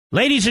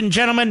Ladies and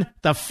gentlemen,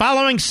 the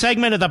following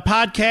segment of the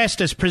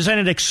podcast is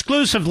presented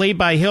exclusively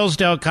by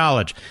Hillsdale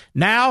College,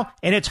 now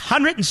in its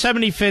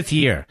 175th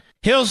year.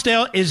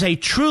 Hillsdale is a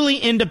truly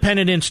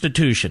independent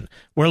institution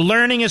where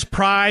learning is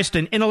prized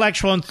and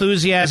intellectual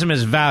enthusiasm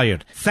is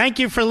valued. Thank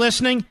you for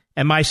listening,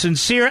 and my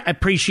sincere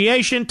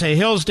appreciation to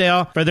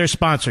Hillsdale for their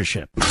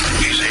sponsorship.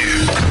 He's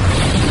here.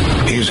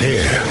 He's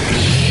here.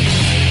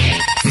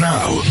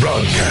 Now,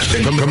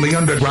 broadcasting from the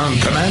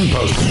underground command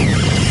post,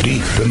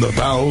 deep in the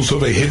bowels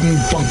of a hidden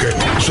bunker,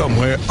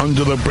 somewhere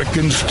under the brick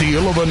and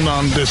steel of a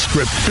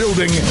nondescript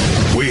building,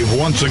 we've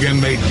once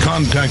again made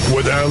contact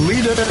with our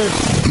leader,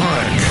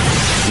 Mark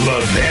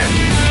Levin.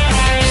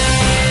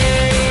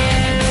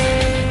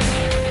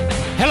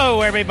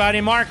 Hello, everybody.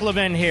 Mark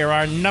Levin here.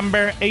 Our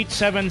number,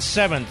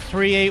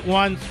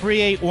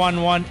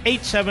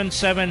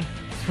 877-381-3811,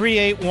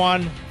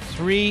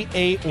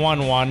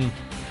 877-381-3811.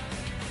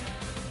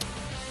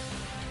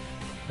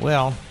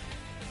 Well,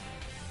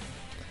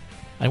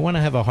 I want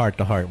to have a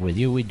heart-to-heart with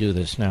you. We do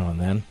this now and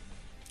then.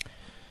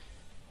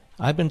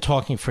 I've been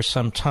talking for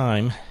some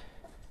time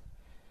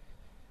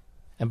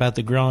about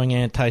the growing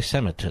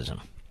anti-Semitism,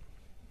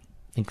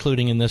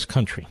 including in this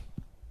country,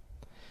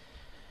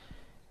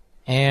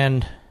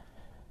 and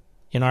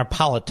in our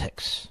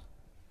politics,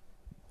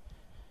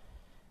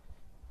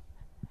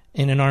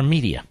 and in our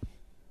media.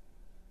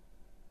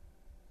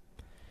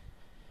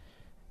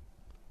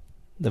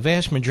 The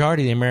vast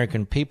majority of the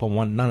American people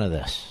want none of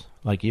this,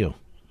 like you.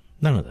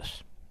 None of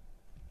this.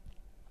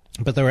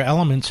 But there are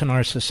elements in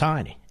our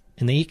society,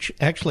 and they each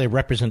actually have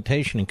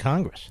representation in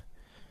Congress,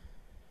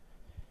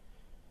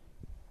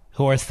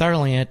 who are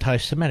thoroughly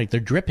anti-Semitic.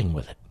 They're dripping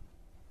with it.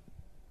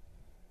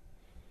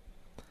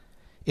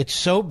 It's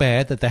so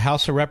bad that the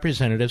House of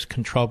Representatives,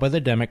 controlled by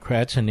the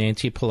Democrats and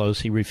Nancy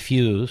Pelosi,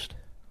 refused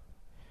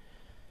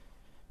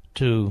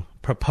to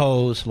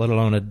propose, let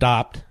alone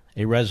adopt,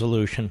 a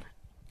resolution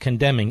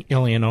condemning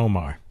Ilhan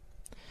Omar.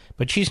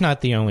 But she's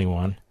not the only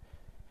one.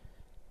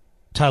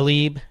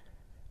 Tlaib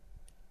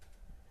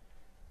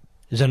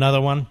is another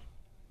one.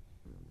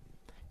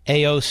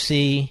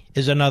 AOC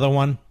is another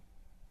one.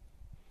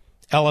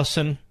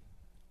 Ellison,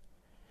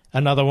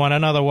 another one.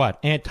 Another what?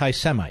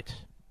 Anti-Semites.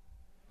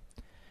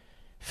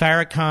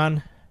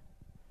 Farrakhan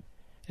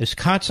is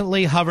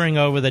constantly hovering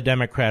over the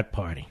Democrat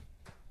Party.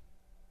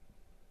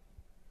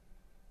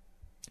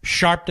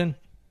 Sharpton,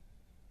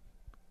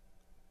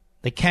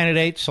 the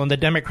candidates on the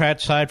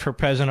Democrat side for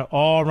president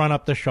all run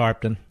up to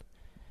Sharpton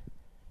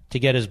to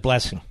get his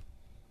blessing,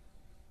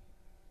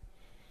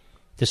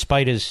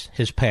 despite his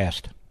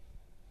past.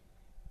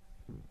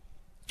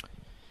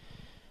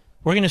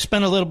 We're going to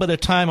spend a little bit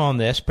of time on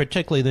this,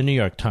 particularly the New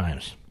York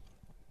Times.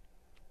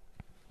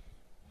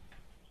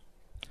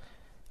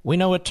 We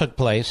know what took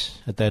place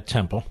at that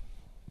temple,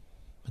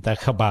 at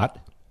that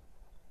Chabad.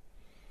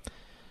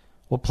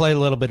 We'll play a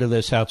little bit of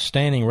this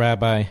outstanding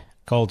Rabbi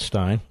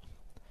Goldstein,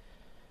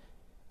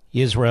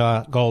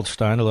 Yisroel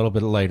Goldstein, a little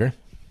bit later.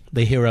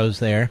 The heroes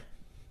there.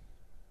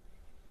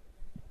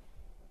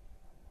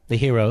 The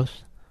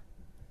heroes,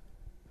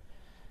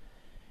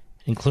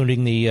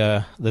 including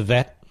the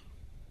vet,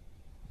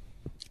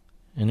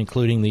 and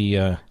including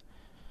the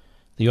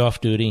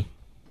off-duty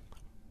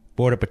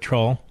Border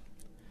Patrol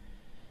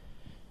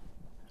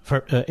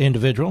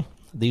individual.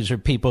 These are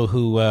people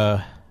who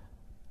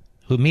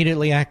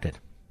immediately acted,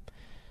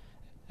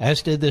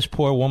 as did this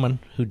poor woman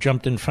who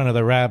jumped in front of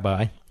the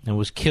rabbi and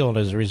was killed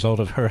as a result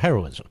of her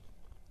heroism.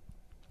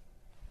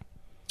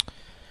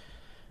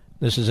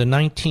 This is a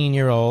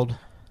 19-year-old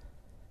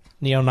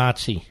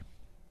neo-Nazi.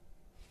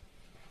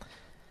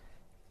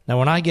 Now,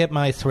 when I get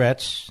my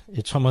threats,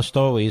 it's almost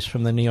always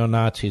from the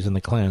neo-Nazis and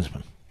the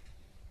Klansmen.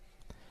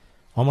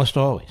 Almost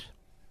always.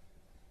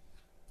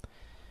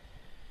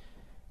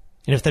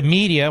 And if the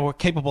media were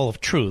capable of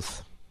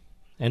truth,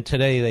 and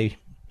today they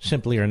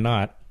simply are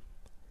not,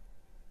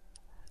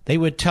 they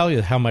would tell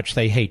you how much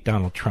they hate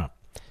Donald Trump.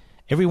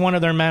 Every one of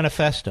their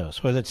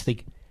manifestos, whether it's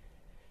the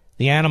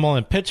animal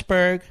in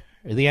Pittsburgh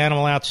or the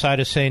animal outside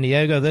of San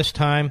Diego this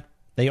time,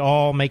 they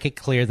all make it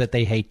clear that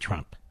they hate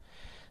Trump.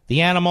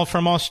 The animal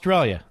from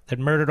Australia that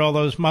murdered all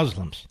those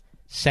Muslims,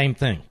 same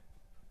thing.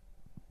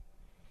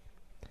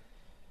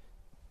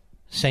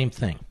 Same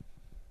thing.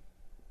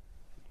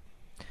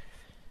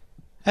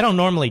 I don't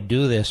normally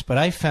do this, but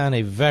I found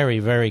a very,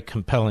 very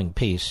compelling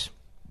piece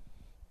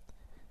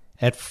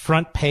at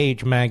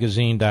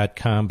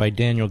frontpagemagazine.com by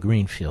Daniel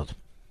Greenfield.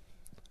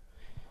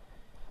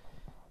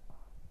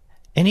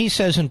 And he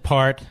says in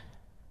part,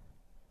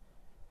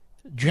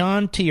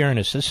 John T.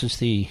 Ernest, this is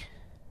the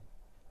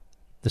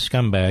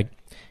scumbag,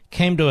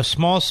 came to a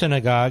small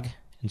synagogue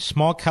in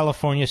small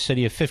California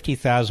city of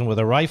 50,000 with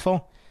a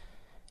rifle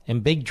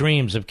and big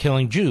dreams of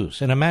killing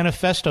Jews. In a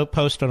manifesto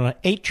posted on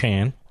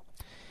 8chan,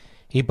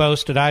 he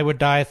boasted, I would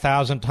die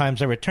 1,000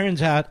 times over. It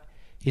turns out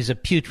he's a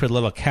putrid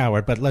little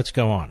coward, but let's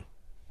go on.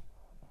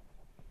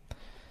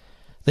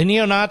 The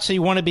neo-Nazi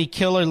wannabe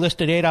killer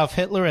listed Adolf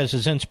Hitler as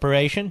his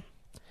inspiration,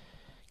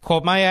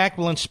 Quote, "My act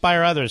will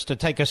inspire others to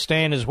take a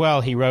stand as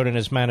well," he wrote in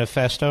his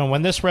manifesto. "And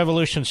when this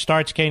revolution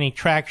starts gaining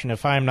traction,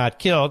 if I am not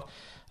killed,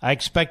 I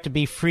expect to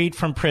be freed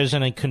from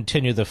prison and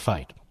continue the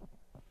fight."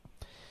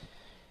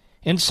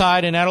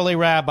 Inside, an elderly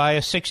rabbi,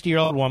 a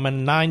 60-year-old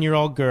woman,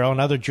 9-year-old girl,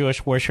 and other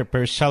Jewish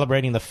worshippers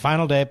celebrating the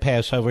final day of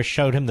Passover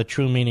showed him the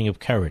true meaning of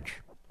courage.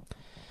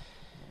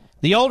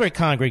 The older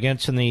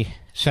congregants in the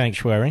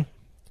sanctuary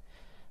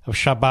of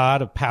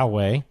Chabad of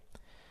Poway,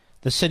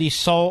 the city's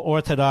sole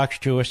Orthodox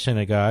Jewish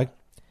synagogue,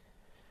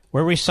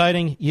 were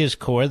reciting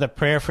Yizkor, the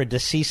prayer for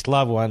deceased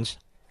loved ones,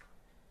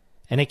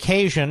 an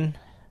occasion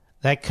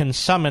that can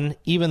summon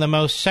even the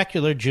most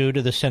secular Jew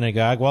to the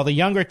synagogue, while the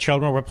younger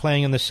children were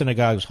playing in the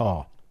synagogue's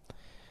hall.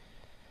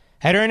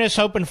 Had Ernest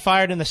opened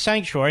fire in the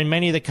sanctuary,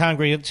 many of the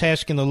congregants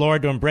asking the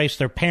Lord to embrace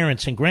their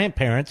parents and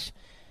grandparents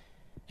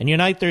and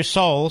unite their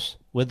souls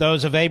with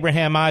those of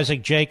Abraham,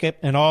 Isaac, Jacob,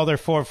 and all their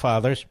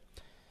forefathers,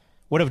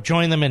 would have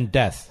joined them in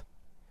death.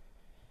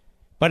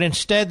 But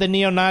instead, the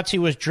neo-Nazi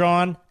was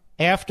drawn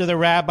after the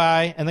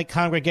rabbi and the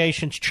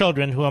congregation's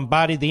children, who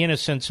embodied the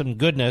innocence and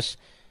goodness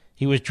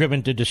he was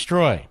driven to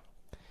destroy.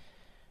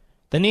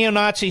 The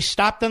neo-Nazis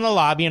stopped in the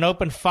lobby and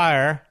opened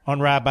fire on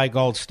Rabbi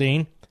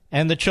Goldstein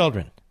and the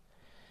children.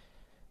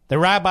 The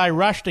rabbi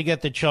rushed to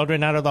get the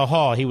children out of the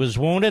hall. He was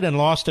wounded and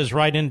lost his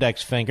right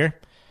index finger,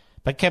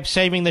 but kept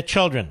saving the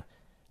children.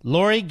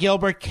 Lori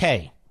Gilbert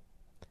Kay,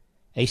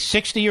 a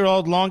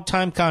 60-year-old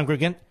longtime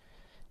congregant,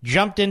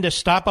 jumped in to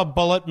stop a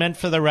bullet meant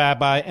for the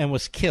rabbi and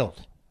was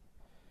killed.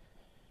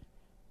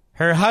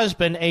 Her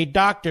husband, a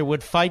doctor,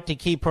 would fight to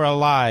keep her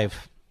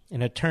alive,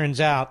 and it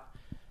turns out,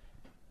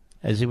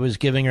 as he was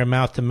giving her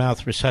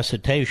mouth-to-mouth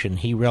resuscitation,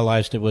 he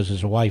realized it was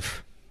his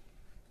wife,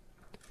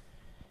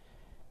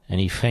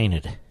 and he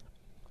fainted.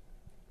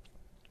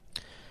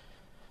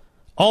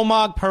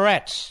 Olmog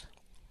Peretz,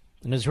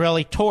 an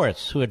Israeli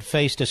tourist who had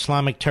faced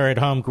Islamic terror at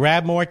home,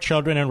 grabbed more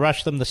children and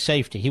rushed them to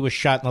safety. He was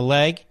shot in the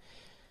leg,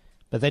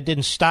 but that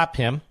didn't stop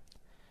him.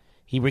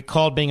 He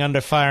recalled being under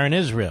fire in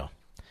Israel.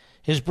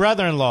 His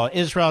brother-in-law,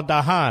 Israel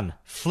Dahan,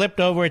 flipped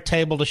over a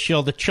table to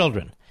shield the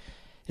children.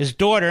 His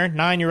daughter,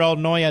 9-year-old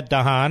Noya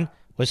Dahan,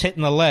 was hit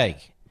in the leg,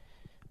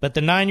 but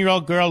the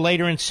 9-year-old girl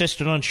later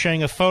insisted on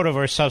sharing a photo of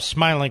herself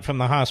smiling from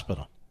the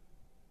hospital.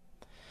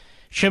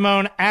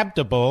 Shimon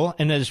Abdabul,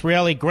 an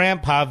Israeli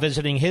grandpa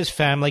visiting his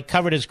family,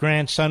 covered his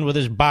grandson with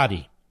his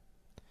body.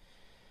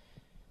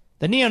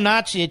 The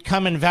neo-Nazi had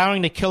come in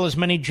vowing to kill as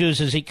many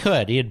Jews as he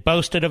could. He had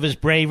boasted of his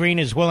bravery and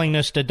his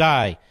willingness to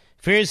die.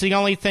 "Fear is the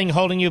only thing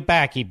holding you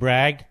back," he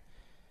bragged.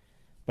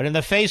 But in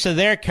the face of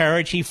their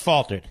courage, he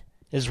faltered.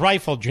 His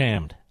rifle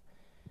jammed.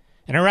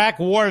 An Iraq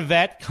war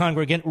vet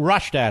congregant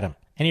rushed at him,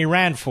 and he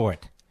ran for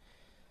it.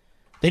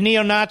 The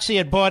neo-Nazi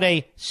had bought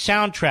a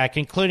soundtrack,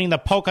 including the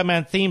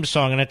Pokemon theme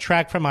song and a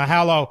track from a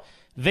Halo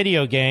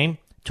video game,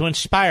 to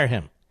inspire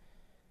him.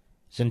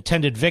 His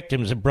intended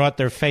victims had brought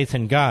their faith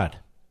in God.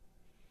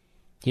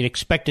 He'd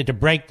expected to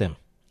break them.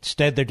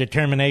 Instead, their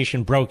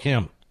determination broke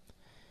him.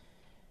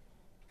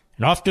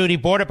 An off-duty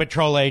Border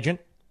Patrol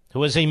agent, who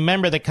was a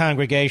member of the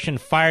congregation,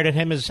 fired at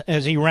him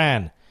as he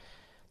ran.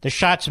 The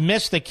shots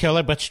missed the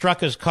killer, but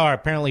struck his car.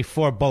 Apparently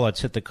 4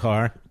 bullets hit the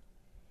car.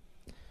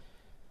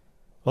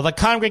 While the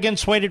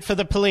congregants waited for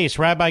the police,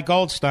 Rabbi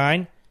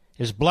Goldstein,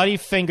 his bloody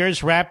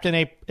fingers wrapped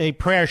in a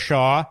prayer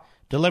shawl,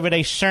 delivered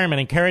a sermon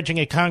encouraging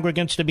the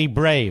congregants to be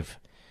brave.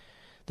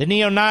 The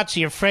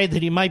neo-Nazi, afraid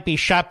that he might be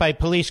shot by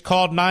police,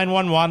 called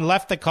 911,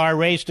 left the car,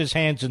 raised his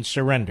hands, and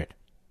surrendered.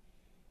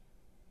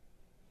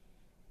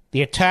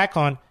 The attack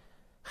on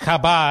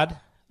Chabad,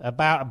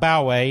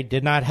 Poway,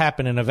 did not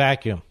happen in a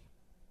vacuum.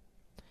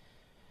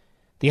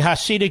 The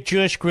Hasidic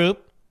Jewish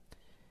group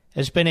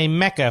has been a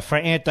mecca for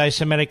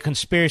anti-Semitic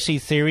conspiracy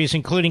theories,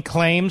 including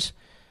claims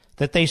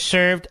that they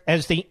served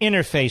as the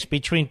interface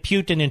between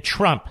Putin and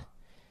Trump.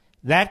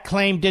 That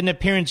claim didn't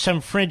appear in some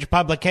fringe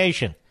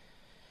publication,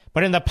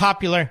 but in the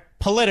popular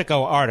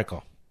Politico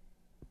article.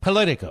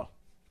 Politico.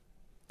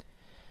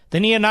 The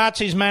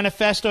neo-Nazis'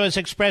 manifesto has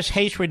expressed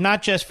hatred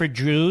not just for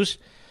Jews,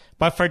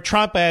 but for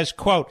Trump as,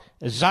 quote,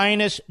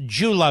 Zionist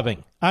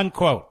Jew-loving,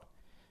 unquote.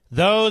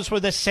 Those were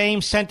the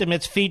same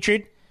sentiments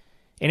featured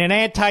in an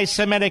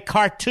anti-Semitic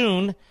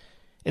cartoon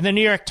in the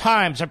New York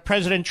Times of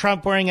President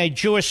Trump wearing a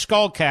Jewish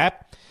skull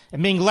cap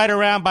and being led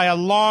around by a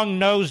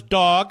long-nosed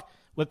dog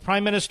with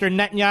Prime Minister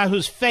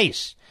Netanyahu's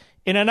face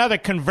in another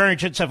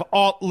convergence of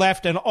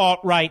alt-left and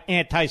alt-right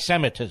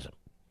anti-Semitism.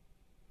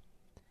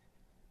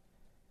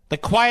 The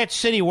quiet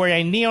city where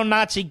a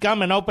neo-Nazi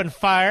gunman opened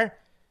fire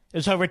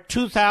is over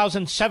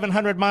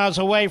 2,700 miles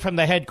away from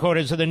the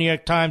headquarters of the New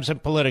York Times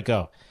and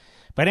Politico.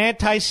 But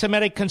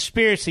anti-Semitic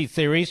conspiracy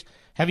theories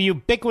have a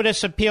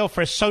ubiquitous appeal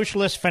for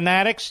socialist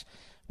fanatics,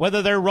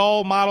 whether their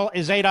role model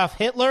is Adolf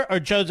Hitler or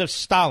Joseph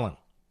Stalin.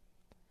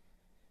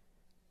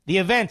 The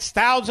events,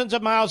 thousands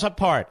of miles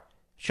apart,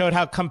 showed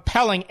how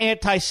compelling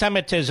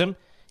anti-Semitism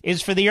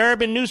is for the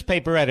urban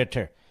newspaper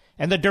editor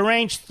and the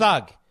deranged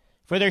thug,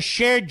 for their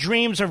shared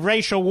dreams of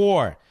racial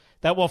war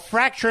that will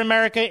fracture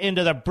America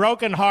into the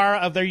broken horror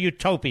of their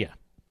utopia.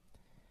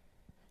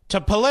 To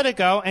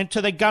Politico and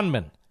to the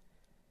gunman,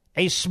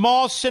 A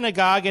small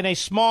synagogue in a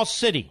small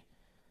city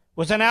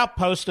was an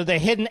outpost of the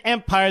hidden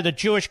empire of the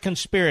Jewish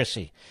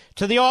conspiracy.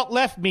 To the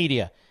alt-left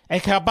media, a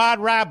Chabad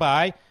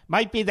rabbi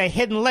might be the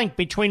hidden link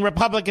between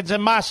Republicans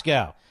and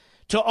Moscow.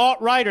 To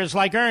alt-writers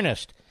like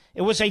Ernest,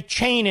 it was a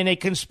chain in a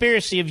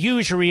conspiracy of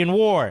usury and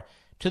war.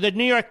 To the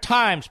New York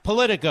Times,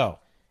 Politico,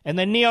 and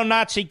the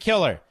neo-Nazi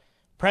killer,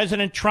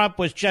 President Trump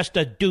was just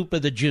a dupe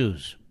of the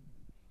Jews.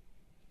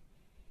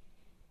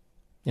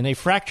 In a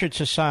fractured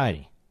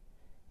society,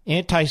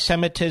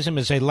 anti-Semitism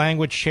is a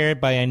language shared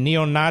by a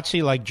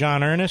neo-Nazi like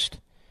John Ernest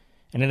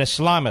and an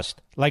Islamist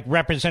like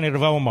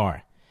Representative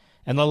Omar,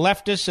 and the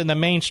leftists in the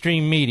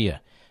mainstream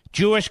media.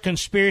 Jewish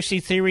conspiracy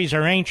theories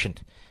are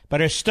ancient,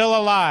 but are still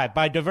alive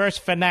by diverse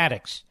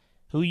fanatics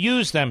who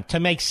use them to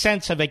make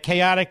sense of a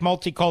chaotic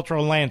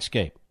multicultural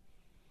landscape.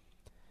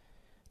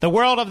 The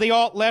world of the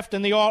alt-left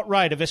and the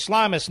alt-right, of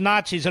Islamists,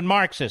 Nazis, and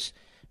Marxists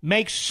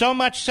makes so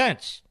much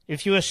sense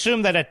if you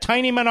assume that a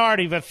tiny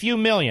minority of a few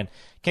million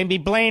can be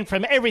blamed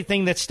from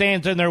everything that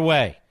stands in their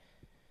way.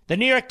 The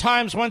New York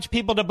Times wants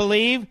people to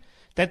believe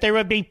that there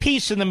would be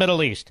peace in the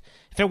Middle East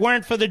if it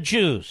weren't for the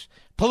Jews.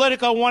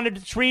 Politico wanted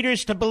its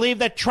readers to believe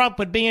that Trump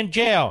would be in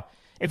jail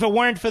if it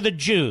weren't for the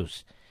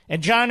Jews.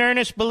 And John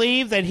Ernest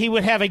believed that he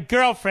would have a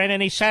girlfriend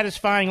and a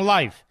satisfying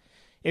life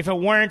if it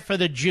weren't for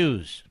the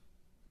Jews.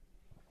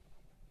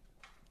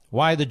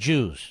 Why the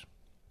Jews?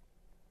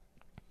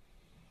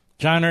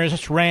 John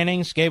Ernest's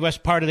rantings gave us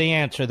part of the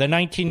answer. The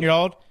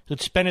 19-year-old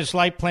who'd spent his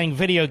life playing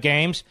video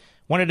games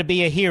wanted to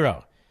be a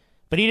hero.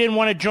 But he didn't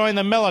want to join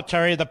the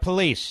military or the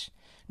police.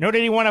 Nor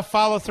did he want to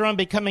follow through on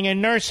becoming a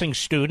nursing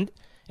student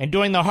and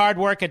doing the hard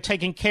work of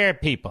taking care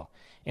of people.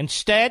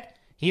 Instead,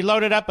 he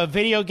loaded up a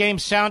video game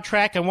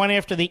soundtrack and went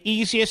after the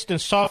easiest and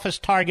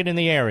softest target in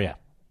the area.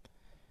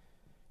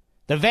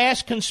 The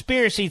vast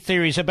conspiracy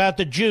theories about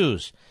the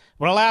Jews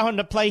would allow him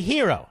to play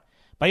hero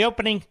by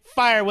opening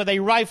fire with a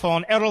rifle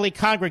on elderly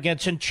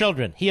congregants and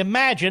children. He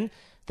imagined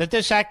that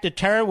this act of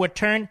terror would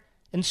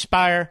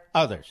inspire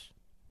others.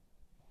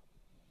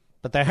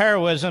 But the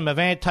heroism of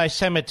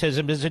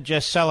anti-Semitism isn't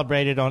just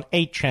celebrated on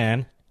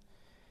 8chan.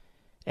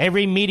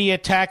 Every media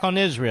attack on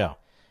Israel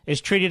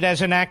is treated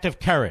as an act of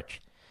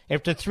courage.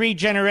 After 3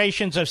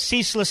 generations of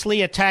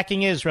ceaselessly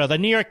attacking Israel, the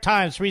New York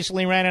Times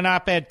recently ran an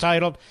op-ed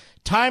titled,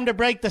 "Time to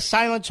Break the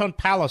Silence on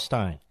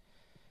Palestine."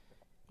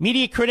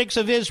 Media critics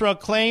of Israel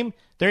claim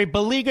they're a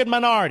beleaguered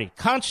minority,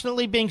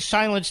 constantly being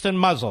silenced and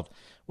muzzled,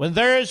 when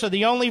theirs are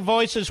the only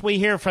voices we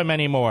hear from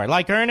anymore.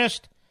 Like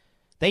Ernest,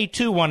 they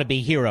too want to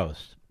be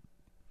heroes.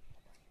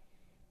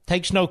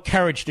 Takes no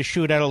courage to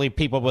shoot elderly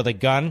people with a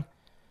gun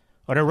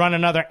or to run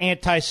another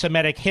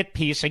anti-Semitic hit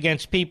piece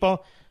against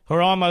people who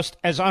are almost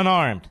as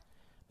unarmed.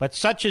 But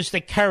such is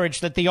the courage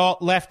that the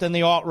alt-left and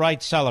the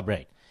alt-right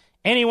celebrate.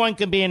 Anyone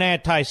can be an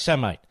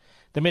anti-Semite.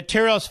 The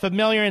material is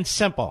familiar and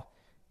simple,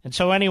 and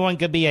so anyone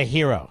can be a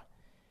hero.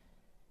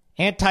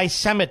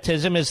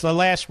 Anti-Semitism is the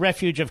last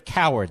refuge of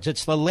cowards.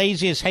 It's the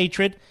laziest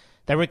hatred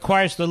that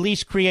requires the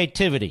least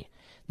creativity.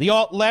 The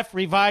alt-left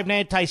revived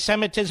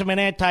anti-Semitism and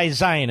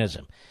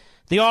anti-Zionism.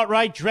 The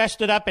alt-right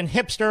dressed it up in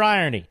hipster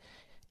irony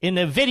in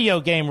the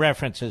video game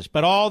references,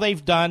 but all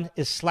they've done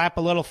is slap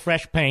a little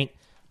fresh paint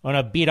on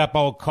a beat-up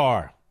old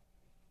car.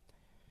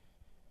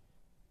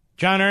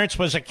 John Ernst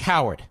was a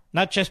coward,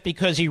 not just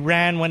because he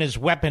ran when his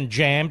weapon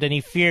jammed and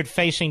he feared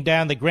facing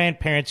down the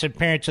grandparents and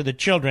parents of the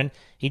children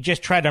he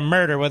just tried to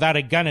murder without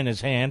a gun in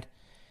his hand.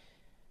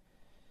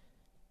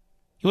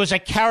 He was a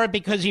coward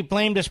because he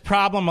blamed his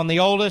problem on the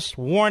oldest,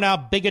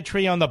 worn-out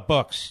bigotry on the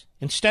books.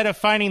 Instead of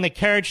finding the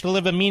courage to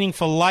live a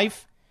meaningful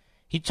life,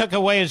 he took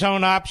away his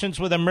own options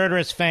with a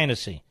murderous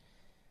fantasy.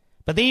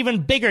 But the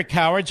even bigger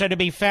cowards are to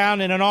be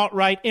found in an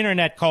alt-right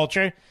internet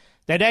culture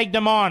that egged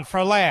him on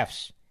for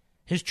laughs.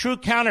 His true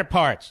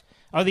counterparts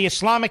are the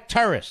Islamic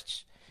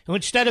terrorists who,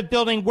 instead of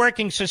building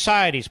working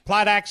societies,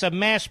 plot acts of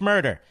mass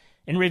murder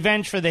in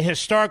revenge for the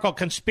historical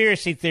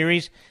conspiracy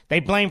theories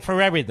they blame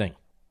for everything.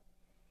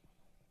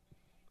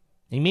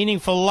 A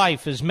meaningful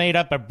life is made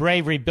up of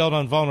bravery built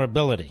on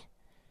vulnerability.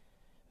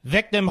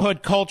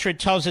 Victimhood culture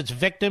tells its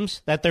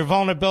victims that their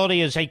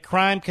vulnerability is a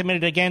crime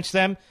committed against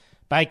them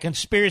by a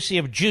conspiracy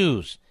of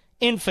Jews,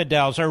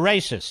 infidels, or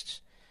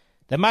racists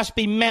that must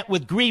be met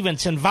with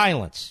grievance and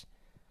violence.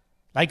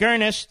 Like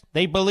Ernest,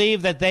 they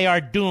believe that they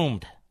are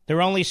doomed.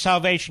 Their only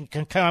salvation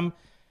can come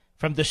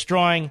from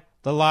destroying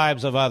the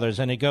lives of others.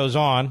 And it goes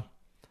on,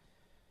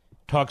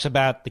 talks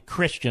about the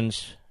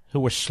Christians who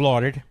were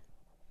slaughtered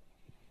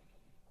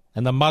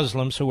and the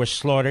Muslims who were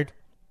slaughtered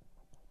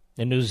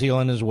in New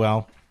Zealand as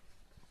well.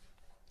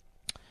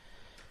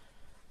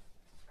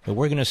 But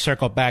we're going to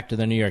circle back to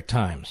the New York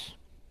Times.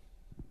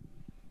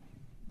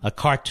 A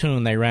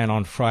cartoon they ran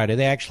on Friday.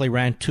 They actually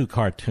ran 2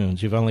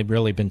 cartoons. You've only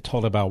really been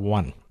told about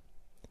one.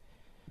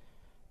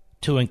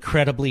 2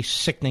 incredibly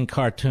sickening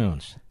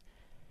cartoons.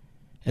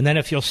 And then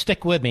if you'll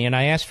stick with me, and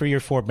I ask for your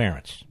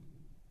forbearance,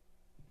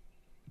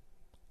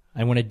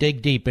 I want to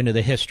dig deep into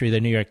the history of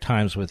the New York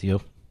Times with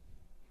you.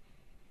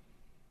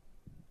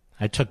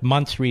 I took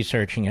months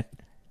researching it,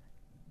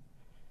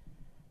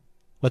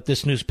 what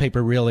this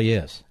newspaper really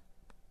is.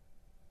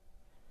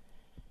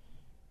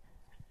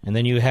 And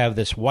then you have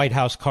this White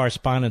House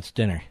Correspondents'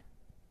 Dinner.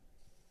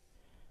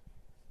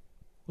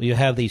 Well, you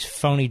have these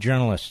phony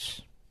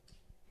journalists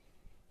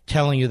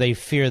telling you they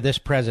fear this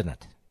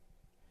president.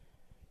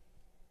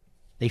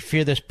 They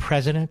fear this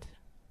president?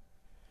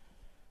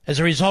 As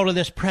a result of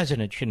this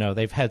president, you know,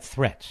 they've had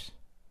threats.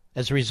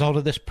 As a result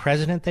of this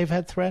president, they've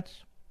had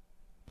threats.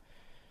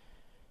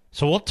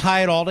 So we'll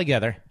tie it all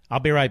together. I'll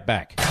be right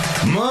back.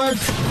 Mark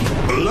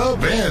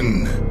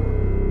Levin.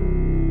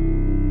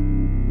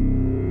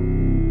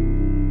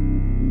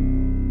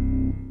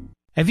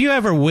 Have you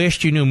ever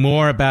wished you knew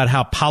more about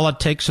how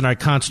politics and our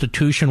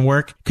Constitution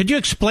work? Could you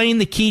explain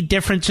the key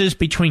differences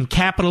between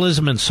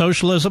capitalism and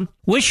socialism?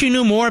 Wish you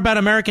knew more about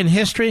American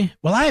history?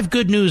 Well, I have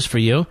good news for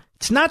you.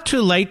 It's not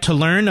too late to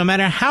learn, no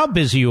matter how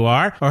busy you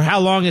are or how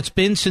long it's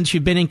been since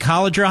you've been in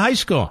college or high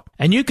school.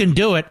 And you can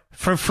do it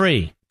for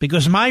free.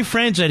 Because my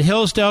friends at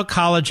Hillsdale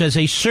College, as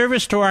a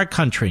service to our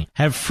country,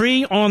 have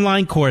free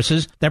online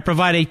courses that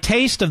provide a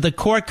taste of the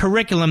core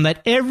curriculum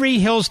that every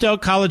Hillsdale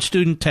College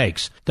student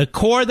takes. The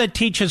core that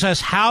teaches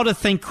us how to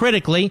think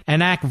critically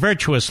and act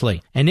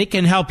virtuously. And it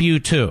can help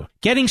you too.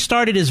 Getting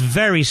started is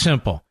very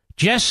simple.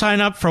 Just sign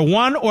up for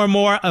one or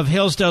more of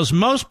Hillsdale's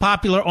most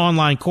popular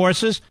online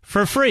courses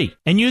for free,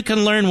 and you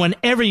can learn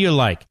whenever you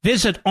like.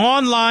 Visit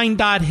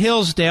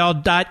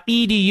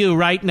online.hillsdale.edu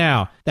right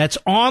now. That's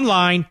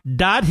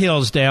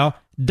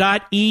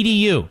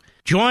online.hillsdale.edu.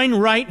 Join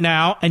right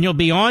now, and you'll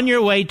be on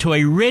your way to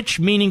a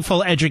rich,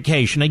 meaningful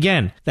education.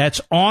 Again,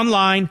 that's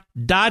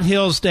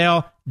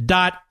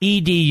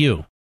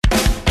online.hillsdale.edu.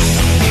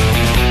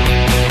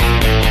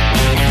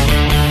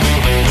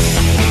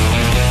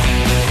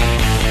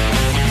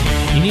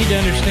 You need to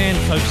understand,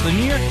 folks, the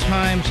New York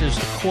Times is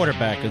the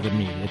quarterback of the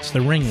media. It's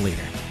the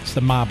ringleader. It's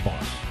the mob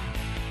boss.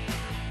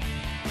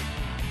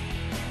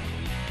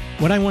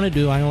 What I want to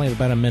do, I only have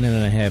about a minute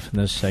and a half in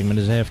this segment,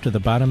 is after the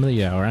bottom of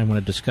the hour, I want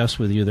to discuss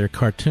with you their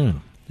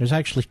cartoon. There's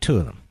actually two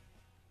of them.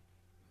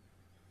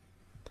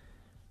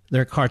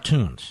 They're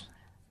cartoons.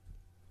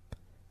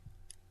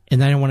 And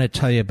then I want to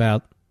tell you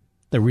about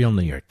the real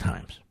New York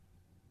Times.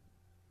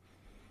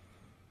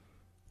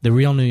 The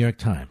real New York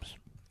Times.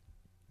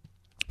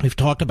 We've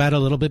talked about it a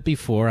little bit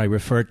before. I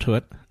refer to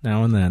it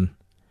now and then.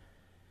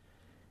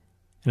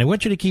 And I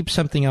want you to keep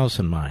something else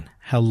in mind.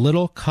 How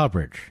little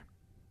coverage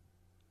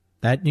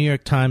that New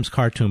York Times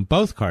cartoon,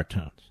 both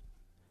cartoons,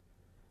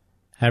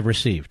 have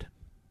received.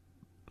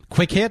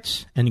 Quick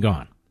hits and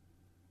gone.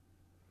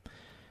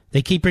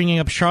 They keep bringing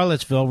up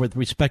Charlottesville with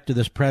respect to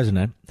this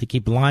president. They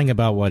keep lying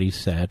about what he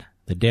said.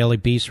 The Daily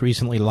Beast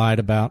recently lied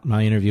about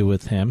my interview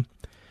with him.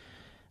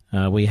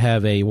 We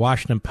have a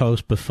Washington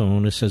Post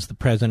buffoon who says the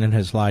president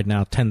has lied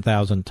now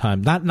 10,000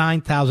 times. Not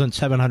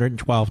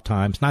 9,712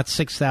 times, not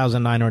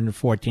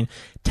 6,914,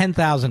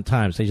 10,000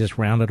 times. They just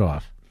round it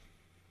off.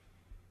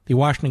 The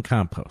Washington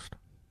Compost.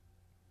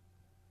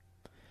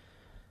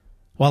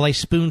 While they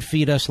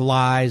spoon-feed us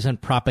lies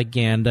and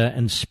propaganda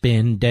and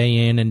spin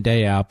day in and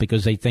day out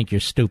because they think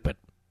you're stupid.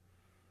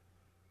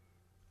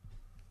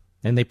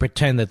 And they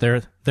pretend that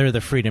they're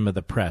the freedom of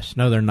the press.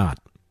 No, they're not.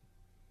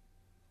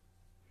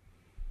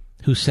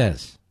 Who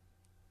says?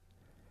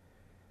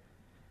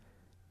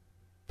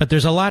 But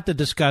there's a lot to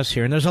discuss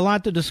here, and there's a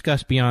lot to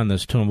discuss beyond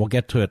this, too, and we'll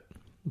get to it.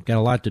 We've got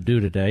a lot to do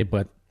today,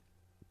 but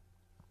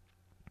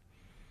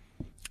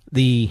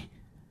the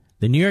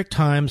New York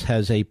Times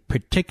has a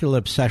particular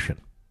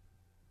obsession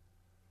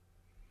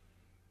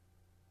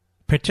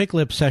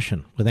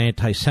with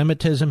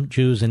anti-Semitism,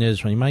 Jews, and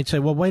Israel. You might say,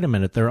 well, wait a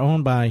minute, they're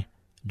owned by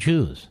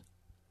Jews.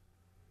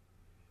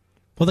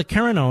 Well, the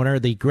current owner,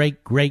 the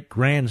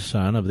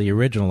great-great-grandson of the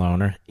original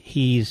owner,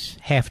 he's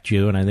half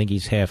Jew, and I think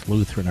he's half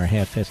Lutheran or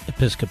half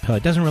Episcopal.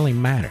 It doesn't really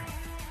matter,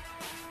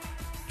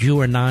 Jew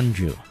or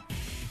non-Jew.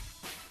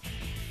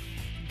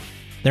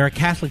 There are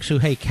Catholics who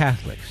hate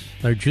Catholics.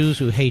 There are Jews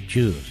who hate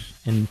Jews,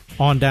 and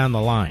on down the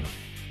line.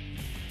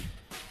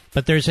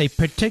 But there's a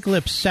particular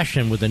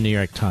obsession with the New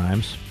York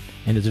Times,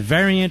 and it's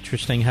very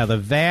interesting how the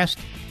vast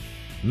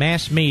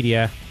mass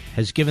media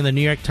has given the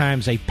New York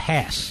Times a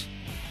pass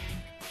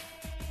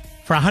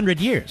for 100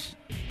 years.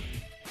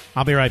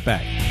 I'll be right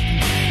back.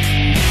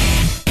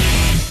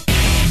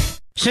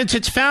 Since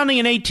its founding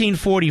in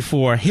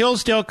 1844,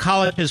 Hillsdale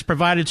College has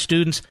provided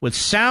students with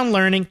sound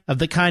learning of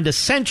the kind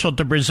essential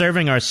to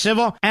preserving our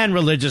civil and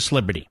religious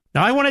liberty.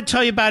 Now, I want to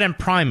tell you about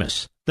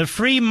Imprimis, the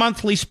free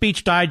monthly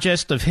speech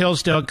digest of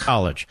Hillsdale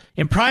College.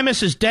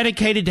 Imprimis is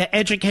dedicated to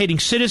educating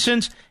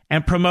citizens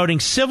and promoting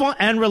civil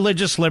and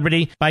religious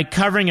liberty by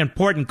covering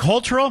important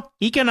cultural,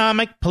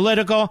 economic,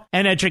 political,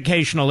 and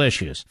educational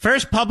issues.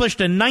 First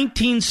published in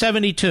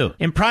 1972,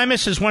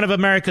 Imprimis is one of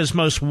America's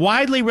most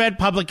widely read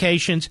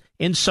publications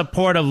in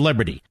support of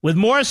liberty, with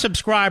more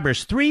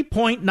subscribers,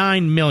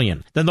 3.9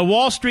 million, than the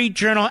Wall Street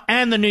Journal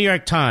and the New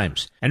York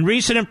Times. And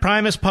recent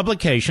Imprimis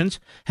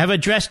publications have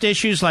addressed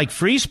issues like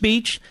free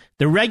speech,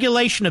 the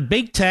regulation of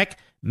big tech,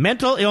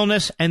 mental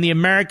illness, and the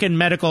American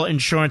medical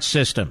insurance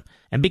system.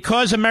 And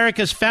because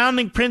America's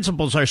founding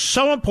principles are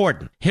so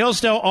important,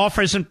 Hillsdale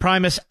offers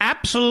Imprimis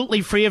absolutely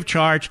free of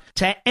charge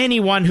to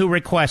anyone who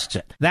requests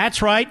it.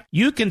 That's right,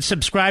 you can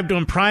subscribe to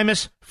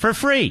Imprimis for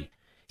free.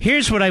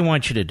 Here's what I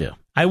want you to do.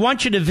 I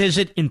want you to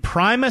visit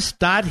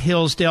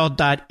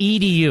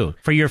imprimis.hillsdale.edu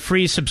for your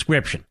free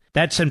subscription.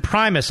 That's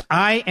Imprimis,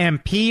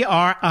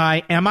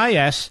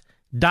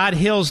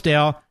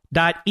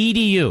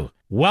 IMPRIMIS.hillsdale.edu.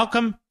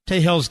 Welcome to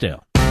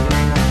Hillsdale. The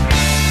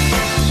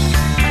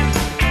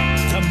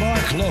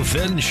Mark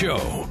Levin Show,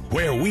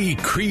 where we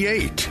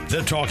create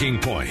the talking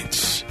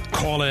points.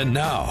 Call in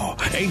now,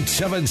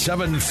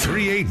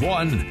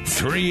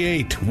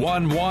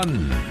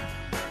 877-381-3811.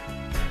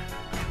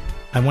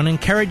 I want to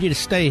encourage you to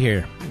stay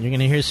here. You're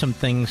going to hear some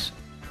things,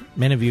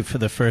 many of you for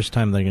the first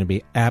time, that are going to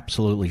be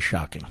absolutely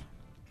shocking.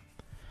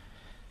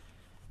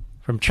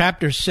 From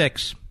Chapter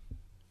 6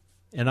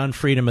 in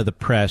Unfreedom of the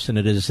Press, and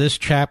it is this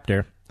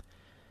chapter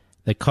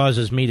that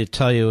causes me to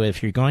tell you,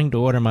 if you're going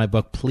to order my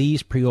book,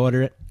 please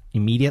pre-order it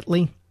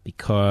immediately,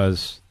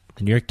 because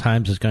the New York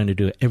Times is going to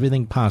do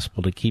everything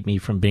possible to keep me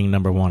from being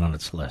number one on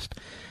its list.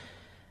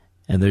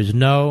 And there's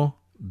no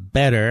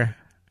better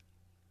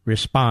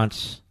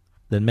response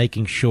than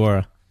making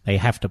sure they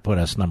have to put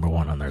us number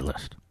one on their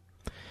list.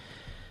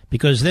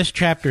 Because this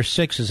Chapter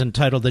 6 is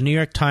entitled, The New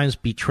York Times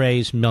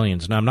Betrays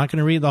Millions. Now, I'm not going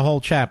to read the whole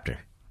chapter,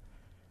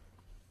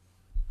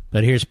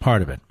 but here's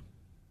part of it.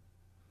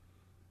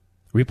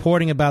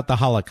 Reporting about the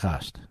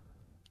Holocaust,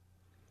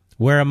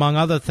 where, among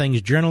other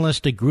things,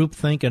 journalistic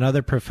groupthink and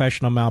other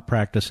professional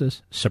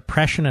malpractices,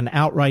 suppression and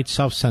outright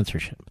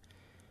self-censorship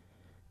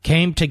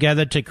came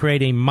together to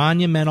create a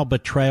monumental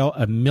betrayal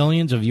of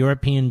millions of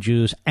European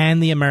Jews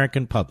and the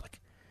American public.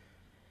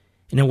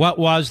 And in what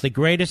was the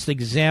greatest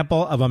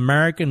example of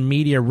American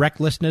media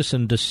recklessness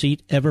and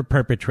deceit ever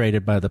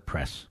perpetrated by the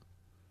press.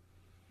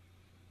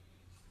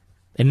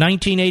 In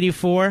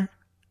 1984,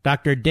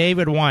 Dr.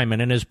 David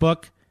Wyman, in his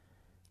book,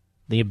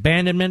 The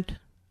Abandonment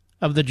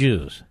of the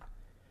Jews,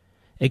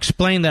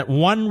 explained that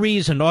one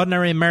reason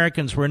ordinary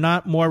Americans were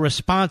not more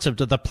responsive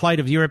to the plight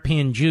of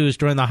European Jews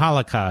during the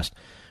Holocaust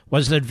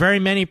was that very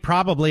many,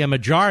 probably a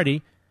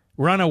majority,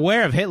 were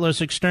unaware of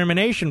Hitler's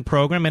extermination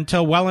program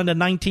until well into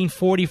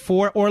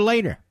 1944 or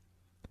later.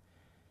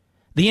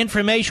 The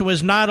information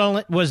was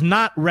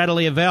not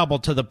readily available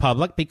to the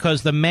public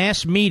because the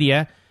mass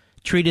media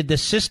treated the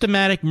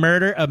systematic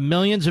murder of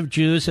millions of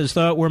Jews as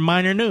though it were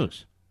minor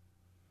news.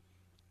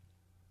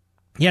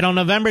 Yet on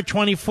November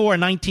 24,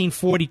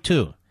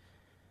 1942,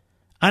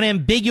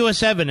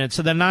 unambiguous evidence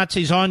of the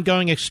Nazis'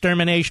 ongoing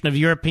extermination of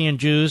European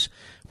Jews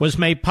was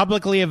made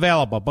publicly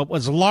available, but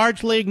was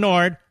largely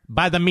ignored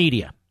by the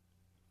media.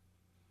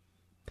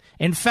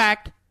 In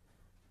fact,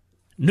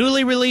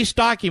 newly released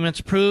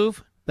documents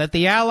prove that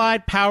the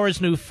Allied powers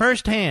knew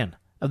firsthand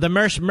of the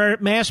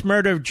mass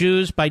murder of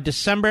Jews by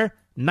December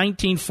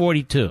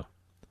 1942.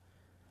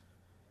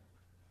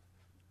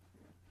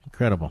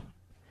 Incredible.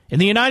 In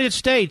the United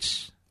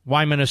States,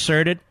 Wyman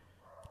asserted,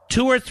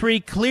 2 or 3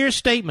 clear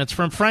statements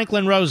from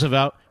Franklin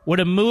Roosevelt would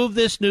have moved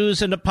this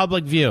news into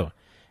public view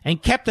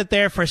and kept it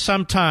there for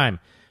some time.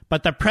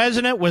 But the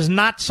president was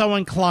not so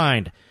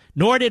inclined,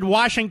 nor did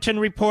Washington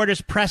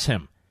reporters press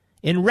him.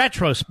 In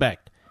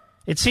retrospect,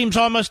 it seems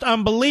almost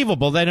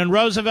unbelievable that in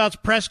Roosevelt's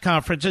press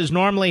conferences,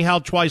 normally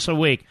held twice a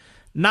week,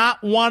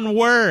 not one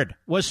word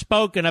was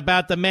spoken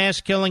about the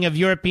mass killing of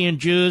European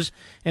Jews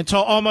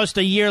until almost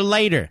a year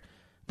later.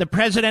 The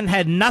president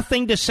had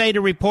nothing to say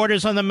to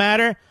reporters on the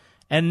matter,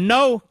 and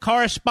no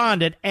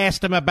correspondent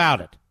asked him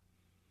about it.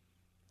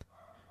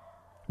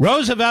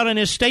 Roosevelt and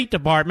his State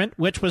Department,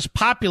 which was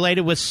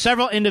populated with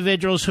several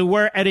individuals who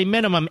were, at a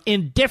minimum,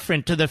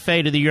 indifferent to the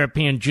fate of the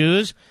European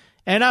Jews,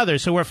 and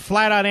others who were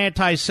flat-out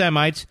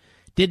anti-Semites,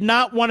 did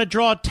not want to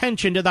draw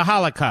attention to the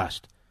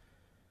Holocaust.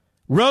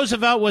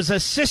 Roosevelt was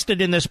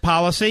assisted in this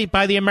policy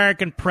by the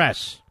American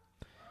press.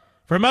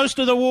 For most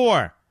of the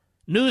war,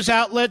 news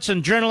outlets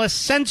and journalists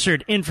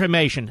censored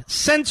information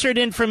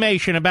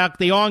about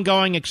the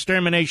ongoing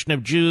extermination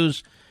of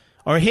Jews,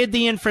 or hid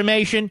the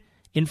information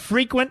in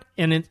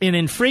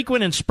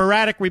infrequent and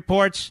sporadic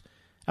reports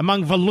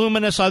among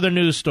voluminous other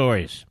news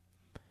stories.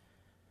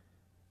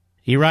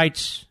 He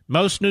writes,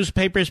 most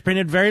newspapers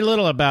printed very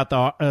little about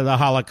the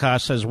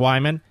Holocaust, says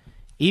Wyman,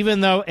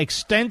 even though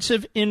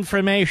extensive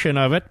information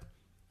of it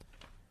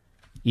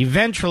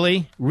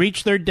eventually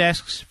reached their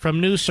desks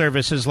from news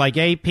services like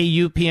AP,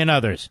 UP, and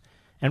others,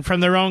 and from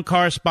their own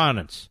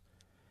correspondents.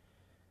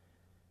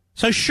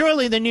 So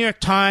surely the New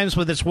York Times,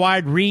 with its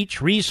wide reach,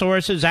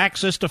 resources,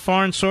 access to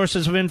foreign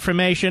sources of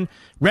information,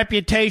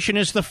 reputation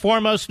as the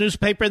foremost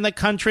newspaper in the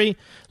country,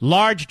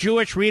 large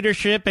Jewish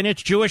readership, and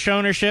its Jewish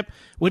ownership,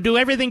 would do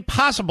everything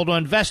possible to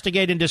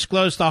investigate and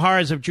disclose the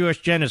horrors of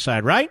Jewish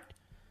genocide, right?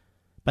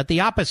 But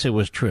the opposite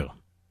was true.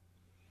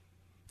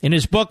 In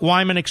his book,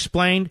 Wyman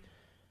explained,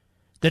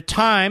 the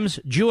Times,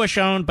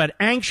 Jewish-owned but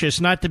anxious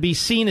not to be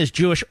seen as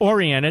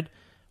Jewish-oriented,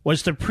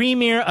 was the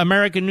premier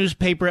American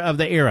newspaper of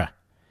the era.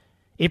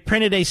 It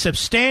printed a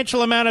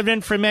substantial amount of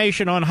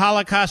information on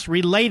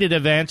Holocaust-related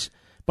events,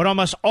 but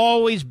almost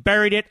always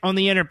buried it on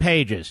the inner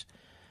pages.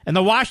 And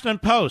the Washington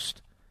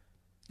Post,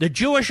 the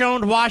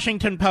Jewish-owned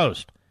Washington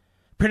Post,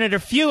 printed a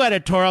few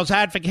editorials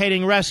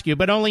advocating rescue,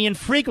 but only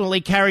infrequently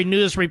carried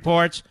news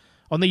reports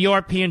on the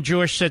European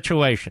Jewish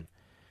situation.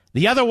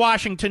 The other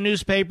Washington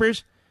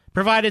newspapers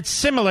provided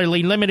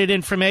similarly limited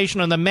information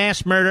on the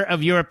mass murder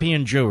of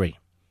European Jewry.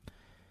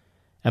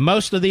 And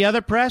most of the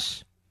other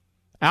press,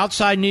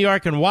 outside New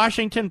York and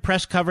Washington,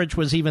 press coverage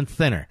was even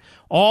thinner.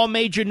 All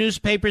major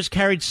newspapers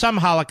carried some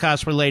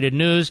Holocaust-related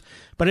news,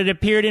 but it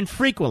appeared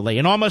infrequently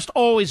and almost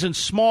always in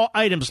small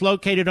items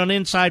located on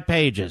inside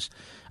pages.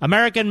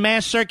 American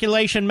mass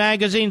circulation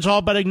magazines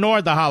all but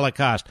ignored the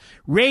Holocaust.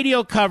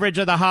 Radio coverage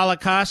of the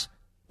Holocaust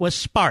was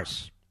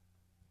sparse.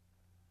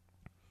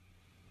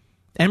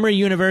 Emory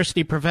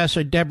University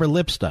professor Deborah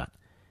Lipstadt,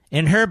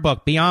 in her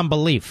book Beyond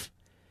Belief,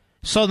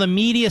 saw the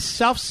media's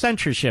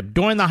self-censorship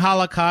during the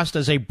Holocaust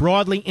as a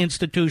broadly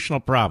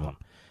institutional problem.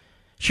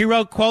 She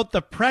wrote, quote,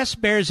 "The press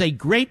bears a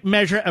great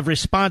measure of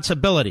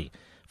responsibility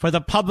for the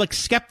public's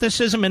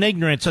skepticism and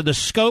ignorance of the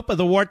scope of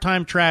the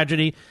wartime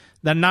tragedy,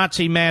 the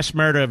Nazi mass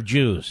murder of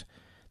Jews.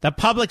 The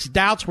public's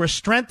doubts were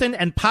strengthened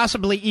and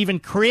possibly even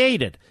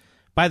created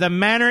by the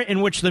manner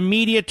in which the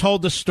media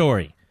told the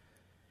story.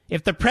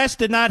 If the press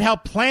did not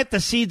help plant the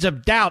seeds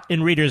of doubt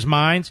in readers'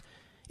 minds,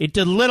 it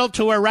did little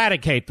to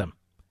eradicate them.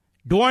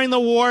 During the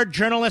war,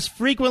 journalists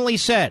frequently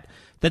said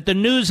that the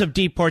news of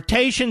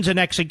deportations and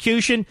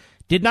execution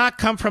did not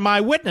come from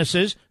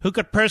eyewitnesses who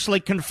could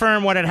personally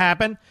confirm what had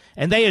happened,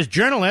 and they, as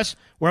journalists,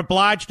 were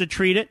obliged to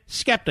treat it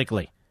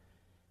skeptically.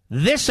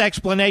 This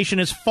explanation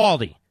is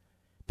faulty,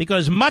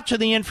 because much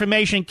of the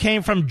information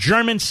came from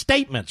German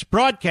statements,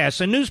 broadcasts,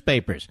 and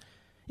newspapers.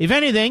 If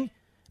anything,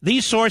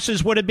 these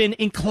sources would have been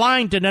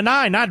inclined to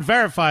deny, not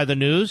verify the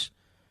news.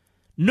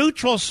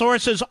 Neutral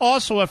sources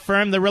also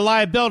affirmed the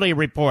reliability of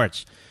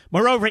reports.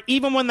 Moreover,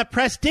 even when the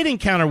press did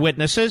encounter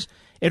witnesses,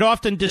 it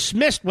often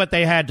dismissed what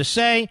they had to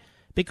say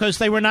because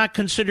they were not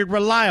considered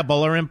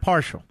reliable or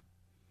impartial.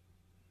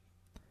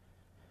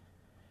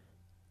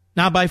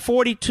 Now, by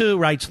 1942,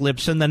 writes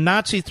Lipson, the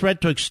Nazi threat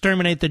to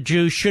exterminate the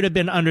Jews should have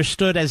been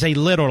understood as a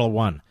literal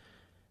one.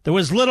 There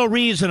was little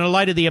reason, in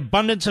light of the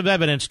abundance of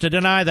evidence, to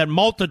deny that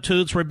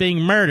multitudes were being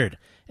murdered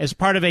as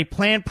part of a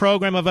planned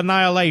program of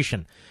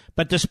annihilation.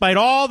 But despite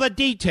all the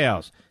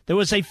details, there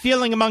was a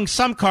feeling among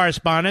some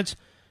correspondents,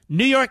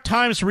 New York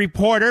Times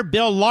reporter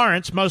Bill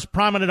Lawrence most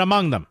prominent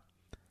among them,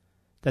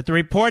 that the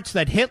reports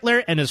that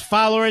Hitler and his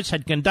followers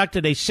had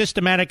conducted a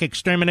systematic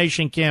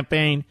extermination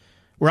campaign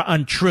were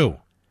untrue.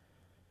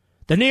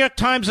 The New York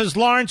Times'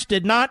 Lawrence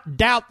did not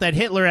doubt that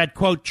Hitler had,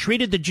 quote,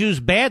 treated the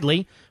Jews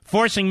badly,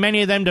 forcing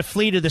many of them to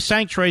flee to the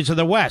sanctuaries of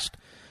the West.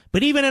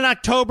 But even in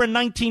October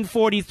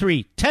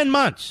 1943, 10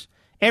 months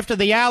after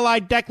the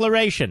Allied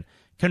declaration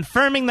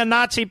confirming the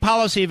Nazi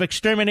policy of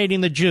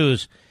exterminating the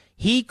Jews,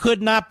 he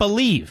could not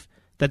believe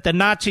that the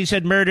Nazis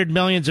had murdered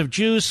millions of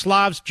Jews,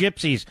 Slavs,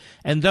 Gypsies,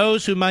 and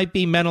those who might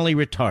be mentally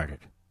retarded.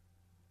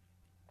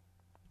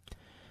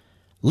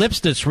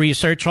 Lipstadt's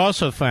research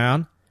also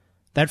found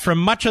that for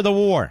much of the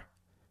war,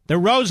 the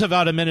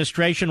Roosevelt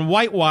administration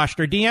whitewashed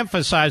or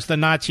de-emphasized the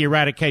Nazi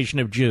eradication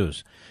of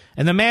Jews,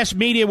 and the mass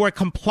media were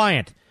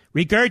compliant,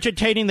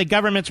 regurgitating the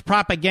government's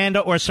propaganda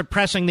or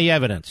suppressing the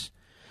evidence.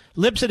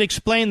 Lipstadt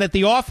explained that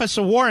the Office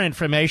of War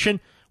Information,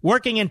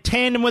 working in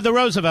tandem with the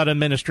Roosevelt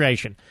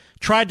administration,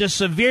 tried to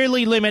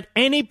severely limit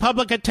any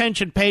public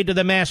attention paid to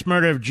the mass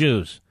murder of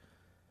Jews.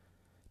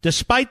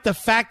 Despite the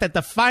fact that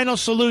the final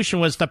solution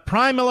was the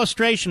prime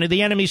illustration of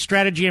the enemy's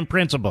strategy and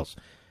principles,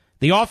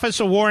 the Office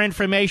of War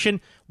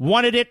Information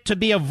wanted it to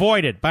be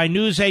avoided by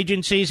news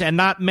agencies and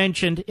not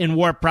mentioned in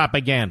war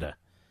propaganda.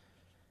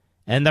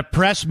 And the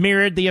press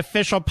mirrored the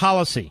official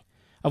policy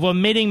of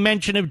omitting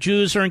mention of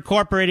Jews or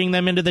incorporating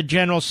them into the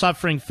general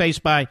suffering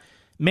faced by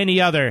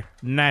many other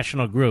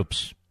national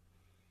groups.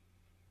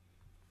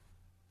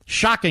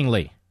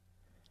 Shockingly,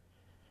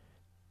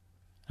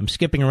 I'm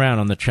skipping around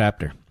on the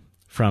chapter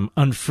from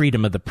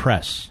Unfreedom of the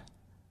Press.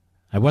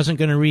 I wasn't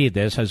going to read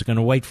this. I was going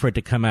to wait for it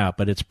to come out,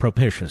 but it's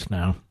propitious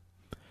now.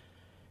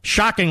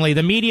 Shockingly,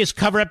 the media's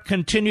cover-up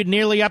continued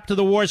nearly up to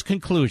the war's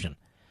conclusion.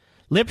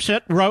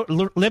 Lipstadt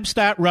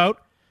wrote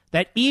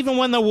that even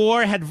when the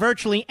war had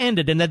virtually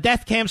ended and the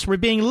death camps were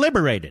being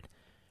liberated,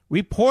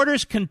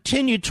 reporters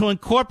continued to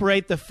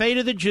incorporate the fate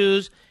of the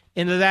Jews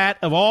into that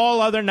of all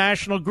other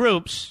national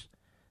groups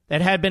that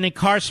had been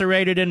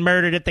incarcerated and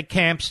murdered at the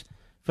camps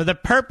for the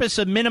purpose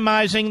of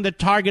minimizing the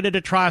targeted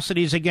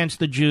atrocities against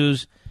the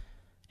Jews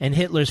and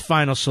Hitler's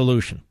final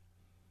solution.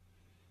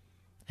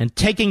 And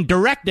taking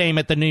direct aim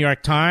at the New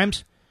York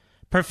Times,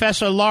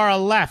 Professor Laura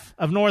Leff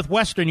of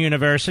Northwestern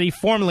University,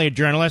 formerly a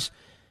journalist,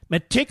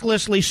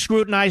 meticulously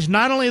scrutinized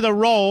not only the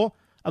role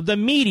of the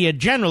media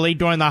generally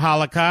during the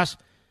Holocaust,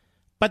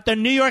 but the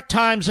New York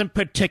Times in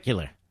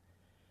particular.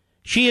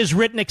 She has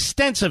written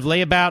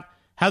extensively about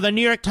how the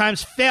New York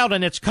Times failed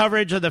in its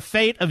coverage of the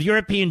fate of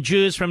European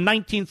Jews from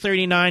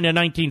 1939 to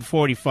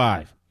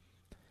 1945.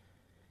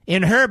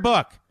 In her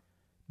book,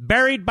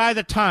 Buried by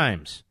the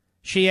Times,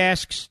 she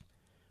asks,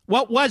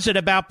 what was it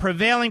about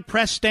prevailing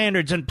press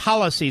standards and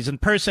policies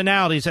and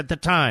personalities at the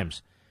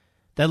Times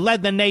that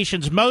led the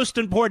nation's most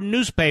important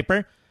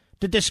newspaper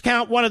to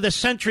discount one of the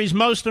century's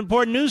most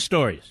important news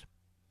stories.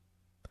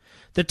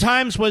 The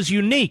Times was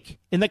unique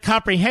in the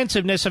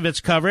comprehensiveness of its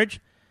coverage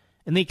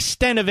and the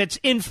extent of its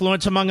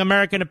influence among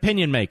American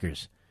opinion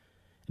makers.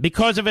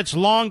 Because of its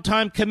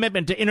long-time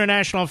commitment to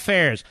international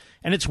affairs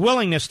and its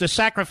willingness to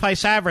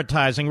sacrifice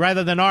advertising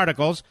rather than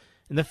articles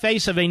in the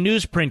face of a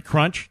newsprint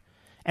crunch,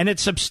 and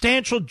its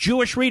substantial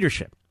Jewish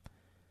readership,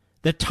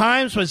 the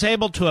Times was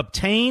able to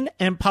obtain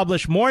and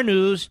publish more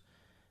news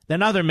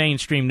than other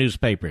mainstream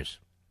newspapers.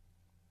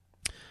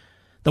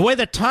 The way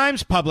the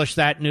Times published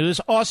that news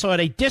also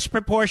had a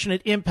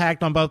disproportionate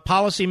impact on both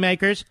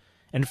policymakers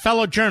and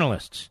fellow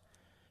journalists,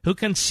 who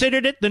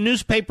considered it the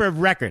newspaper of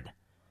record.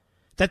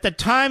 That the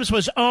Times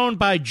was owned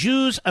by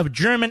Jews of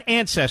German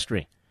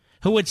ancestry,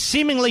 who would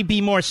seemingly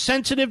be more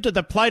sensitive to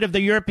the plight of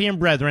the European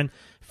brethren,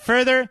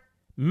 further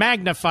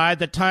magnified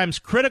the Times'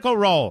 critical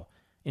role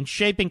in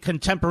shaping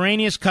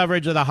contemporaneous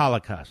coverage of the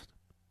Holocaust.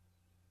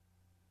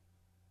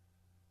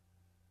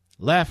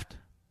 Left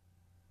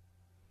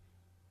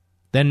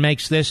then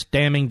makes this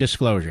damning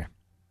disclosure.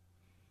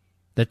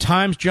 The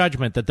Times'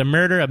 judgment that the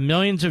murder of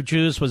millions of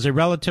Jews was a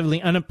relatively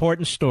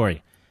unimportant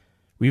story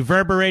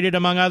reverberated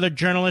among other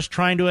journalists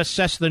trying to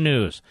assess the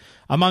news,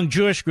 among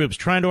Jewish groups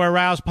trying to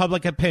arouse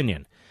public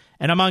opinion,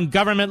 and among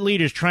government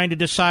leaders trying to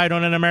decide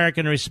on an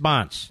American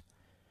response.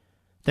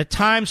 The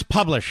Times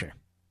publisher.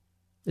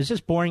 Is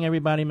this boring,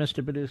 everybody,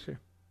 Mr. Producer?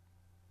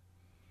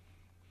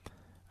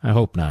 I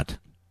hope not.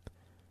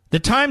 The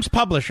Times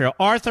publisher,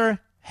 Arthur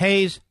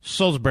Hayes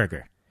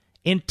Sulzberger,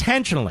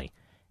 intentionally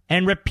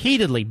and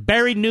repeatedly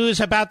buried news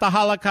about the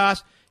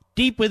Holocaust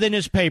deep within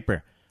his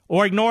paper,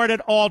 or ignored it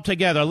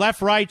altogether.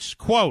 Left writes,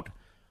 quote,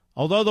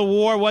 although the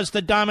war was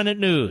the dominant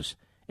news,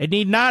 it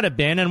need not have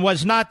been and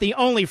was not the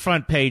only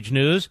front-page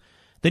news.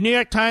 The New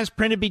York Times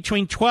printed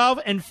between 12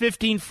 and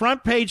 15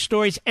 front-page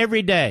stories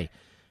every day.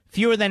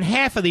 Fewer than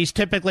half of these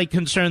typically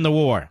concern the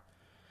war.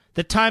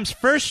 The Times'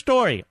 first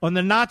story on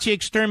the Nazi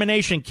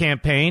extermination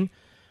campaign,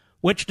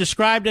 which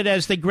described it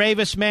as the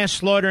gravest mass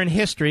slaughter in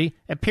history,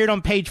 appeared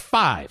on page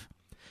 5,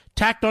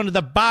 tacked onto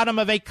the bottom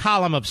of a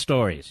column of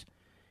stories.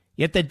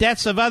 Yet the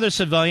deaths of other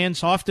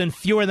civilians, often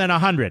fewer than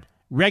 100,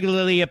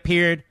 regularly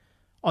appeared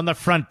on the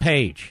front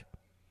page.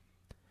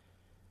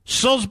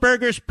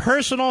 Sulzberger's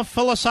personal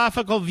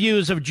philosophical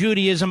views of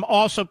Judaism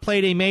also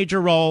played a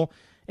major role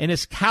in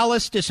his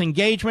callous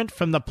disengagement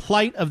from the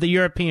plight of the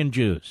European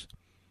Jews.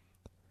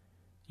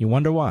 You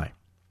wonder why?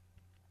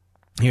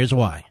 Here's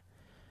why.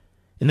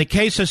 In the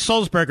case of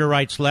Sulzberger,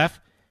 writes Left,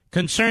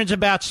 concerns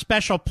about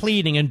special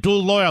pleading and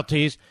dual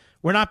loyalties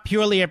were not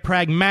purely a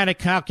pragmatic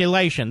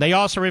calculation. They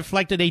also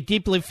reflected a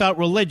deeply felt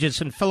religious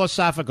and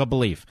philosophical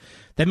belief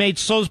that made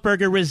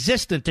Sulzberger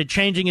resistant to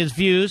changing his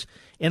views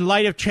in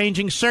light of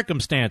changing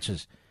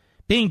circumstances.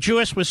 Being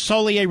Jewish was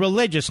solely a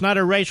religious, not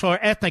a racial or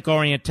ethnic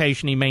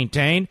orientation, he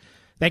maintained,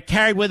 that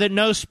carried with it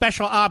no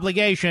special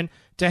obligation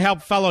to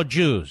help fellow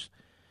Jews.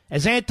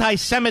 As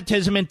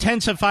anti-Semitism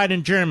intensified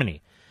in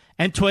Germany,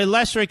 and to a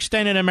lesser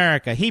extent in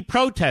America, he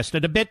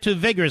protested, a bit too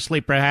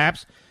vigorously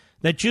perhaps,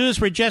 that Jews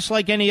were just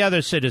like any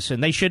other citizen.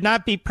 They should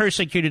not be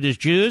persecuted as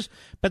Jews,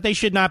 but they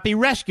should not be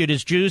rescued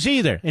as Jews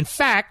either. In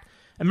fact,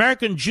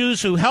 American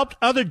Jews who helped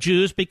other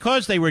Jews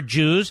because they were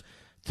Jews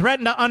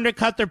threatened to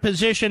undercut their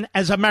position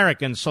as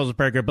Americans,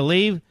 Sulzberger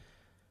believed.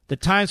 The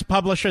Times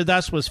publisher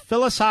thus was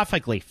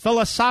philosophically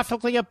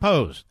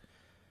opposed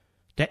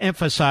to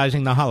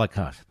emphasizing the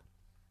Holocaust,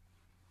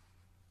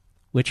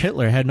 which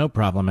Hitler had no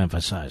problem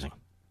emphasizing.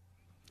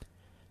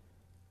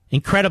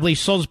 Incredibly,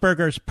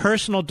 Sulzberger's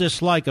personal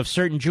dislike of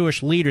certain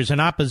Jewish leaders in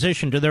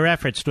opposition to their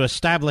efforts to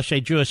establish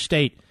a Jewish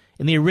state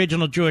in the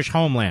original Jewish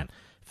homeland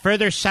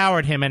further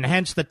soured him, and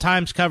hence the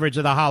Times coverage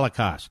of the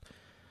Holocaust.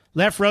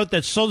 Left wrote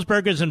that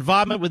Sulzberger's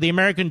involvement with the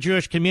American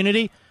Jewish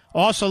community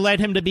also led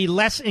him to be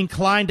less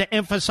inclined to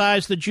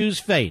emphasize the Jews'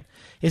 fate.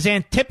 His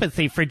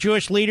antipathy for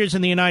Jewish leaders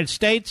in the United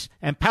States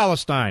and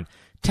Palestine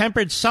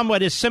tempered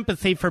somewhat his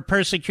sympathy for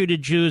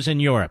persecuted Jews in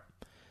Europe.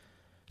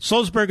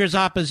 Sulzberger's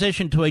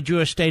opposition to a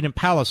Jewish state in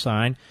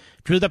Palestine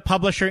drew the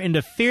publisher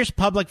into fierce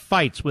public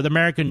fights with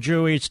American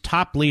Jewry's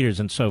top leaders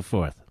and so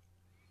forth.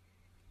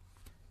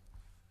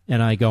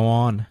 And I go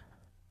on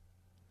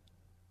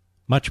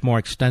much more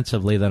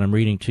extensively than I'm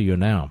reading to you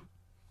now.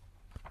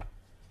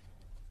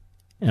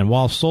 And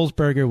while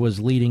Sulzberger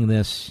was leading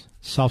this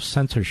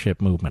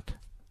self-censorship movement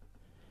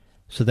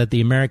so that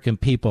the American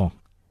people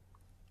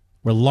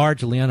were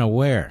largely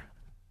unaware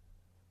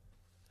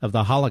of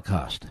the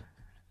Holocaust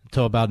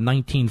until about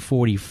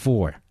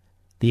 1944,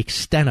 the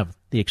extent of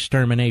the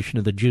extermination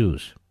of the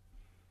Jews,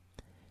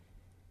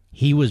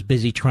 he was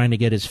busy trying to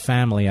get his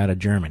family out of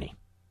Germany.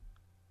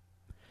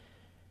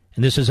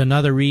 And this is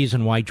another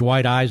reason why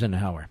Dwight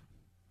Eisenhower,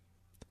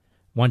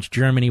 once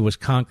Germany was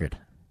conquered,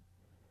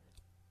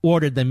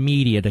 ordered the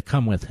media to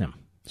come with him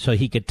so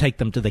he could take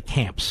them to the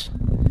camps.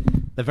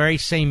 The very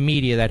same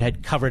media that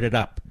had covered it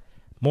up.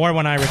 More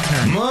when I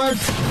return. Mark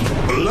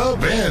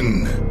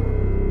Levin.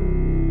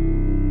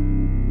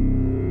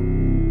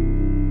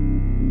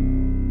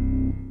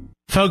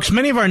 Folks,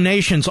 many of our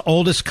nation's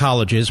oldest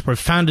colleges were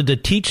founded to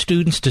teach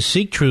students to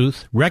seek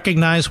truth,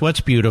 recognize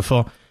what's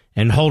beautiful,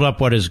 and hold up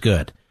what is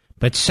good.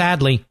 But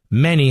sadly,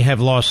 many have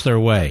lost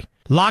their way.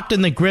 Locked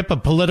in the grip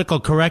of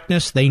political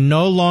correctness, they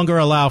no longer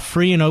allow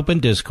free and open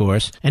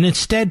discourse, and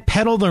instead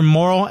peddle their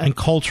moral and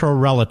cultural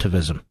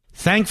relativism.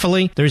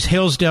 Thankfully, there's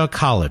Hillsdale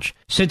College.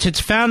 Since its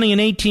founding in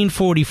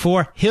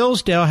 1844,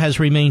 Hillsdale has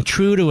remained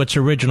true to its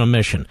original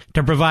mission,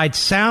 to provide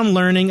sound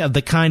learning of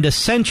the kind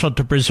essential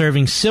to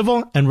preserving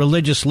civil and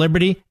religious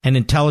liberty and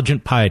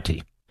intelligent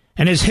piety.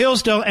 And as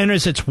Hillsdale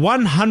enters its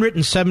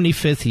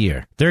 175th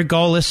year, their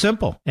goal is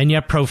simple and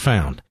yet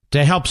profound: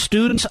 to help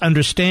students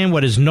understand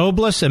what is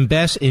noblest and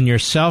best in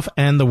yourself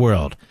and the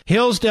world.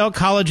 Hillsdale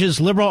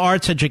College's liberal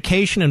arts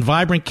education and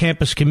vibrant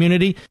campus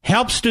community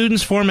help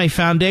students form a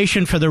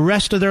foundation for the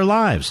rest of their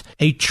lives,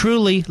 a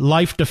truly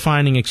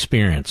life-defining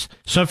experience.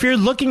 So if you're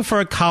looking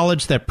for a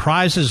college that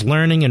prizes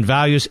learning and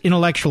values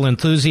intellectual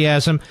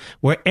enthusiasm,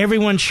 where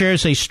everyone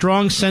shares a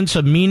strong sense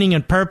of meaning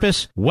and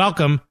purpose,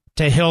 welcome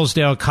to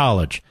Hillsdale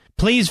College.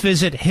 Please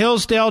visit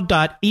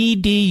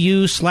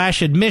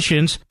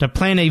hillsdale.edu/admissions to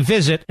plan a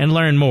visit and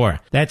learn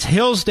more. That's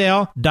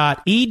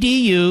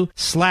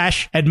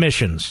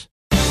hillsdale.edu/admissions.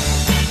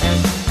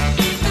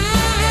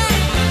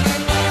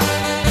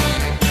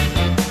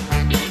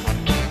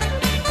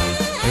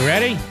 You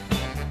ready?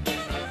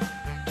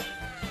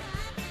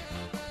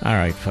 All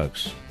right,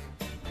 folks.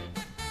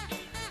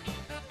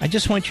 I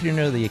just want you to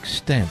know the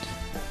extent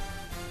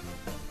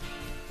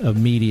of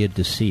media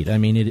deceit. I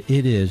mean, it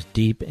is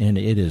deep and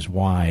it is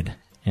wide,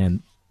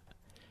 and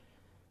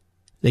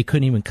they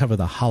couldn't even cover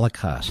the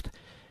Holocaust.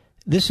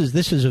 This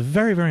is a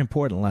very, very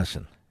important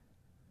lesson.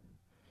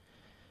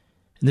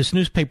 And this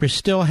newspaper is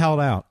still held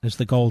out as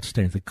the gold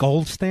standard. The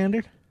gold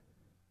standard?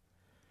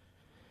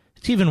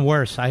 It's even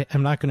worse.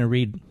 I'm not going to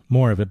read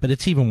more of it, but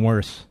it's even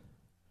worse.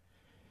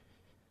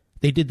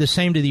 They did the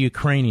same to the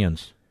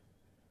Ukrainians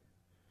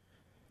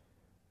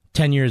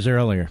 10 years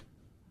earlier,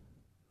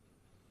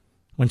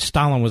 when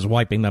Stalin was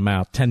wiping them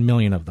out, 10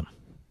 million of them.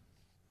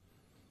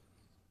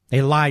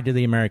 They lied to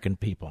the American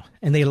people,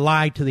 and they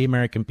lied to the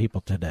American people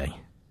today.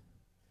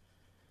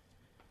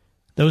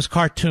 Those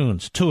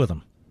cartoons, 2 of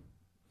them,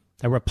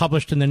 that were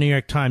published in the New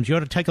York Times, you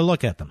ought to take a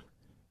look at them.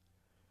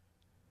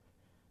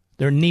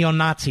 They're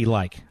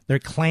neo-Nazi-like. They're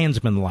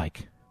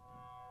Klansman-like.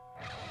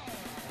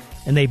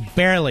 And they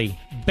barely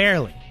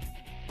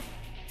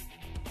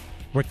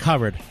were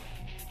covered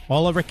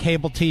all over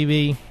cable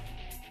TV,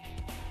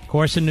 of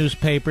course, in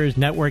newspapers,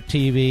 network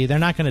TV. They're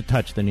not going to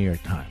touch the New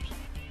York Times.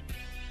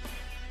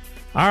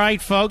 All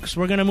right, folks,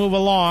 we're going to move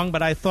along,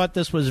 but I thought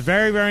this was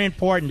very, very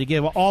important to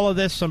give all of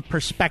this some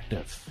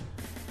perspective.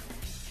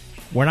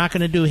 We're not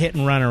going to do hit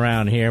and run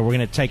around here. We're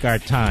going to take our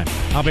time.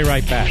 I'll be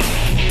right back.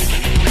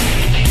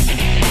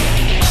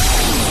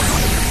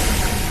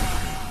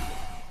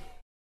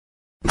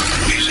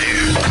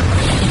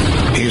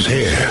 He's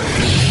here.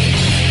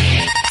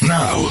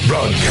 Now,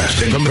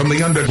 broadcasting from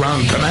the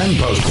underground command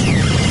post,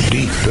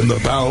 deep in the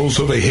bowels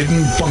of a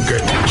hidden bunker,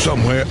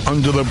 somewhere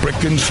under the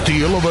brick and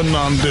steel of a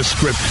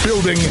nondescript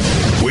building,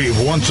 we've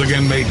once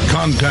again made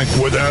contact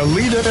with our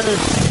leader,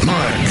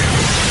 Mark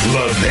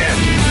Levin.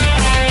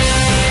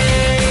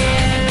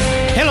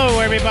 Hello,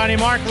 everybody.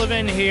 Mark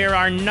Levin here.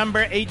 Our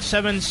number,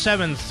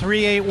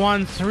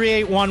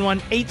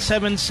 877-381-3811,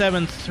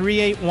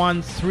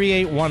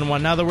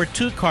 877-381-3811. Now, there were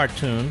 2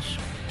 cartoons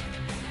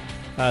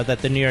that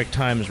the New York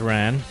Times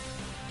ran,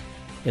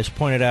 as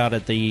pointed out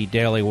at the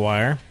Daily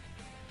Wire.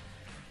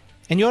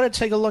 And you ought to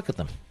take a look at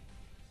them.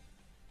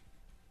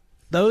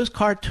 Those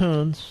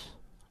cartoons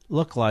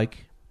look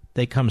like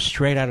they come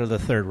straight out of the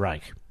Third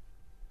Reich.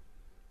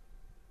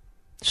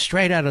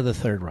 Straight out of the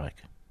Third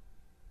Reich.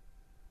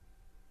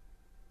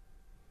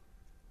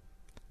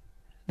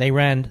 They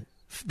ran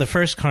the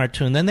first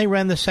cartoon, then they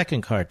ran the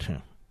second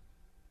cartoon.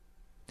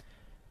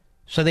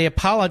 So they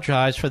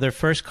apologized for their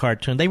first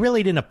cartoon. They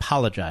really didn't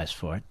apologize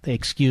for it. They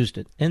excused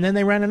it. And then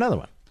they ran another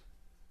one.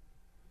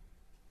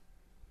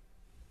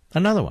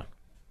 Another one.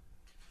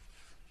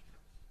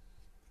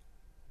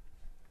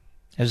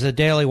 As the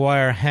Daily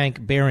Wire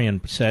Hank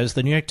Berrien says,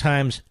 the New York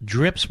Times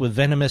drips with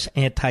venomous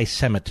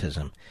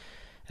anti-Semitism.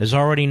 As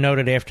already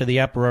noted after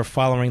the uproar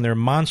following their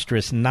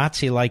monstrous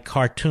Nazi-like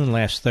cartoon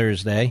last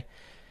Thursday,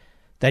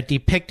 that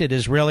depicted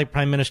Israeli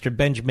Prime Minister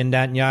Benjamin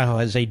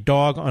Netanyahu as a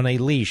dog on a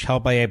leash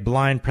held by a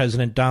blind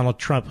President Donald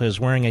Trump who is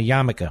wearing a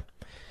yarmulke.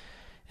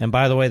 And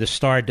by the way, the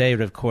Star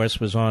David, of course,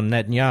 was on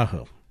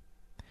Netanyahu.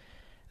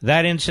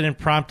 That incident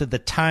prompted the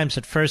Times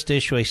at first to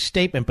issue a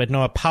statement but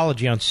no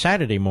apology on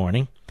Saturday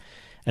morning.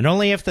 And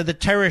only after the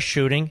terrorist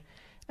shooting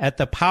at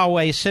the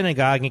Poway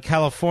Synagogue in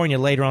California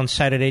later on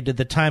Saturday did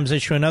the Times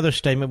issue another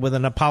statement with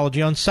an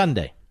apology on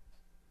Sunday.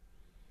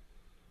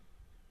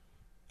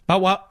 But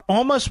what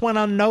almost went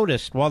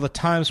unnoticed while the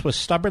Times was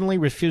stubbornly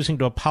refusing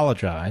to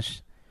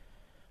apologize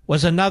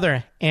was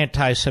another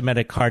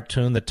anti-Semitic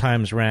cartoon the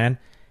Times ran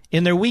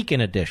in their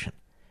weekend edition,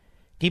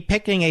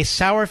 depicting a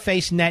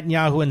sour-faced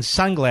Netanyahu in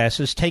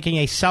sunglasses taking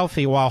a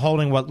selfie while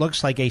holding what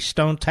looks like a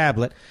stone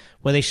tablet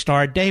with a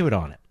Star David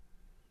on it.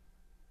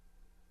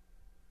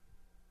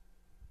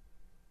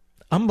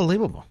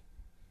 Unbelievable.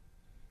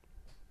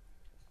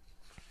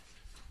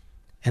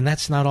 And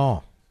that's not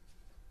all.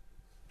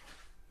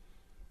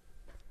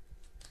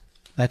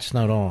 That's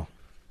not all.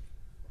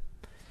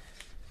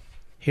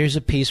 Here's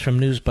a piece from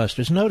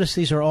Newsbusters. Notice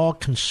these are all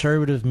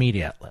conservative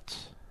media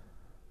outlets.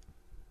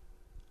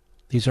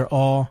 These are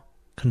all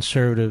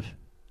conservative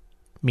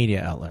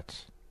media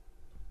outlets.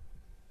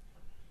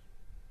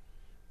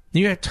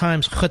 New York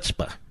Times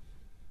chutzpah.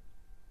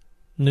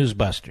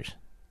 Newsbusters.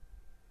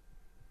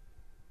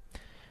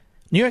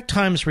 New York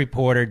Times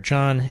reporter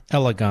John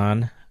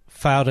Ellison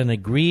filed an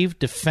aggrieved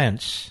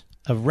defense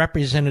of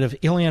Representative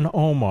Ilhan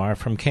Omar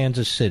from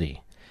Kansas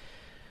City,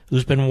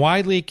 who's been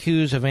widely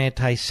accused of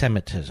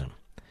anti-Semitism.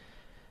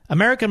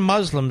 American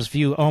Muslims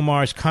view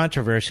Omar's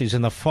controversies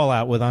and the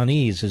fallout with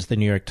unease, is the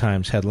New York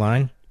Times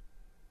headline.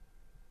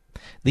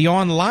 The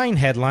online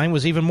headline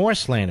was even more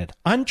slanted.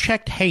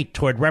 Unchecked hate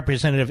toward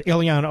Representative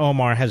Ilhan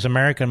Omar has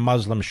American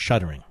Muslims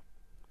shuddering.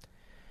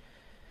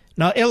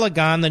 Now,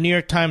 Ellison, the New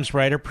York Times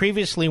writer,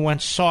 previously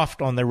went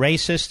soft on the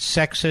racist,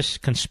 sexist,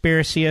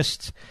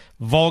 conspiracyists,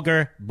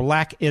 vulgar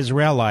black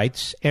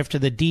Israelites after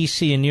the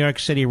D.C. and New York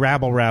City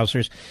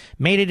rabble-rousers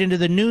made it into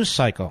the news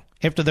cycle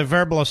after the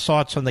verbal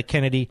assaults on the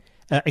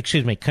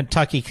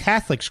Kentucky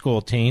Catholic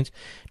school teens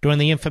during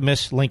the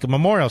infamous Lincoln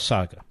Memorial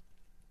saga.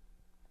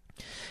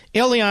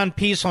 Ilhan's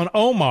piece on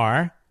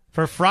Omar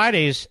for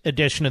Friday's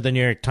edition of the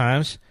New York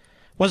Times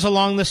was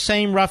along the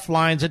same rough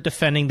lines of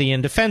defending the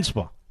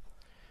indefensible.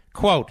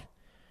 Quote,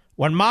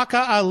 when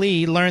Makkah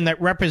Ali learned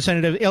that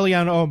Representative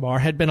Ilhan Omar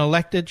had been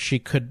elected, she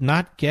could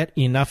not get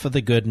enough of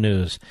the good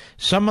news.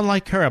 Someone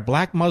like her, a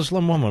black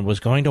Muslim woman, was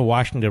going to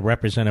Washington to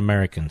represent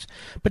Americans.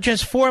 But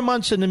just 4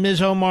 months into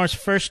Ms. Omar's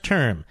first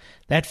term,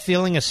 that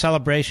feeling of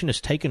celebration has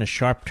taken a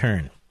sharp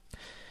turn.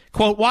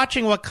 Quote,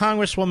 watching what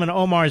Congresswoman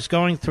Omar is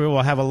going through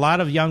will have a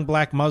lot of young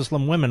black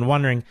Muslim women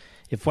wondering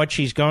if what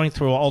she's going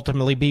through will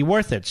ultimately be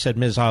worth it, said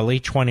Ms. Ali,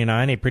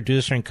 29, a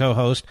producer and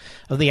co-host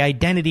of the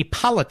Identity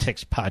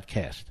Politics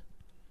podcast.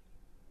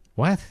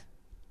 What?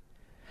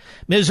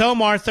 Ms.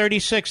 Omar,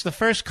 36, the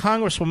first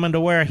congresswoman to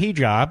wear a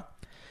hijab,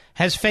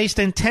 has faced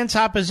intense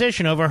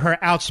opposition over her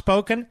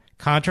outspoken,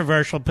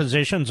 controversial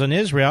positions on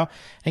Israel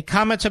and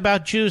comments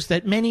about Jews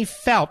that many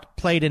felt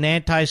played in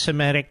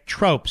anti-Semitic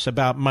tropes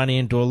about money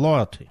and dual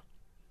loyalty.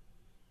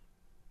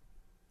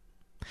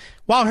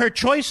 While her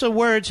choice of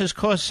words has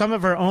caused some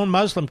of her own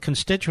Muslim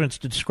constituents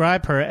to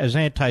describe her as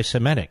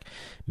anti-Semitic,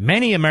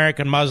 many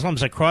American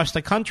Muslims across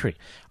the country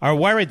are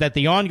worried that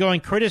the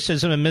ongoing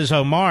criticism of Ms.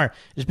 Omar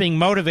is being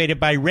motivated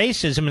by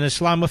racism and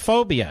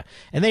Islamophobia,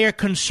 and they are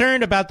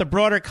concerned about the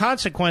broader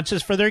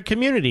consequences for their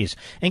communities,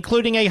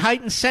 including a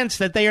heightened sense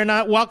that they are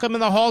not welcome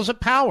in the halls of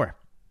power.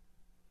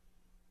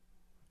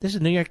 This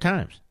is New York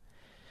Times.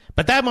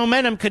 But that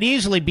momentum could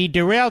easily be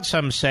derailed,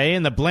 some say,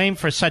 and the blame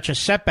for such a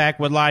setback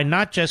would lie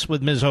not just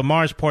with Ms.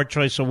 Omar's poor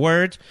choice of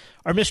words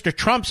or Mr.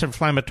 Trump's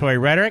inflammatory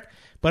rhetoric,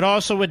 but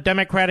also with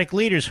Democratic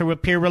leaders who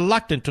appear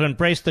reluctant to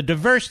embrace the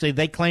diversity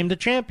they claim to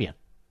champion.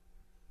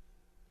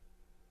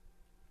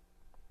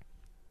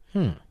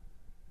 When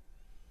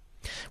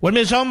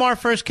Ms. Omar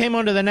first came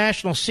onto the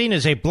national scene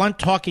as a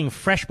blunt-talking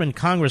freshman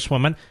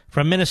congresswoman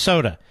from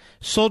Minnesota,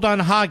 Sultan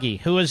Hagi,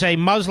 who is a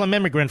Muslim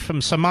immigrant from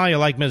Somalia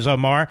like Ms.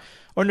 Omar,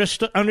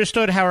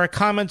 understood how her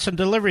comments and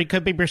delivery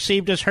could be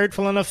perceived as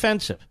hurtful and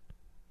offensive.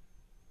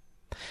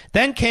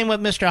 Then came what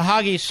Mr.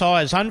 Hagi saw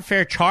as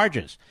unfair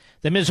charges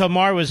that Ms.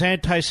 Omar was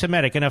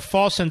anti-Semitic and a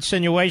false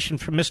insinuation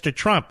from Mr.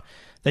 Trump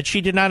that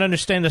she did not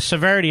understand the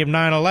severity of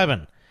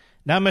 9/11.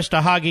 Now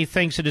Mr. Hagi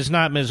thinks it is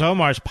not Ms.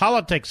 Omar's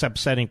politics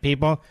upsetting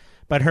people,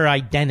 but her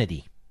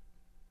identity.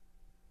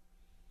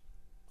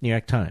 New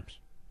York Times.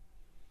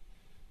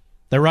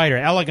 The writer,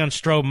 Ellison,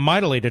 strove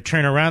mightily to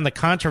turn around the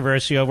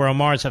controversy over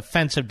Omar's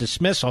offensive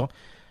dismissal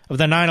of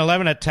the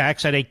 9/11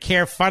 attacks at a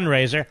CARE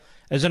fundraiser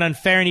as an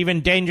unfair and even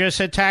dangerous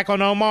attack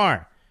on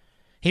Omar.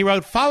 He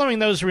wrote, following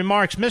those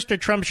remarks, Mr.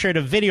 Trump shared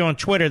a video on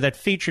Twitter that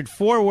featured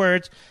 4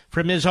 words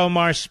from Ms.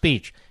 Omar's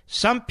speech.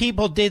 Some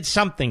people did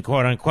something,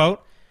 quote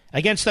unquote,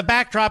 against the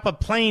backdrop of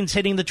planes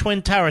hitting the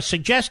Twin Towers,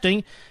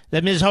 suggesting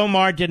that Ms.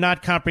 Omar did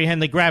not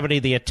comprehend the gravity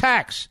of the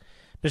attacks.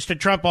 Mr.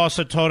 Trump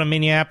also told a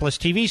Minneapolis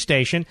TV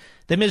station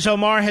that Ms.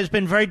 Omar has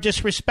been very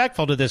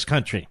disrespectful to this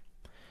country.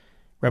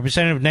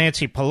 Representative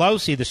Nancy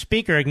Pelosi, the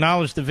speaker,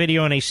 acknowledged the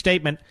video in a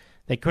statement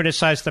that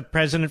criticized the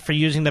president for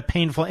using the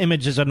painful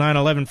images of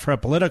 9/11 for a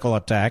political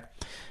attack,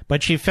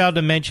 but she failed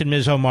to mention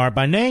Ms. Omar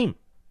by name.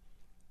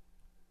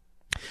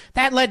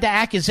 That led to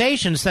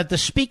accusations that the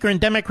speaker and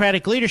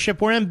Democratic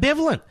leadership were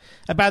ambivalent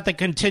about the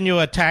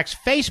continual attacks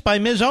faced by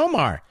Ms.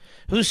 Omar,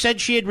 who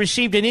said she had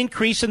received an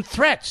increase in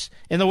threats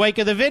in the wake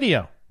of the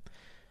video.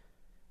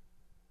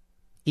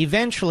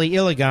 Eventually,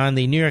 Ellison,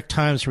 the New York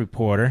Times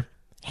reporter,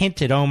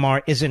 hinted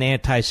Omar isn't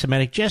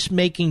anti-Semitic, just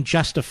making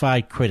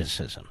justified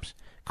criticisms.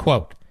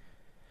 Quote,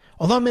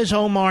 although Ms.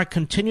 Omar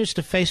continues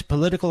to face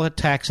political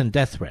attacks and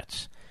death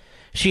threats,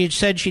 she had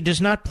said she does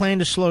not plan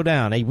to slow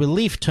down, a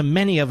relief to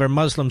many of her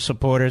Muslim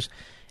supporters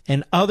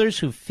and others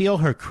who feel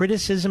her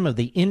criticism of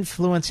the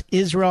influence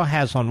Israel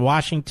has on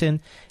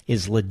Washington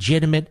is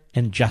legitimate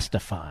and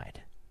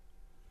justified.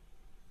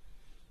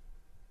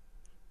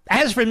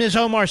 As for Ms.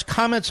 Omar's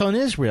comments on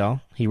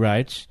Israel, he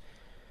writes,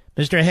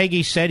 Mr.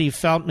 Hagee said he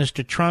felt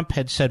Mr. Trump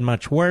had said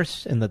much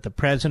worse and that the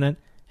president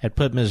had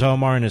put Ms.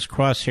 Omar in his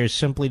crosshairs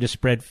simply to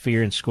spread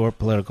fear and score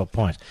political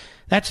points.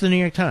 That's the New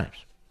York Times.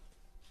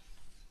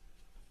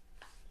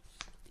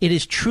 It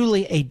is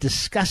truly a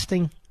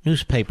disgusting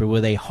newspaper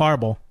with a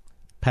horrible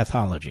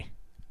pathology.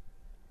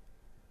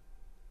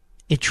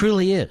 It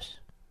truly is.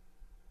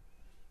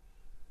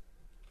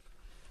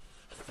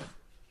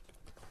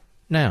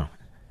 Now,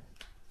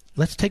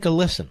 let's take a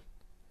listen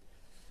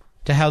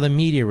to how the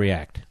media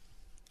react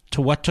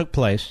to what took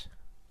place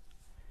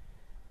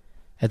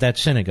at that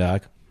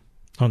synagogue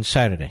on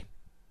Saturday.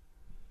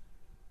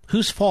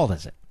 Whose fault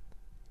is it?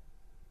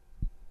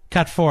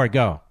 Cut 4,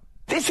 go.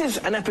 This is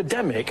an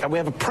epidemic, and we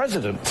have a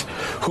president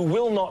who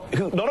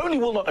not only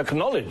will not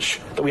acknowledge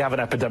that we have an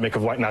epidemic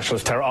of white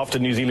nationalist terror after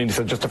New Zealand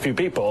said just a few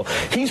people,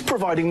 he's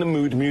providing the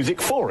mood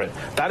music for it.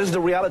 That is the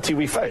reality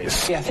we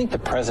face. Yeah, I think the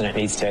president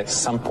needs to at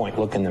some point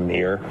look in the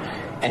mirror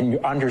and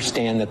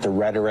understand that the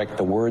rhetoric,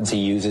 the words he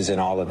uses in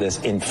all of this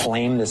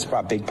inflame this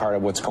big part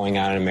of what's going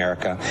on in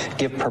America,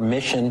 give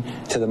permission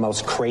to the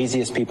most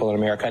craziest people in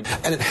America.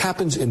 And it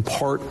happens in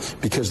part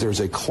because there's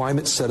a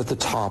climate set at the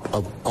top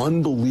of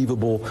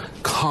unbelievable,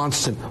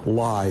 constant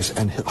lies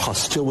and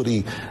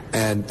hostility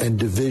and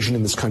division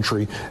in this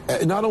country,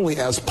 not only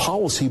as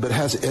policy, but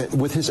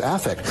with his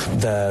affect.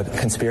 The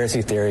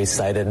conspiracy theories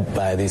cited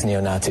by these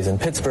neo-Nazis in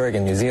Pittsburgh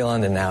and New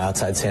Zealand and now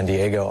outside San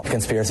Diego,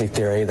 conspiracy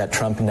theory that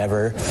Trump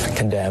never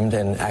condemned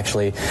and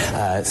actually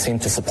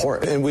seemed to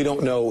support. And we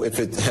don't know if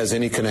it has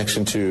any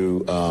connection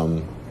to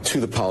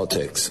the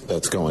politics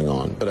that's going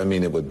on. But I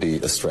mean, it would be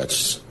a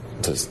stretch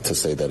to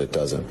say that it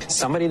doesn't.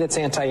 Somebody that's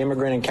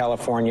anti-immigrant in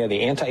California,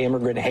 the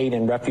anti-immigrant hate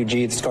and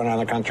refugee that's going on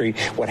in the country,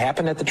 what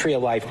happened at the Tree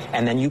of Life,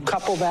 and then you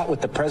couple that with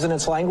the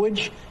president's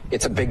language,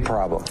 it's a big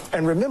problem.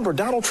 And remember,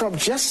 Donald Trump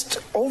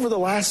just over the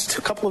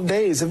last couple of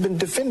days have been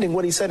defending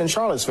what he said in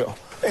Charlottesville.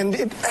 And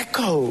it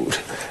echoed,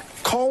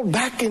 called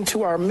back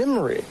into our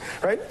memory,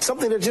 right?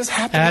 Something that just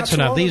happened. That's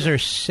enough. These are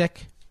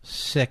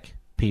sick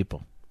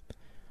people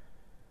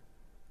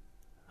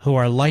who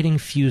are lighting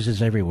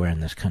fuses everywhere in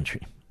this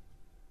country.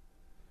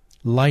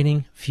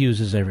 Lighting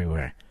fuses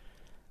everywhere.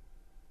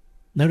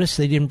 Notice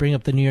they didn't bring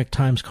up the New York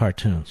Times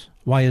cartoons.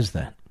 Why is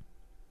that?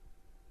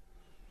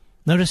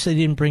 Notice they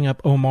didn't bring up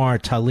Omar,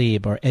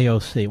 Tlaib, or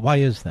AOC. Why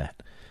is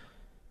that?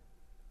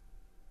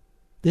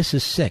 This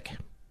is sick.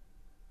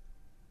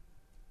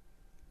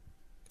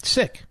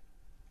 Sick.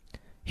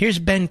 Here's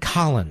Ben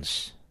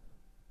Collins,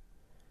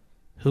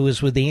 who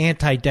is with the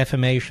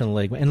Anti-Defamation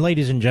League. And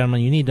ladies and gentlemen,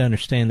 you need to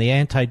understand the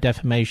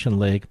Anti-Defamation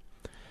League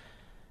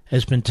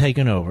has been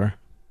taken over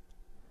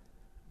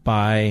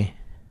by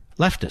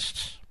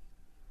leftists,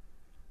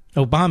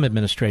 Obama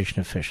administration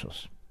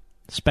officials.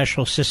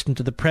 Special assistant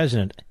to the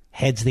president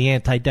heads the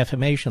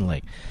Anti-Defamation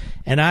League.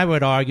 And I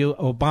would argue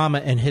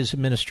Obama and his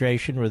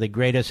administration were the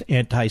greatest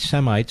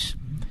anti-Semites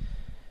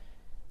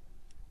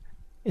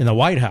in the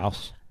White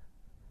House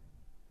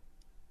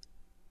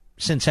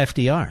since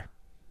FDR.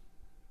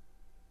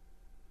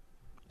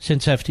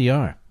 Since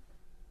FDR.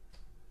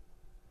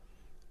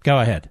 Go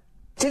ahead.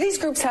 Do these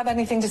groups have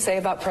anything to say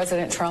about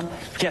President Trump?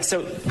 Yeah,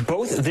 so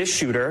both this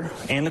shooter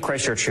and the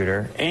Christchurch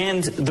shooter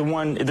and the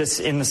one this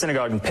in the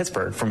synagogue in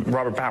Pittsburgh from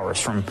Robert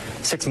Bowers from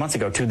 6 months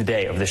ago to the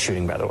day of this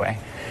shooting, by the way,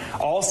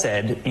 all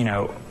said,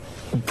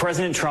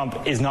 President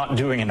Trump is not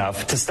doing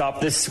enough to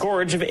stop this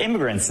scourge of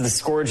immigrants, the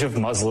scourge of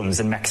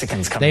Muslims and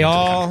Mexicans coming into the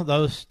country.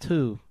 Those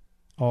two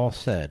all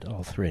said,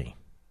 all three,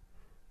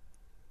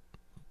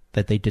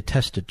 that they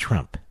detested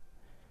Trump.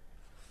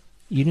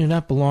 You do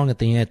not belong at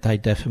the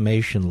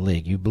Anti-Defamation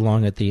League. You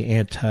belong at the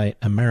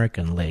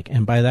Anti-American League.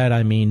 And by that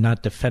I mean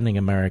not defending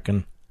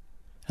America.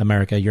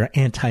 You're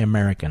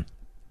anti-American.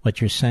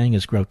 What you're saying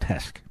is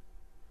grotesque.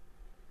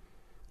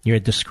 You're a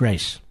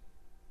disgrace.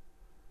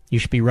 You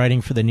should be writing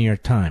for the New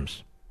York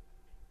Times.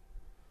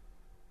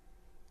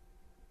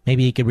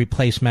 Maybe you could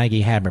replace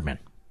Maggie Haberman.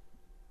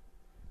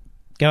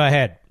 Go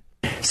ahead.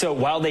 So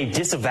while they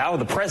disavow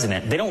the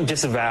president, they don't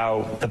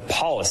disavow the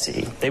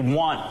policy. They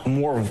want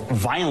more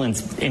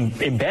violence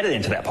embedded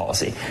into that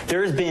policy.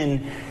 There has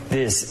been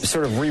this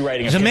sort of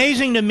rewriting. It's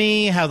amazing to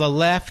me how the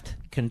left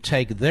can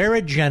take their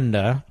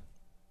agenda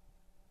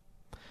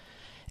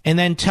and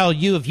then tell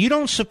you if you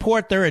don't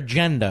support their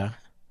agenda,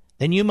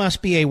 then you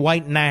must be a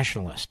white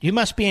nationalist. You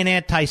must be an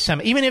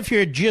anti-Semite. Even if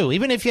you're a Jew,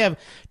 even if you have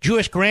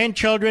Jewish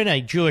grandchildren, a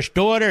Jewish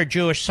daughter, a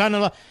Jewish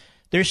son-in-law,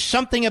 there's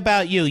something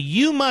about you.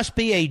 You must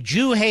be a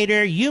Jew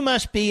hater. You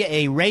must be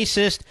a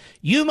racist.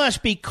 You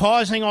must be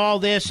causing all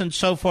this and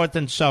so forth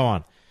and so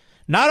on.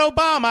 Not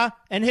Obama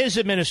and his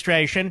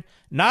administration.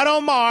 Not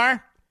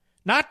Omar.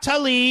 Not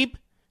Tlaib.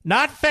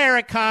 Not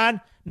Farrakhan.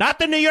 Not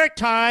the New York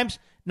Times.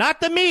 Not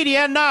the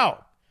media. No.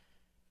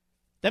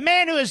 The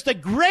man who is the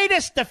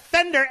greatest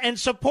defender and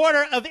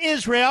supporter of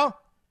Israel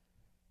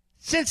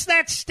since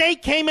that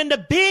state came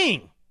into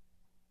being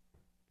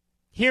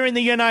here in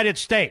the United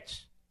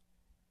States.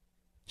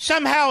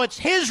 Somehow it's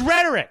his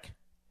rhetoric.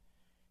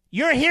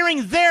 You're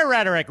hearing their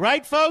rhetoric,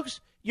 right,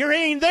 folks? You're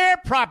hearing their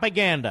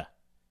propaganda.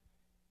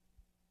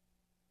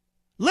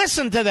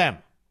 Listen to them.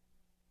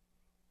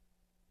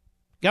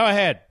 Go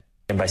ahead.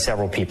 By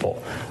several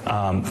people,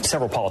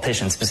 several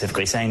politicians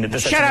specifically, saying that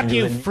this... Shut up,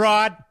 you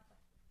fraud.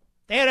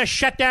 They had to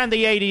shut down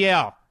the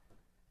ADL.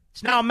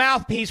 It's now a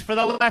mouthpiece for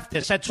the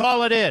leftists. That's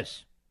all it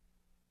is.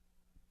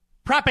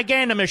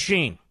 Propaganda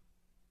machine.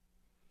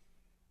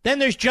 Then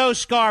there's Joe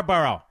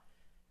Scarborough.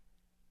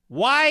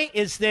 Why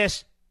is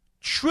this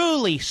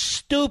truly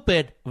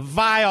stupid,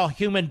 vile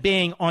human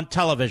being on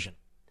television?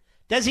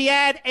 Does he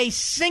add a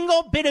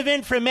single bit of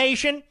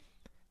information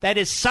that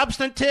is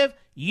substantive,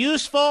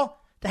 useful?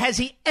 Has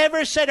he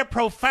ever said a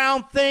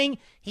profound thing?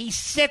 He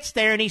sits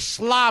there and he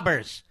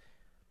slobbers.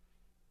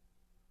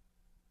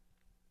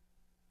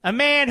 A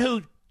man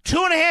who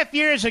 2.5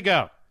 years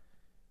ago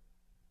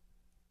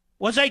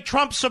was a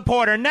Trump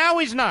supporter. Now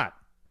he's not.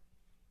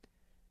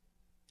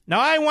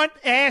 Now I want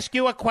to ask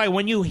you a question.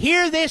 When you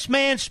hear this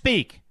man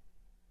speak,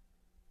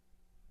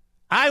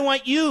 I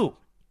want you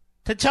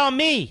to tell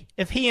me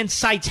if he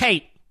incites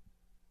hate.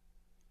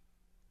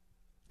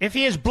 If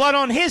he has blood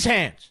on his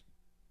hands.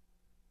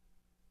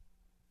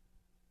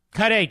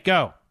 Cut 8,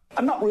 go.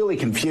 I'm not really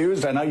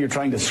confused. I know you're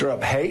trying to stir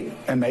up hate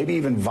and maybe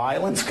even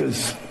violence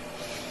because...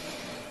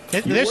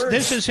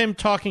 This is him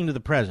talking to the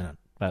president,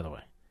 by the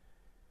way.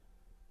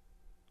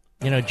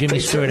 Jimmy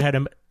Stewart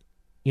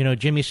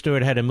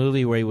had a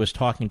movie where he was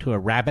talking to a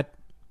rabbit.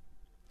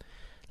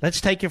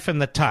 Let's take it from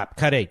the top.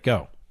 Cut 8,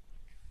 go.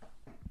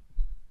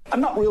 I'm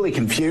not really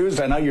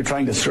confused. I know you're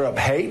trying to stir up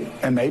hate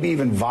and maybe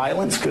even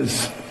violence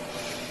because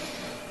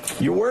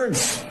your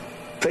words,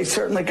 they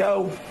certainly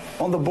go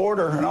on the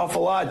border an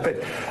awful lot.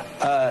 But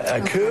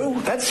a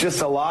coup, that's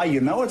just a lie. You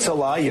know it's a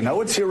lie. You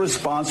know it's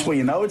irresponsible.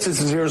 You know it's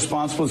as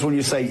irresponsible as when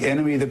you say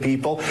enemy of the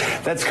people.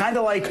 That's kind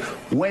of like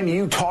when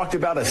you talked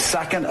about a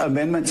Second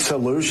Amendment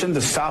solution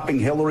to stopping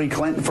Hillary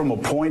Clinton from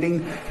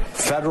appointing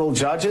federal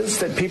judges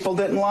that people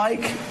didn't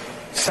like.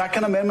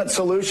 Second Amendment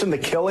solution, the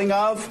killing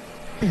of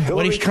Hillary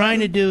What he's Clinton. trying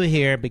to do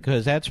here,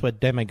 because that's what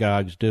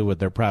demagogues do with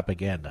their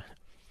propaganda,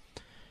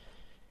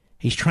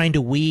 he's trying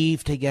to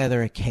weave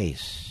together a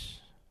case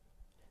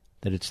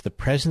that it's the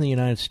President of the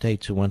United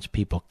States who wants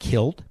people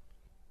killed,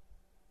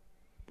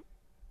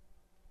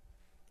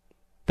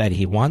 that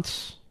he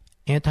wants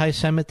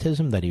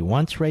anti-Semitism, that he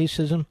wants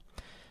racism.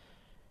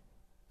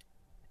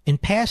 In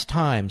past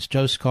times,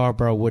 Joe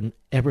Scarborough wouldn't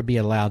ever be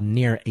allowed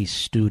near a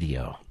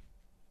studio.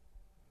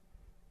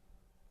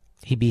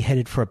 He'd be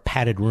headed for a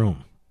padded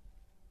room.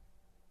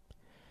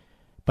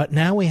 But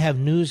now we have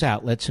news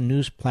outlets and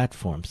news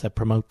platforms that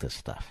promote this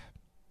stuff.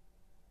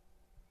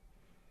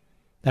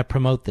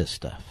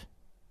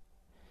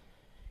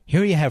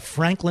 Here you have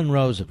Franklin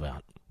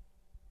Roosevelt,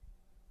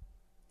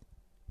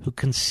 who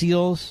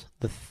conceals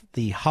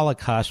the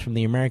Holocaust from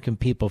the American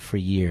people for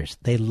years.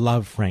 They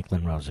love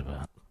Franklin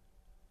Roosevelt.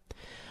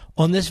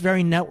 On this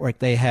very network,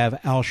 they have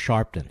Al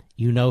Sharpton.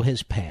 You know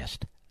his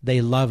past.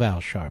 They love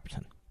Al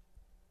Sharpton.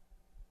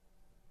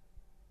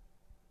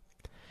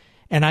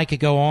 And I could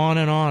go on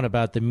and on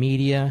about the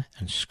media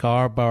and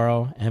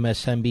Scarborough,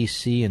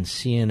 MSNBC and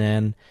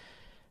CNN,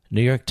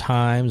 New York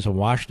Times, and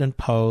Washington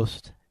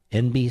Post,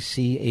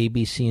 NBC,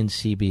 ABC, and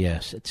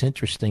CBS. It's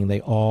interesting.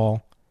 They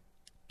all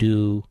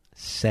do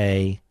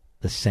say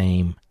the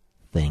same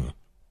thing.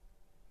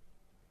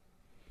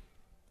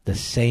 The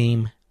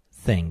same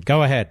thing.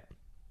 Go ahead.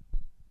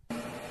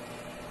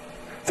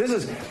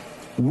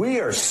 We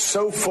are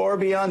so far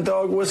beyond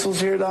dog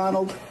whistles here,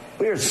 Donald.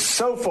 We are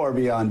so far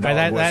beyond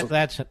dog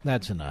whistles.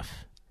 That's enough.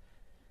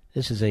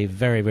 This is a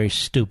very, very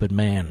stupid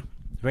man.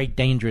 Very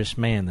dangerous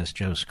man, this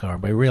Joe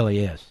Scarborough. He really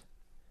is.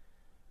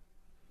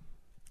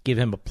 Give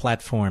him a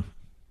platform.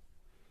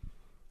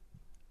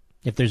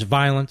 If there's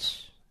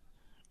violence,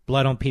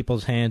 blood on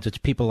people's hands, it's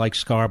people like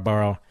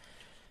Scarborough,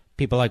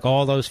 people like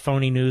all those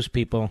phony news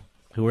people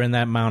who were in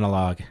that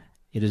monologue.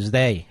 It is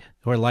they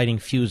who are lighting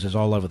fuses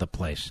all over the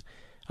place.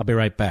 I'll be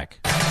right back.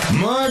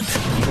 Mark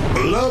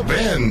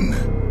Levin.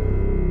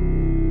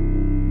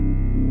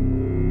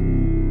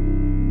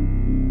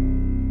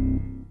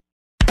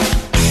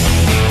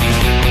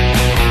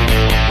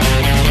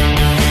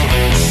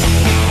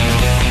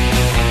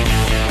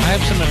 I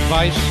have some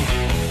advice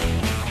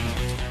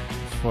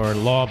for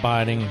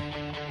law-abiding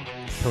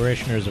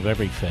parishioners of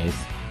every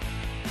faith,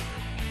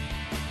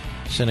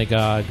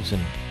 synagogues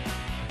and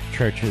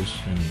churches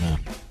and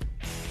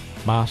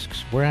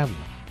mosques, wherever.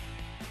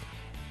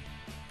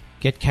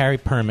 Get carry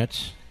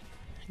permits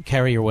and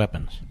carry your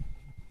weapons.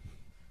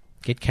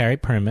 Get carry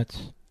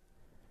permits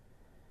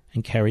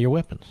and carry your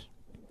weapons.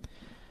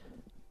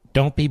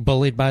 Don't be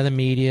bullied by the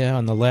media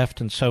on the left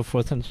and so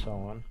forth and so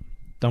on.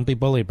 Don't be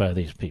bullied by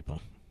these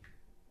people.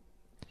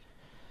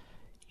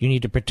 You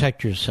need to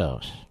protect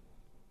yourselves.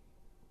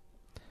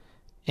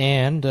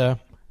 And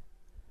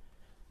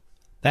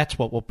that's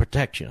what will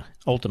protect you,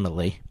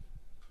 ultimately.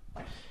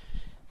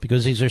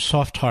 Because these are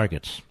soft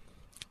targets.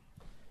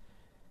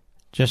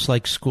 Just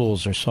like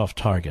schools are soft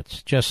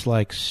targets. Just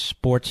like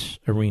sports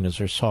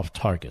arenas are soft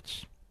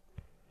targets.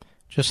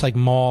 Just like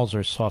malls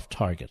are soft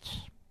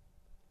targets.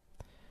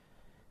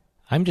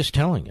 I'm just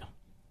telling you.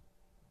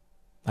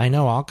 I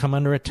know I'll come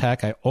under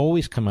attack. I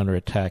always come under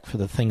attack for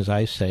the things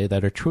I say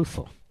that are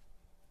truthful.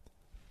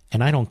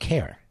 And I don't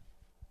care.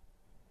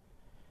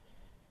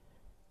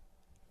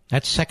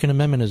 That Second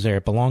Amendment is there.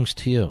 It belongs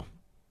to you.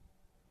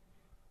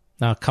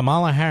 Now,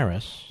 Kamala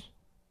Harris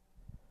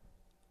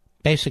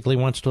basically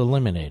wants to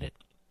eliminate it.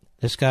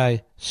 This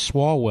guy,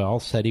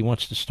 Swalwell, said he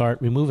wants to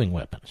start removing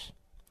weapons.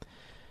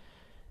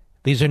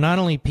 These are not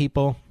only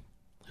people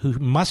who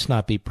must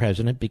not be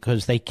president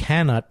because they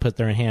cannot put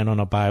their hand on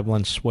a Bible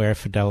and swear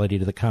fidelity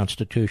to the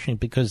Constitution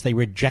because they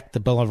reject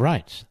the Bill of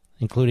Rights,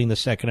 including the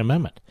Second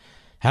Amendment.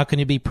 How can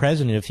you be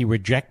president if you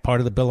reject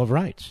part of the Bill of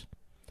Rights?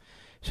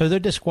 So they're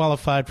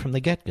disqualified from the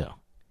get-go.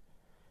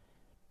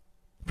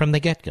 From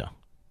the get-go.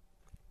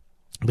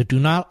 But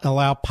do not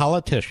allow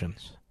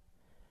politicians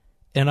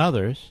and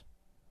others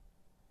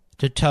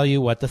to tell you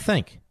what to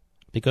think.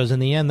 Because in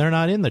the end, they're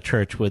not in the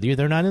church with you.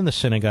 They're not in the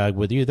synagogue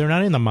with you. They're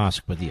not in the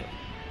mosque with you.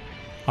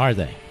 Are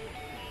they?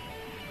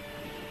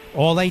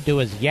 All they do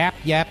is yap,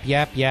 yap,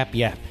 yap, yap,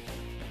 yap.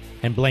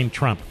 And blame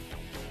Trump.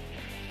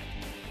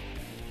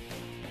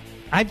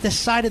 I've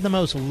decided the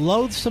most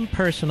loathsome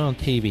person on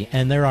TV,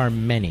 and there are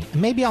many.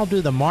 Maybe I'll do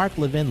the Mark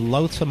Levin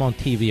Loathsome on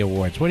TV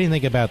Awards. What do you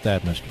think about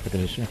that, Mr.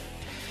 Producer?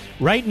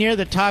 Right near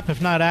the top,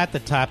 if not at the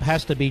top,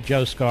 has to be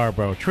Joe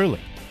Scarborough. Truly.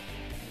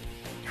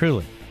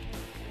 Truly.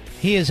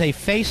 He is a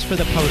face for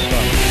the post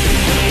office.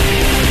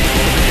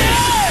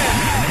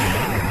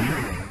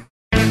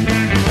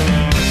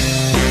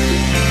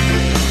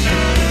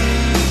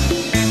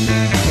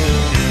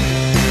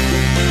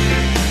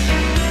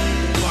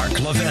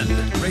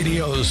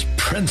 Radio's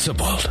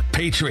principled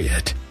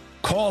patriot.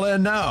 Call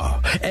in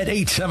now at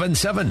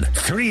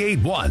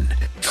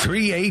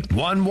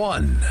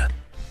 877-381-3811.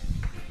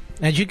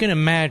 As you can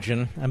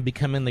imagine, I'm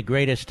becoming the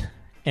greatest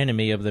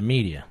enemy of the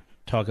media.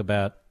 Talk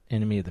about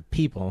enemy of the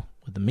people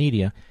with the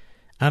media.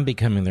 I'm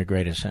becoming their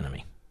greatest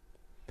enemy.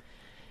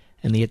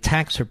 And the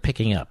attacks are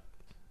picking up.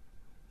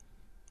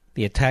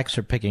 The attacks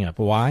are picking up.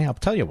 Why? I'll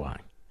tell you why.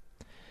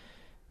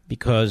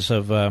 Because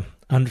of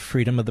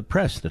Unfreedom of the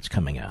Press that's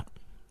coming out.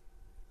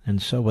 And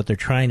so what they're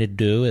trying to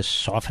do is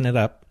soften it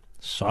up,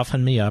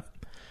 soften me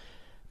up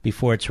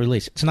before it's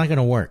released. It's not going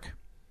to work.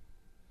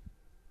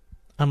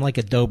 I'm like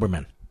a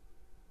Doberman.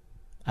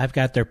 I've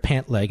got their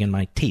pant leg in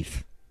my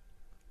teeth.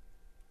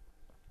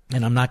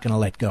 And I'm not going to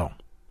let go.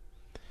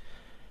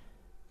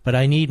 But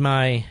I need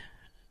my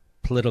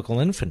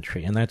political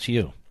infantry, and that's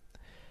you.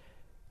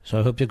 So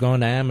I hope you're going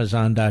to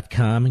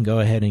Amazon.com and go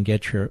ahead and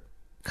get your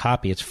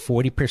copy. It's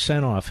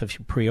 40% off if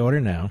you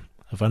pre-order now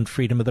of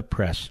Unfreedom of the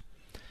Press.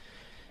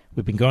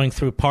 We've been going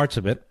through parts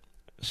of it,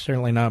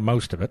 certainly not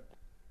most of it,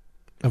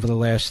 over the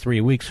last 3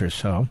 weeks or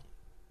so.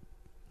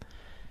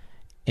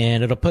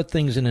 And it'll put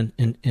things in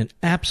an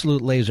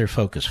absolute laser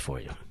focus for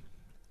you.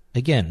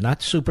 Again,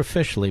 not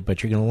superficially,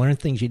 but you're going to learn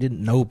things you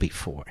didn't know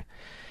before.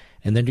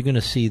 And then you're going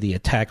to see the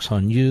attacks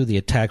on you, the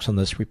attacks on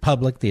this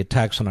republic, the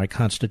attacks on our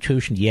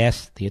Constitution,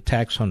 yes, the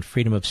attacks on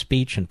freedom of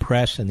speech and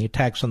press, and the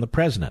attacks on the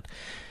president.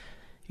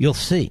 You'll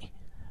see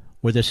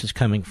where this is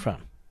coming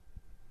from.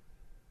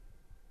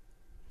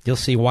 You'll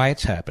see why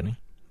it's happening.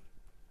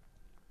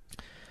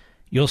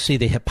 You'll see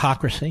the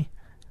hypocrisy.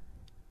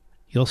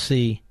 You'll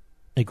see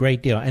a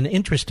great deal. And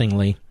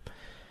interestingly,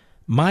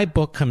 my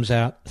book comes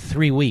out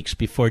 3 weeks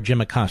before Jim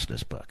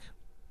Acosta's book.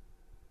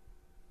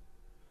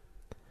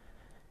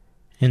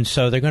 And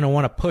so they're going to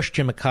want to push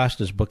Jim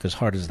Acosta's book as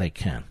hard as they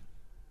can.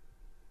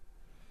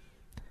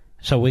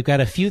 So we've got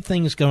a few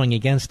things going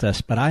against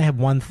us, but I have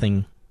one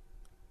thing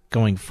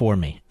going for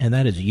me, and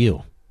that is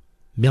you.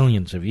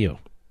 Millions of you.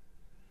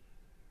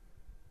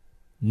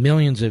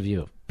 Millions of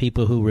you,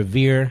 people who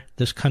revere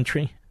this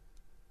country,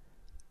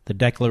 the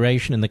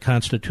Declaration and the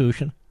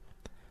Constitution,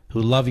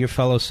 who love your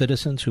fellow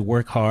citizens, who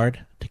work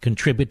hard to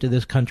contribute to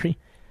this country,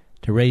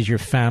 to raise your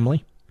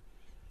family.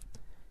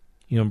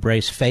 You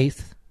embrace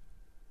faith.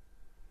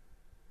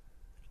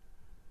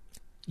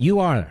 You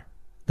are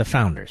the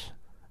founders.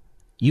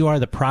 You are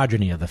the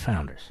progeny of the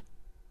founders.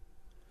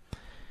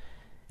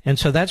 And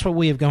so that's what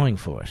we have going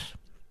for us.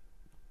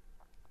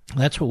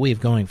 That's what we have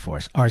going for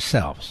us,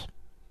 ourselves.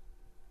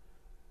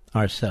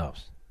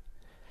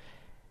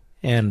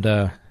 And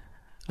I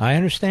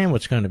understand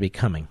what's going to be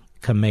coming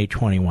come May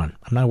 21.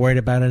 I'm not worried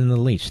about it in the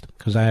least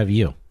because I have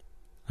you.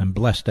 I'm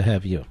blessed to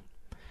have you.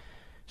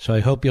 So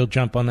I hope you'll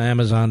jump on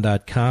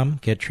Amazon.com,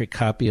 get your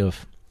copy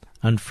of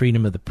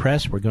Unfreedom of the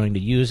Press. We're going to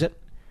use it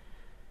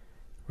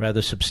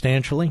rather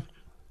substantially.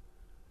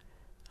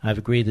 I've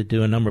agreed to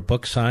do a number of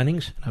book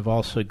signings. I've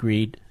also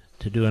agreed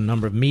to do a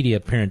number of media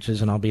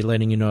appearances, and I'll be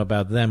letting you know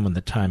about them when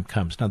the time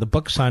comes. Now, the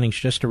book signing's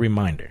just a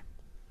reminder.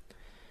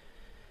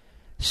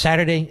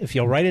 Saturday, if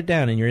you'll write it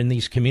down and you're in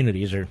these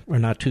communities or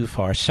not too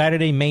far,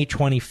 Saturday, May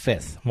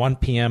 25th, 1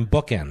 p.m.,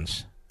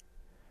 Bookends,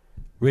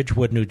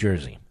 Ridgewood, New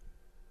Jersey.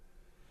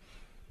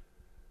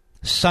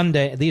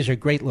 Sunday, these are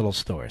great little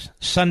stores.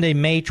 Sunday,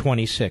 May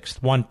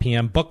 26th, 1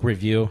 p.m., Book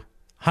Review,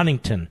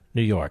 Huntington,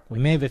 New York. We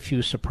may have a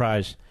few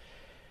surprise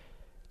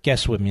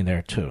guests with me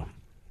there, too.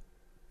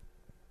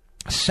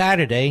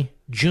 Saturday,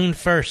 June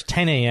 1st,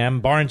 10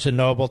 a.m., Barnes &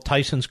 Noble,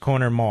 Tyson's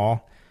Corner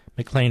Mall,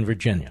 McLean,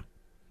 Virginia.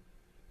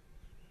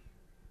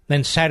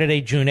 Then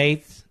Saturday, June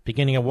 8th,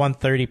 beginning at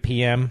 1:30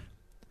 p.m.,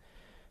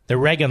 the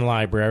Reagan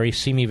Library,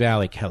 Simi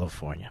Valley,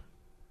 California.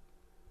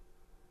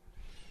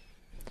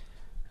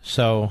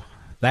 So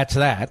that's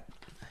that.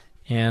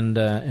 And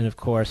of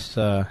course,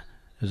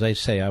 as I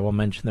say, I will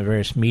mention the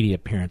various media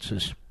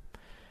appearances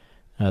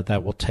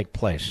that will take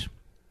place.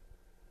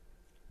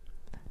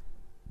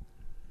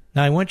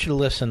 Now, I want you to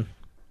listen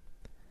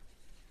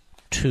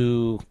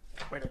to...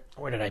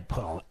 Where did I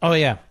pull it? Oh,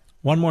 yeah.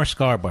 One more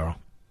Scarborough.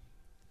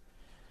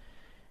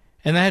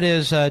 And that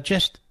is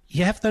just...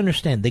 You have to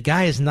understand, the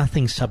guy is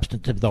nothing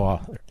substantive, the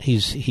author.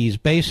 He's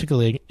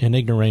basically an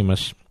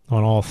ignoramus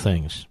on all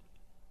things.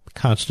 The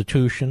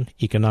Constitution,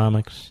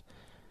 economics,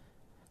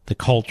 the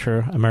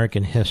culture,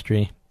 American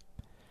history.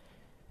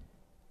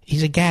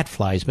 He's a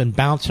gadfly. He's been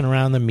bouncing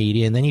around the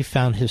media, and then he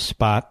found his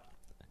spot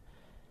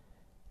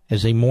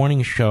as a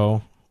morning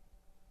show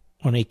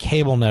on a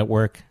cable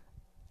network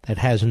that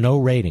has no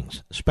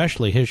ratings,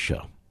 especially his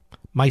show.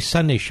 My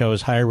Sunday show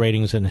has higher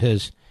ratings than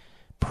his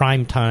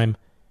primetime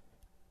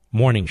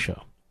morning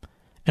show.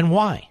 And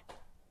why?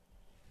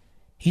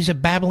 He's a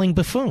babbling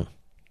buffoon.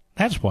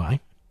 That's why.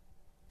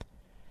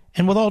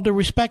 And with all due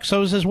respect,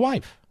 so is his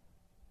wife.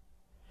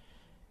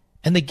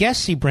 And the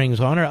guests he brings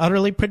on are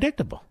utterly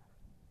predictable.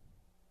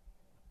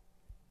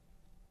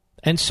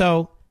 And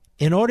so,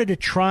 in order to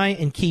try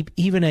and keep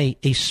even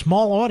a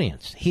small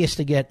audience, he has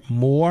to get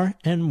more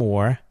and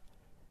more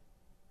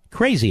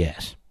crazy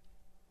ass.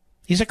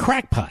 He's a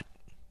crackpot.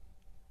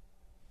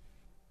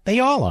 They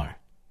all are.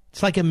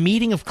 It's like a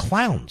meeting of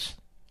clowns.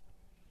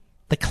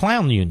 The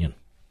Clown Union,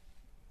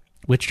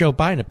 which Joe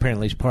Biden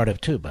apparently is part of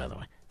too, by the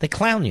way. The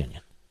Clown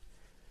Union.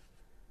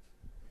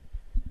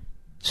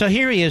 So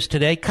here he is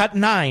today, cut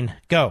 9,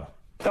 go.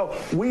 No,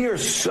 we are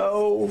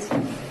so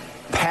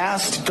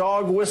past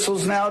dog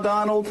whistles now,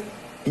 Donald.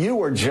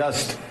 You are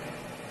just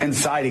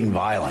inciting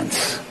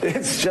violence.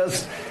 It's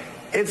just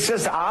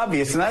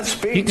obvious in that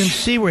speech. You can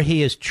see where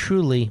he is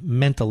truly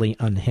mentally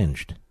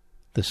unhinged,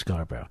 the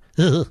Scarborough.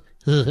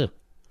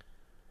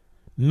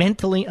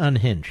 Mentally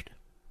unhinged.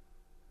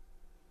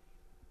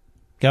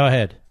 Go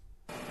ahead.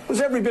 Was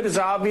every bit as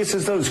obvious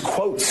as those,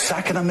 quote,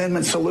 Second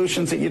Amendment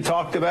solutions that you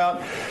talked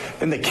about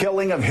and the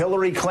killing of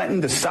Hillary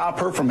Clinton to stop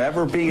her from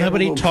ever being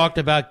Nobody able to... talked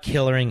about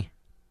killing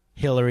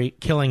Hillary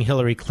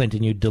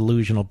Clinton, you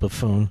delusional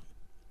buffoon.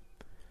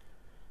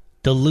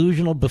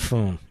 Delusional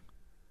buffoon.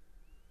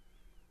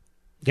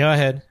 Go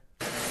ahead.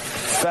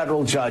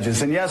 Federal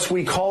judges. And yes,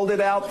 we called it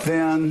out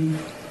then.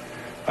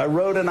 I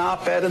wrote an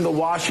op-ed in the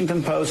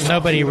Washington Post.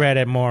 Nobody read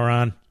it,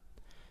 moron.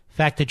 The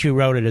fact that you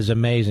wrote it is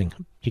amazing.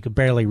 You could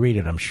barely read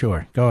it, I'm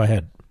sure. Go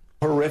ahead.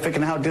 Horrific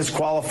and how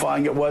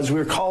disqualifying it was.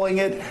 We're calling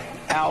it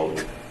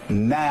out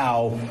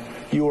now.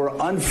 You are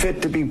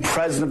unfit to be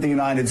president of the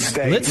United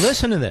States.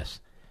 Listen to this.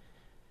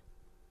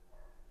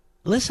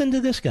 Listen to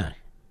this guy.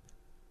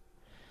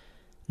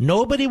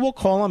 Nobody will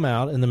call him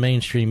out in the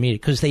mainstream media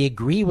because they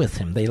agree with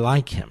him. They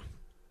like him.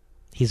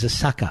 He's a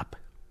suck-up.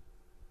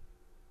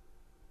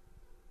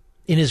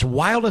 In his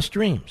wildest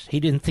dreams, he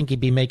didn't think he'd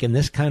be making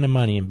this kind of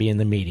money and be in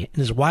the media. In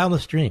his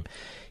wildest dream,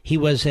 he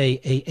was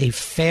a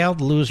failed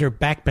loser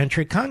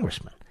backbencher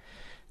congressman.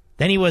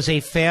 Then he was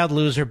a failed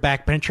loser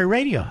backbencher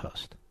radio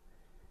host.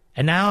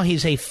 And now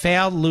he's a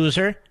failed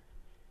loser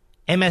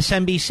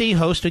MSNBC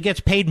host who gets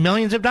paid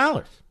millions of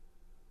dollars.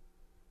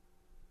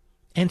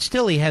 And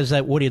still he has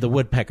that Woody the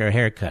Woodpecker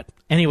haircut.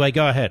 Anyway,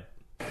 go ahead.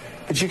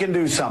 But you can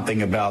do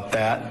something about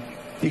that.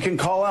 You can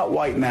call out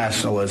white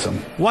nationalism.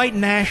 White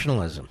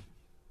nationalism.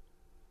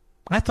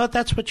 I thought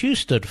that's what you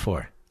stood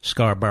for,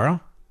 Scarborough.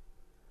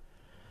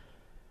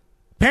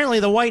 Apparently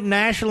the white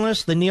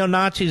nationalists, the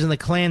neo-Nazis, and the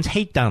Klans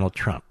hate Donald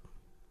Trump.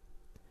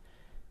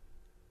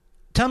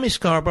 Tell me,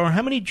 Scarborough,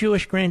 how many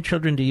Jewish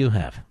grandchildren do you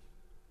have?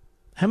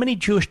 How many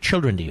Jewish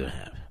children do you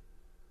have?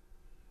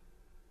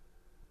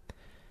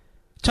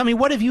 Tell me,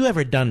 what have you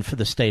ever done for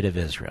the state of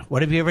Israel?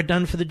 What have you ever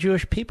done for the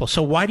Jewish people?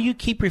 So why do you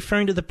keep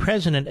referring to the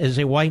president as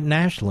a white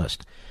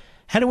nationalist?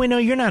 How do we know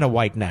you're not a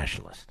white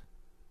nationalist?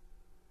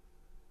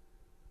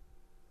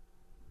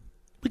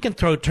 We can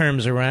throw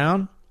terms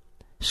around.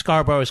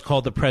 Scarborough has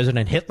called the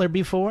president Hitler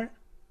before.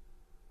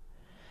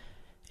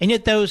 And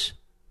yet those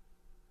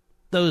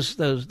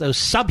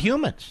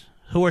subhumans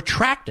who are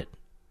attracted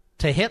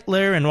to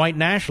Hitler and white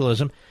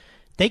nationalism,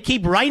 they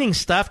keep writing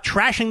stuff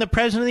trashing the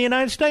president of the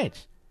United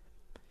States.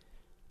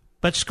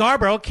 But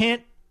Scarborough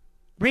can't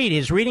read.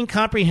 His reading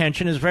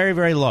comprehension is very,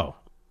 very low.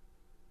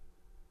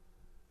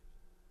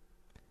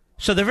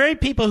 So the very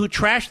people who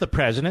trash the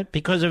president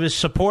because of his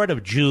support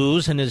of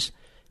Jews and his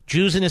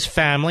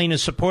family and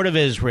his support of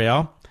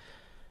Israel,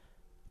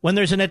 when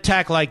there's an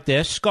attack like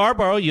this,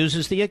 Scarborough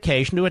uses the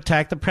occasion to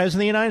attack the president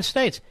of the United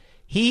States.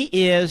 He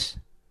is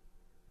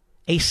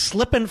a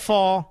slip and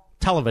fall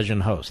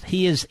television host.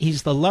 He's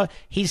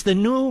the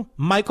new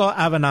Michael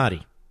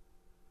Avenatti.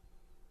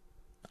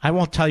 I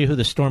won't tell you who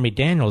the Stormy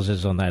Daniels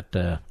is on that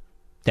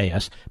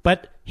dais,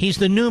 but he's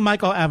the new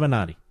Michael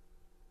Avenatti.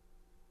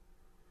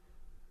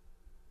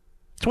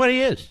 That's what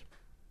he is.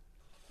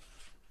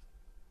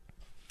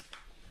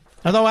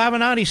 Although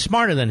Avenatti's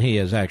smarter than he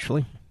is,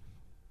 actually.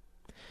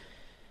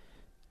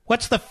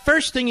 What's the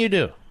first thing you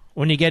do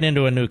when you get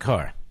into a new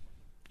car?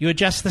 You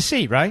adjust the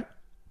seat, right?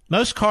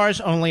 Most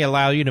cars only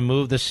allow you to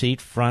move the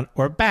seat front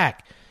or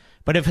back.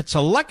 But if it's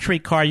a luxury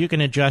car, you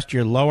can adjust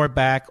your lower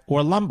back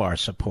or lumbar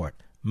support.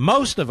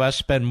 Most of us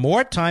spend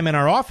more time in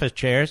our office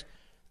chairs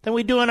than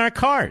we do in our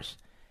cars.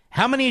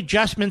 How many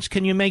adjustments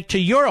can you make to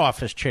your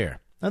office chair?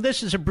 Now,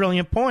 this is a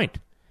brilliant point.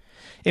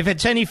 If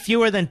it's any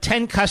fewer than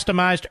 10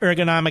 customized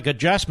ergonomic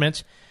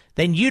adjustments,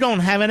 then you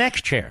don't have an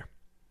X chair.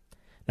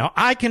 Now,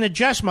 I can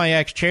adjust my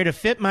X chair to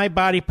fit my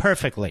body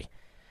perfectly.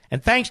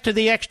 And thanks to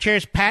the X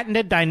chair's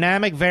patented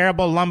dynamic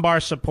variable lumbar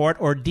support,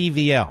 or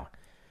DVL,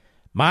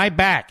 my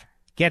back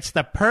gets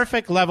the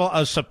perfect level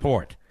of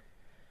support.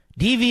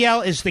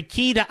 DVL is the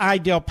key to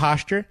ideal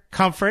posture,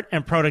 comfort,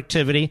 and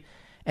productivity,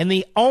 and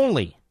the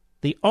only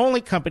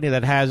company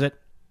that has it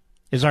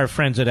is our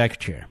friends at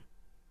X-Chair.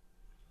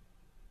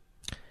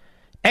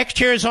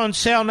 X-Chair is on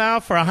sale now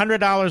for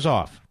 $100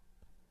 off.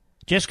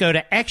 Just go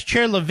to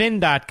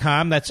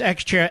xchairlevin.com. That's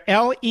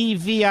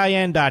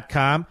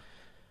xchairlevin.com.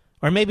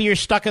 Or maybe you're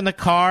stuck in the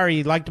car or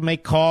you'd like to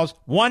make calls.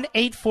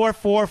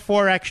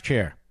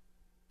 1-844-4X-Chair.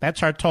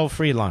 That's our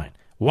toll-free line.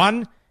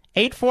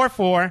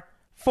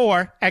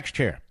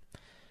 1-844-4X-Chair.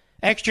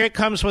 X-Chair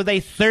comes with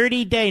a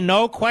 30-day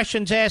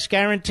no-questions-asked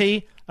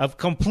guarantee of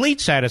complete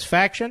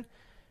satisfaction.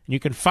 You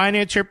can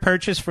finance your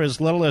purchase for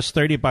as little as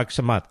 $30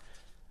 a month.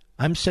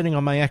 I'm sitting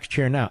on my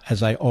X-Chair now,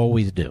 as I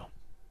always do.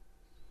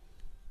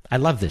 I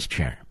love this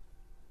chair.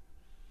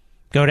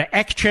 Go to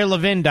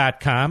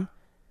xchairlevin.com,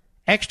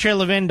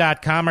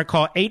 xchairlevin.com, or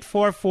call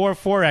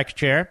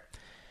 844-4X-Chair.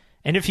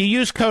 And if you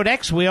use code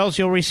XWheels,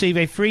 you'll receive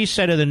a free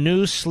set of the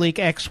new sleek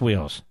X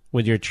Wheels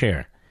with your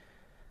chair.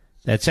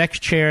 That's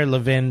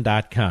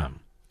xchairlevin.com.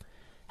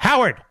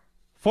 Howard,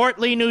 Fort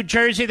Lee, New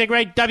Jersey, the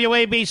great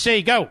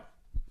WABC. Go.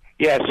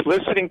 Yes,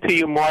 listening to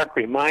you, Mark,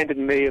 reminded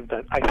me of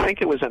I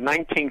think it was a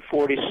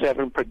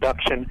 1947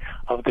 production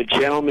of The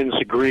Gentleman's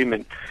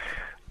Agreement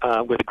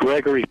with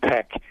Gregory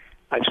Peck.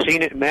 I've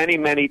seen it many,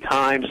 many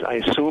times. I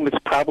assume it's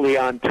probably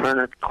on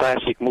Turner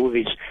Classic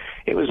Movies.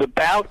 It was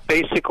about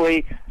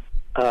basically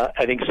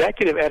an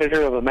executive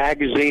editor of a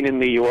magazine in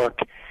New York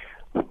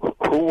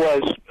who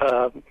was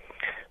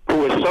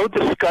so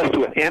disgusted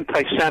with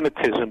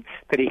anti-Semitism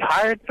that he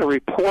hired a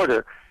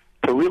reporter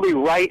to really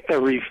write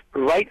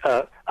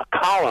a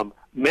column,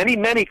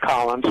 many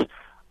columns,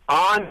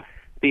 on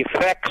the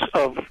effects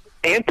of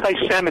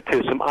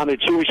anti-Semitism on the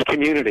Jewish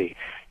community.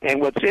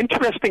 And what's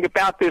interesting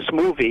about this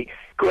movie,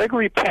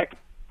 Gregory Peck,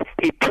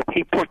 he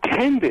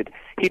pretended,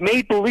 he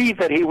made believe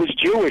that he was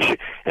Jewish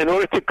in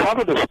order to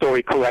cover the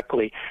story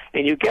correctly.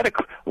 And you get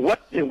Morse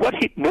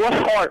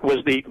Hart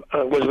was the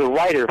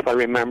writer, if I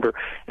remember.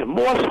 And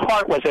Morse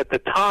Hart was at the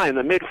time,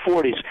 the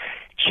mid-40s,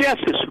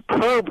 just a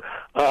superb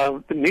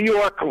New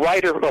York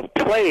writer of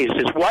plays.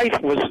 His wife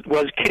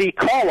was Kitty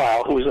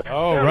Carlisle, who was a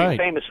very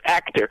famous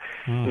actor,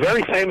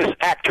 very famous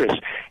actress.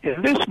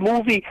 And this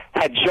movie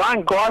had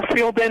John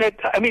Garfield in it.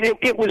 I mean,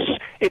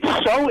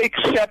 it's so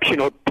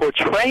exceptional,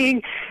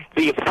 portraying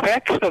the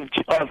effects of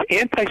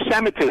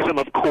anti-Semitism,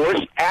 of course,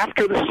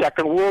 after the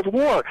Second World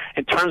War,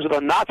 in terms of the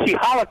Nazi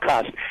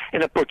Holocaust,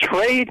 and it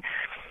portrayed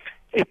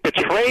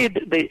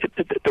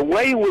the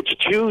way in which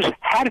Jews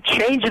had to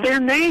change their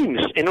names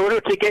in order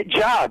to get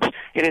jobs.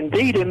 And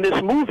indeed, in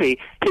this movie,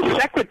 his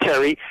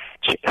secretary,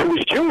 who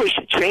was Jewish,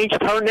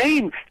 changed her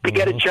name to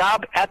get a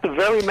job at the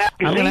very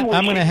magazine.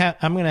 I'm going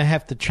to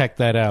have to check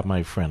that out,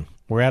 my friend.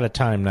 We're out of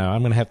time now. I'm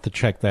going to have to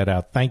check that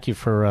out. Thank you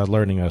for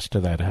alerting us to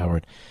that,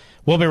 Howard.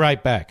 We'll be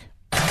right back.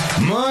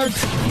 Mark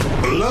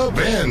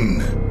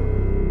Levin.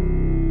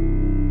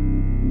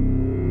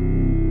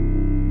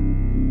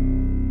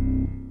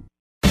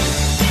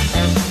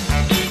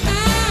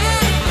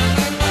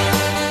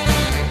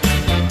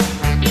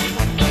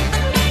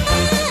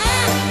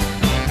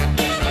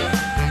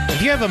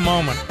 If you have a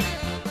moment,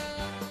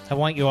 I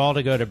want you all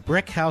to go to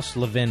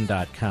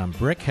brickhouselevin.com,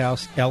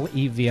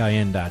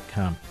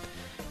 brickhouselevin.com.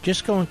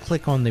 Just go and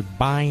click on the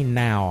Buy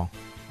Now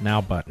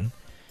button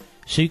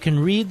so you can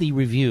read the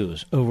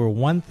reviews, over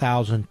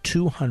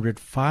 1,200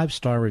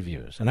 five-star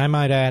reviews. And I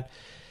might add,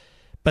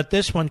 but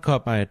this one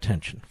caught my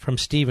attention, from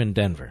Steve in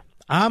Denver.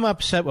 I'm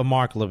upset with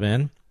Mark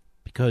Levin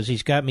because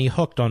he's got me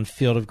hooked on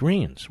Field of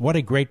Greens. What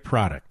a great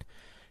product.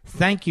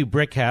 Thank you,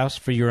 Brickhouse,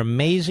 for your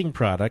amazing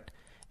product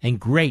and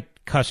great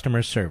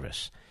customer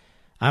service.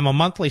 I'm a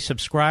monthly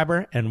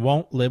subscriber and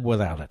won't live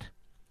without it.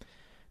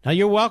 Now,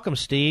 you're welcome,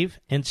 Steve,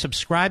 and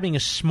subscribing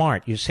is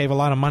smart. You save a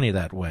lot of money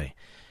that way.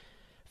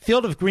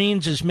 Field of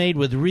Greens is made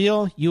with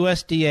real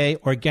USDA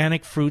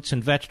organic fruits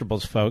and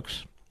vegetables,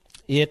 folks.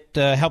 It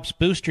helps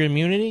boost your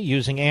immunity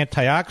using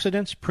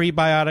antioxidants,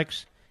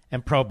 prebiotics,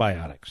 and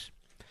probiotics.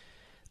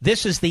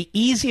 This is the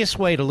easiest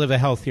way to live a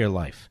healthier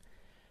life.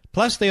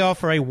 Plus, they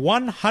offer a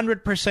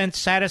 100%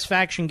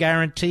 satisfaction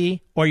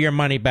guarantee or your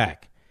money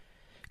back.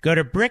 Go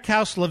to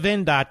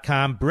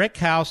brickhouselevin.com,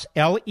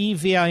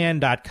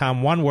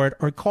 brickhouselevin.com, one word,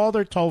 or call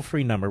their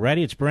toll-free number.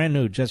 Ready? It's brand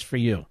new, just for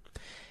you.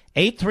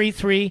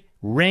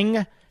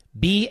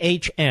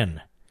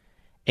 833-RING-BHN.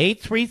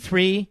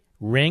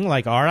 833-RING,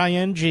 like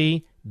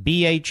R-I-N-G,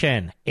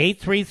 B-H-N.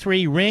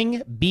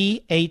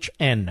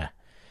 833-RING-B-H-N.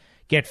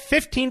 Get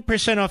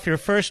 15% off your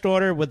first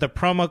order with the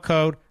promo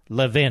code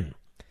Levin.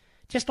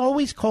 Just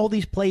always call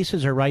these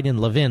places or write in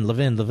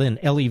Levin,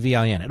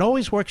 L-E-V-I-N. It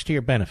always works to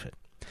your benefit.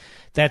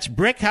 That's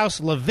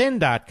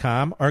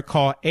BrickhouseLevin.com or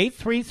call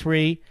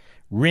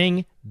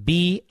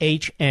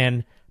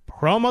 833-RING-B-H-N.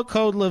 Promo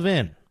code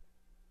Levin.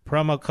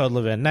 Promo code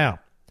Levin. Now,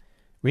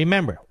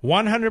 remember,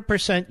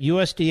 100%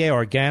 USDA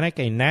organic,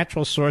 a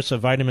natural source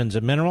of vitamins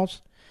and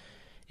minerals.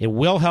 It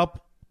will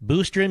help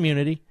boost your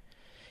immunity.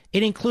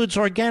 It includes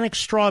organic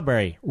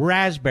strawberry,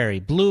 raspberry,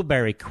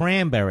 blueberry,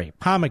 cranberry,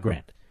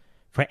 pomegranate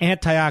for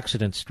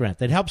antioxidant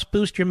strength. It helps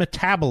boost your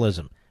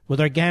metabolism with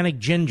organic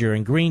ginger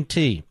and green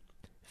tea.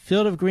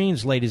 Field of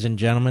greens, ladies and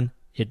gentlemen.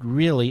 It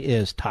really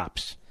is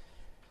tops.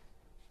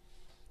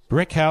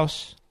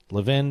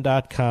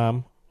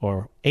 BrickhouseLevin.com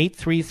or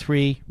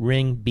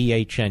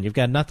 833-RING-BHN. You've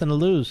got nothing to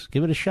lose.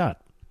 Give it a shot.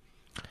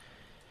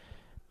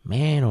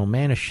 Man, oh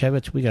man,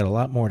 Shevitz, we got a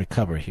lot more to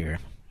cover here.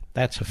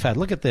 That's a fact.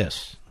 Look at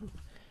this.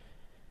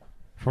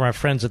 From our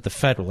friends at the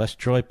Federalist,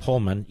 Joy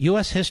Pullman.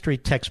 U.S. history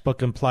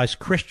textbook implies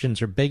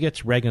Christians are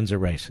bigots, Reagan's a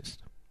racist.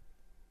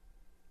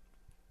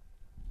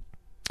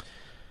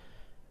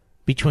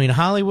 Between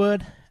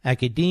Hollywood,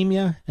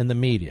 academia, and the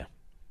media,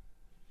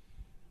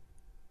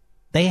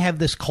 they have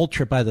this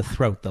culture by the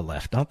throat, the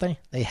left, don't they?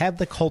 They have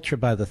the culture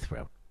by the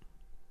throat.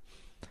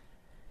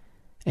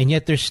 And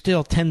yet there's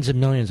still tens of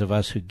millions of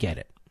us who get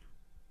it.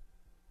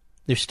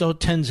 There's still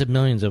tens of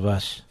millions of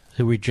us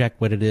who reject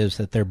what it is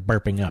that they're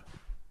burping up.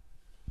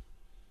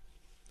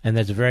 And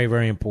that's very,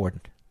 very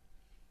important.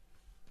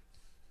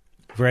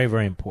 Very,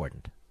 very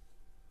important.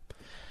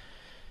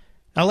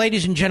 Now,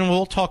 ladies and gentlemen,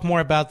 we'll talk more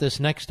about this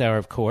next hour,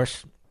 of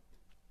course.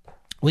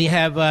 We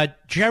have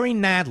Jerry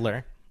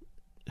Nadler,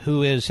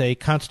 who is a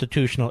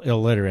constitutional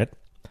illiterate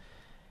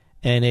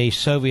and a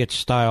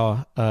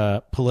Soviet-style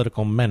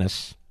political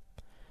menace,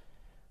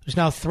 who's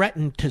now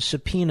threatened to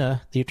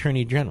subpoena the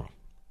Attorney General.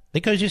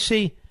 Because, you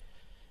see,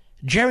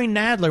 Jerry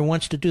Nadler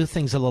wants to do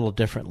things a little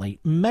differently.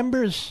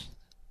 Members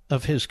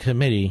of his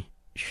committee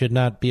should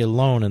not be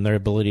alone in their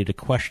ability to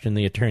question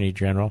the Attorney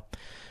General.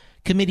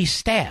 Committee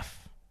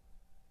staff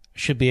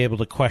should be able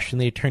to question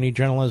the Attorney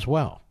General as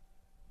well.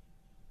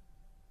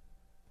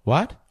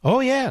 What? Oh,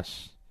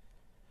 yes.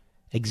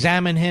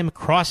 Examine him,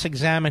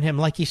 cross-examine him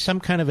like he's some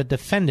kind of a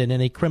defendant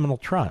in a criminal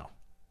trial.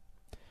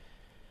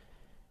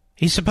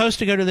 He's supposed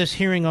to go to this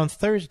hearing on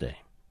Thursday.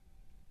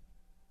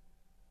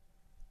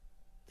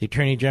 The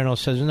Attorney General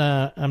says,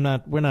 no,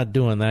 we're not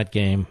doing that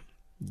game.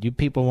 You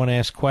people want to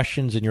ask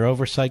questions in your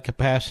oversight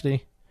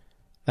capacity?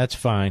 That's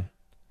fine.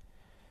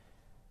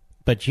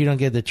 But you don't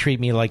get to treat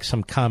me like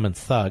some common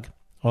thug,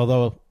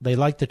 although they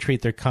like to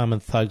treat their common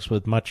thugs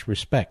with much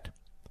respect.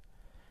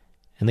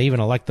 And they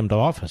even elect them to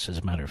office, as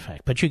a matter of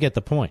fact. But you get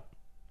the point.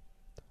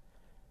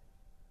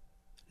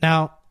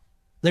 Now,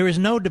 there is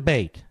no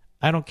debate.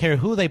 I don't care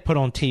who they put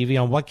on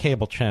TV, on what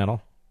cable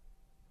channel.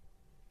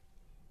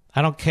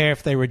 I don't care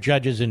if they were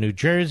judges in New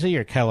Jersey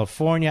or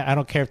California. I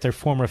don't care if they're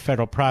former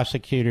federal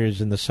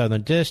prosecutors in the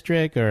Southern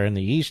District or in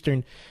the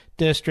Eastern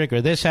District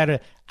or this,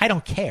 that. I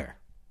don't care.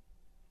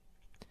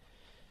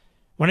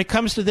 When it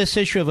comes to this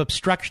issue of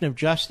obstruction of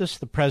justice,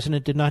 the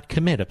president did not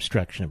commit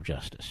obstruction of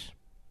justice.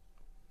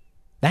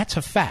 That's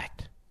a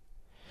fact.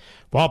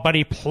 Well, but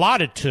he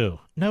plotted to.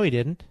 No, he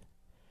didn't.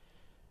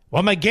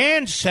 Well,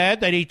 McGahn said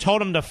that he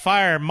told him to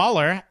fire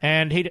Mueller,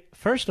 and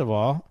first of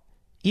all,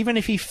 even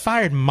if he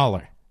fired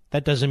Mueller,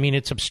 that doesn't mean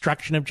it's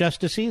obstruction of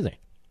justice either.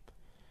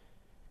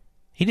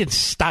 He didn't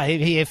stop.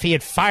 If he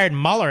had fired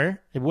Mueller,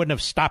 it wouldn't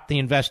have stopped the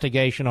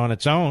investigation on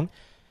its own.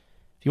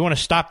 If you want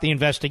to stop the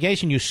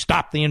investigation, you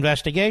stop the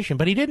investigation.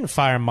 But he didn't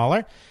fire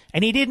Mueller,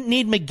 and he didn't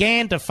need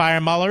McGahn to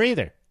fire Mueller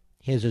either.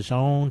 He has his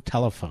own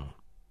telephone.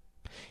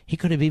 He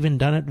could have even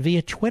done it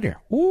via Twitter.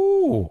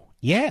 Ooh,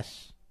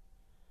 yes.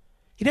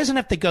 He doesn't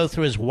have to go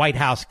through his White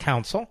House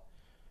counsel.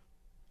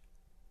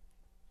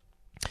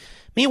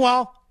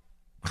 Meanwhile,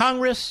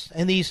 Congress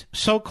and these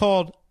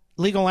so-called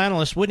legal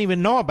analysts wouldn't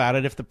even know about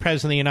it if the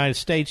President of the United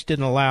States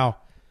didn't allow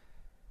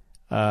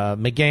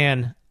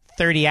McGahn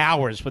 30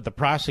 hours with the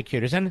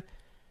prosecutors. And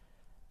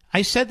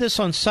I said this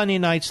on Sunday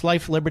night's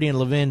Life, Liberty, and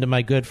Levin to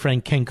my good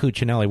friend Ken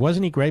Cuccinelli.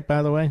 Wasn't he great,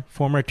 by the way?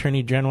 Former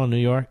Attorney General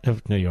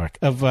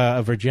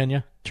of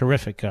Virginia.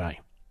 Terrific guy.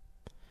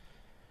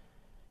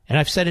 And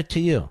I've said it to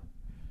you.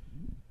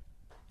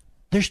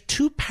 There's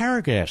 2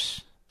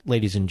 paragraphs,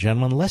 ladies and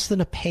gentlemen, less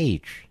than a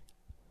page,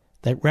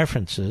 that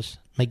references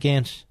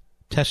McGahn's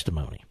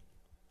testimony.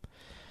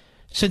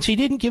 Since he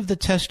didn't give the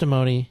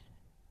testimony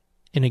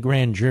in a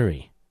grand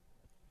jury,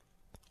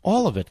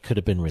 all of it could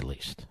have been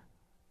released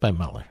by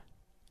Mueller.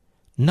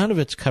 None of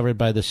it's covered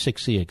by the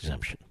 6E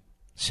exemption,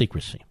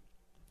 secrecy.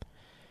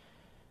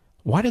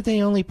 Why did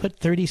they only put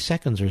 30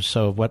 seconds or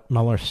so of what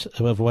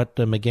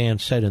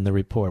McGahn said in the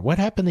report? What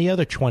happened the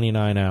other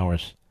 29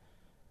 hours?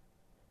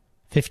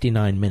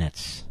 59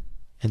 minutes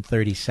and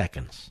 30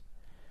 seconds.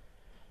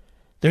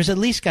 There's at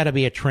least got to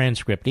be a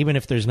transcript, even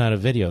if there's not a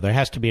video. There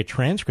has to be a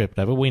transcript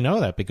of it. We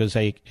know that because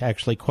they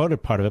actually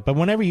quoted part of it. But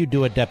whenever you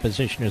do a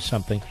deposition or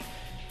something,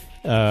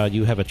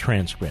 you have a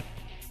transcript.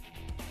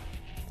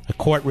 A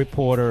court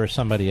reporter or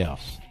somebody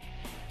else.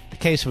 The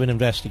case of an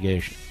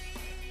investigation.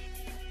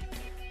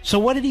 So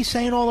what did he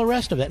say and all the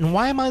rest of it? And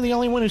why am I the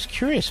only one who's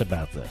curious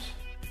about this?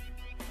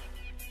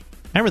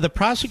 Remember, the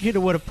prosecutor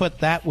would have put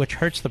that which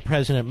hurts the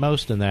president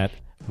most in that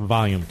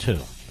volume 2.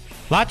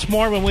 Lots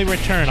more when we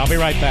return. I'll be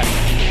right back.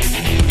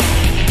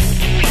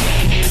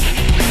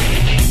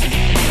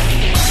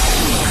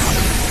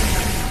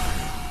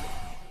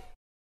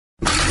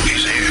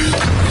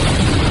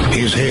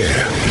 He's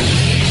here.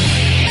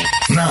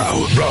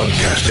 Now,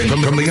 broadcasting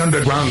from the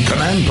underground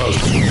command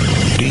post,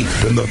 deep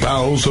in the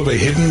bowels of a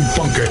hidden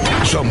bunker,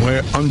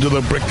 somewhere under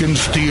the brick and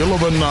steel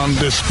of a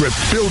nondescript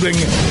building,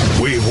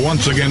 we've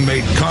once again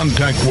made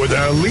contact with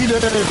our leader,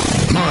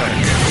 Mark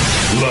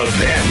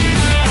Levin.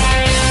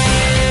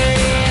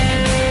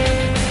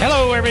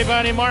 Hello,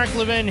 everybody. Mark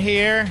Levin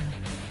here.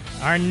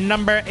 Our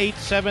number,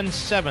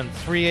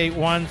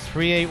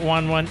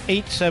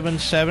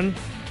 877-381-3811,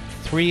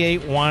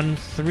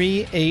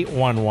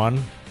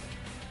 877-381-3811.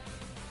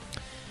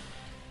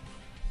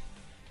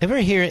 Ever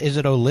hear, is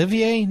it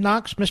Olivier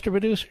Knox, Mr.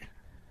 Producer?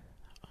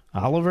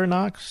 Oliver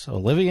Knox?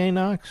 Olivier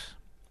Knox?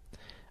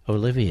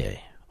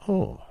 Olivier.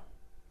 Oh.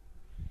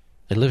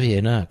 Olivier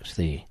Knox,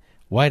 the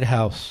White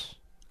House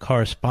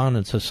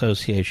Correspondents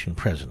Association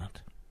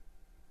president.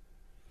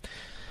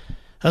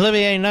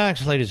 Olivier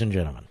Knox, ladies and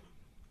gentlemen.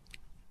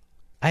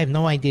 I have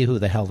no idea who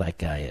the hell that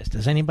guy is.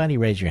 Does anybody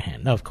raise your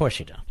hand? No, of course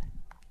you don't.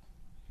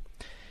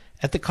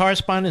 At the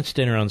Correspondents'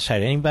 Dinner on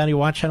Saturday, anybody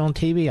watch that on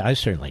TV? I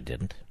certainly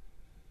didn't.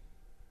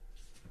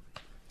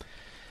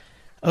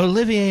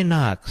 Olivier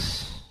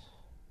Knox,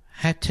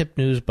 Hat Tip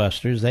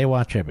Newsbusters, they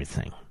watch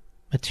everything.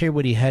 Let's hear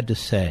what he had to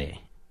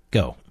say.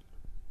 Go.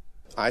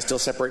 I still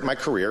separate my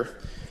career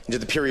into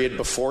the period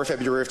before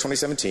February of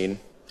 2017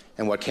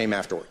 and what came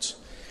afterwards.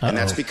 And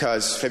that's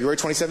because February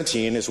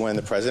 2017 is when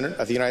the President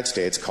of the United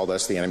States called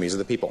us the enemies of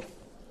the people.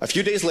 A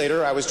few days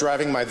later, I was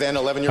driving my then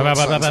 11-year-old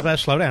son.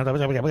 Slow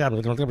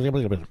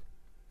down.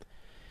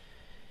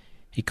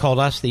 He called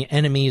us the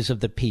enemies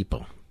of the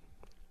people.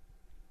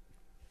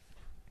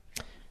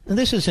 Now,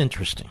 this is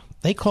interesting.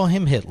 They call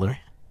him Hitler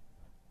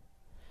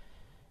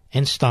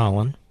and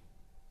Stalin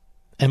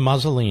and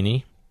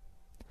Mussolini.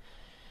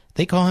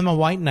 They call him a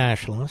white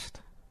nationalist,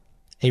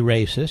 a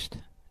racist,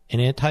 an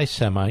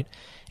anti-Semite,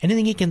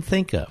 anything you can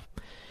think of.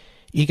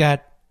 You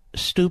got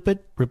stupid,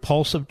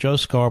 repulsive Joe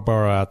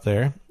Scarborough out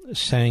there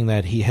saying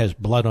that he has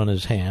blood on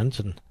his hands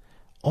and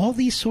all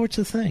these sorts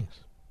of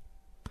things.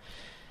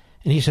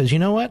 And he says, you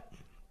know what?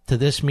 To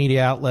this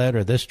media outlet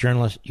or this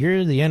journalist,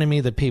 you're the enemy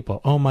of the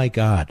people. Oh, my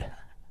God.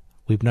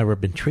 We've never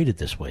been treated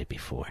this way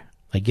before.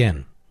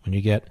 Again, when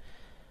you get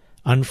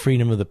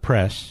Unfreedom of the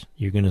Press,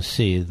 you're going to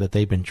see that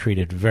they've been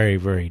treated very,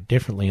 very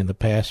differently in the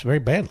past, very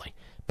badly,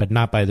 but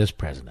not by this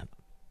president.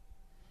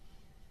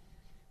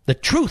 The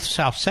truth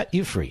shall set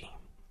you free.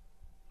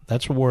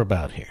 That's what we're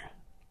about here.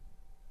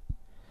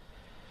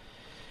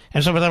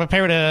 And so, with the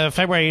period of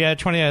February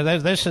 20,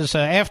 this is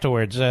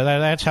afterwards.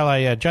 That's how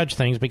I judge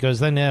things,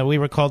 because then we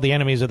were called the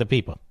enemies of the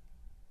people.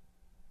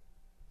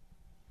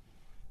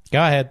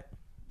 Go ahead.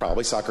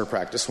 Probably soccer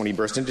practice when he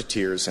burst into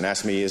tears and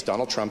asked me, is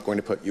Donald Trump going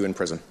to put you in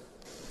prison?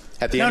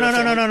 At the end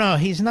No.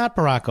 He's not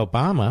Barack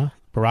Obama.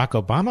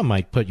 Barack Obama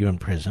might put you in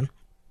prison.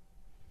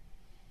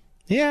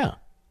 Yeah.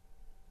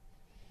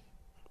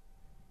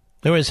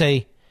 There was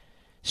a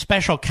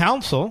special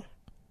counsel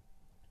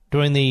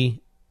during the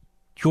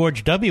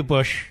George W.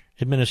 Bush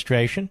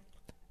administration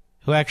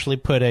who actually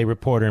put a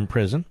reporter in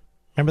prison.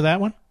 Remember that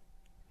one?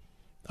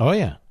 Oh,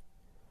 yeah.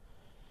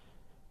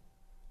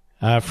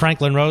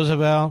 Franklin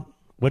Roosevelt,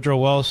 Woodrow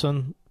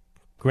Wilson,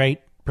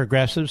 great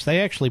progressives, they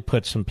actually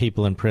put some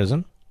people in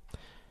prison.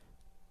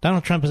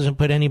 Donald Trump hasn't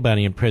put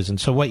anybody in prison.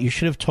 So what you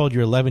should have told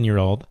your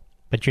 11-year-old,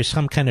 but you're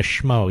some kind of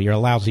schmo, you're a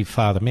lousy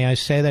father. May I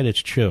say that?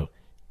 It's true.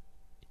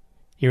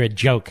 You're a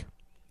joke.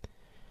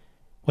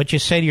 What you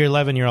say to your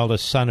 11-year-old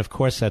is, son, of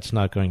course that's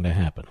not going to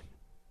happen.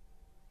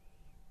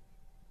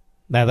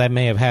 Now, that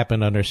may have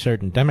happened under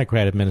certain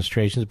Democrat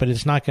administrations, but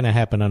it's not going to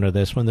happen under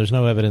this one. There's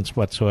no evidence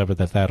whatsoever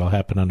that that'll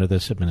happen under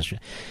this administration.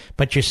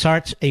 But you're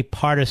such a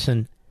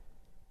partisan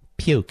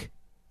puke.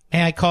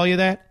 May I call you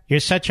that?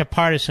 You're such a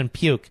partisan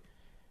puke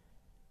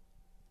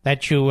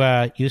that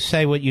you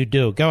say what you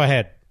do. Go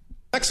ahead.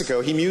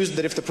 Mexico, he mused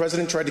that if the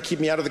president tried to keep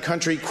me out of the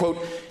country,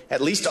 quote, at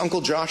least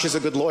Uncle Josh is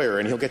a good lawyer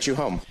and he'll get you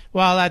home.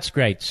 Well, that's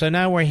great. So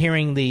now we're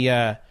hearing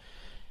the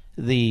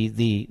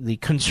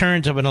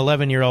concerns of an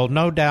 11-year-old,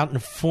 no doubt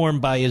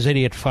informed by his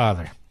idiot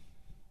father.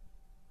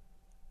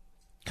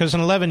 Because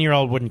an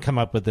 11-year-old wouldn't come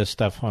up with this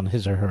stuff on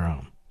his or her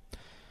own.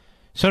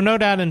 So no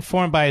doubt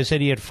informed by his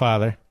idiot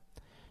father.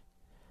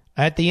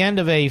 At the end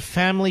of a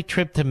family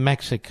trip to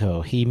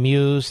Mexico, he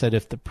mused that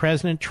if the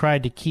president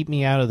tried to keep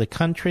me out of the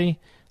country,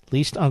 at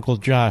least Uncle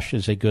Josh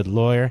is a good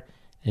lawyer,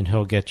 and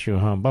he'll get you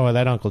home. Boy,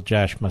 that Uncle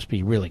Josh must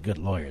be a really good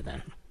lawyer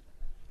then.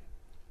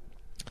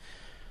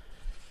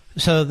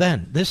 So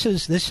then, this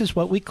is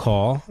what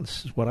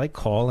I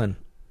call in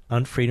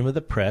Unfreedom of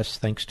the Press,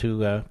 thanks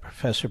to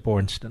Professor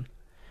Bornstein,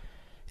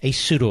 a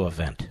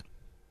pseudo-event.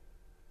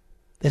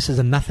 This is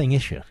a nothing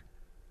issue.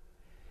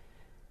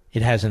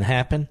 It hasn't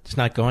happened. It's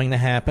not going to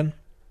happen.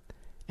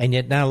 And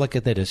yet now look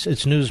at this.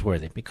 It's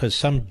newsworthy because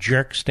some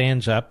jerk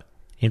stands up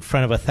in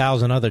front of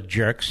 1,000 other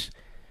jerks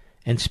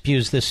and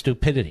spews this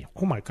stupidity.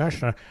 Oh, my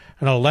gosh, an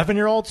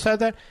 11-year-old said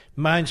that?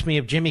 Reminds me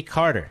of Jimmy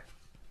Carter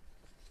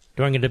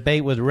during a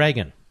debate with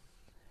Reagan.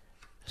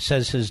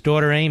 Says his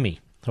daughter Amy,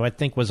 who I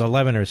think was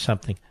 11 or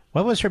something,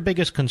 what was her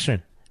biggest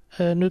concern?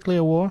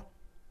 Nuclear war?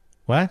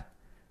 What?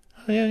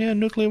 Oh, yeah,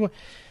 nuclear war.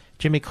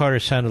 Jimmy Carter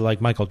sounded like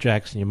Michael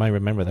Jackson. You might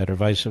remember that, or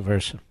vice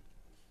versa.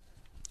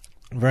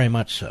 Very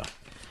much so.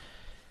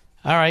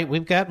 All right,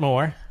 we've got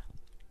more.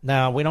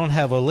 Now, we don't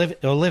have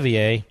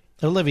Olivier.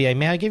 Olivier,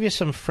 may I give you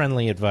some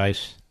friendly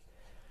advice?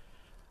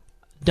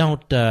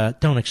 Don't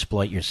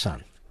exploit your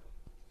son.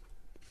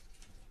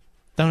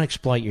 Don't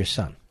exploit your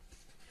son.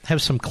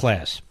 Have some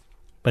class.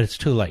 But it's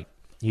too late.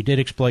 You did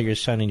exploit your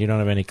son and you don't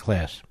have any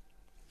class.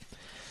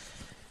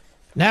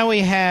 Now we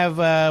have,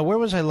 where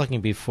was I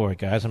looking before,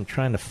 guys? I'm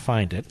trying to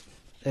find it.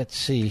 Let's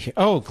see here.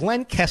 Oh,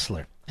 Glenn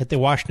Kessler at the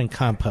Washington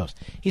Compost.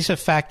 He's a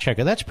fact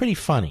checker. That's pretty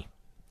funny.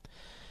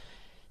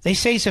 They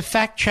say he's a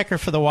fact checker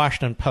for the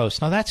Washington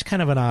Post. Now that's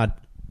kind of an odd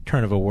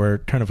turn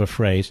of a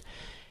phrase.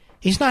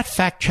 He's not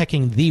fact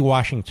checking the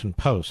Washington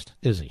Post,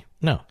 is he?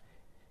 No.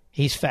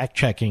 He's fact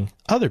checking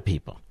other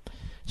people,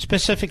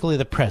 specifically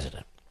the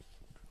president.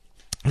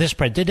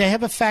 Did they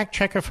have a fact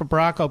checker for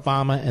Barack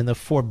Obama and the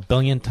 4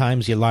 billion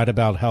times he lied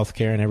about health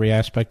care and every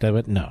aspect of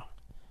it? No.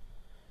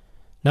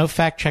 No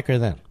fact checker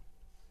then.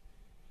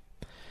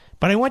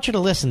 But I want you to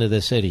listen to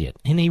this idiot,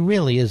 and he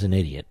really is an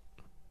idiot.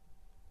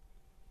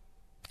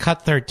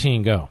 Cut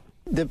 13, go.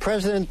 The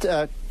president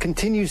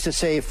continues to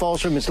say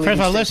false or misleading. First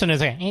of all, listen to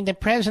this. Hey, the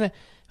president,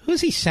 who does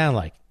he sound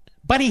like?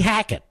 Buddy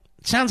Hackett.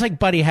 It sounds like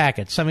Buddy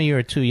Hackett. Some of you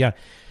are too young.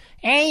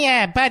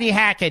 Hey, Buddy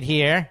Hackett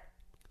here.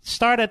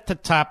 Start at the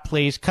top,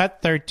 please. Cut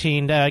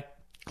 13.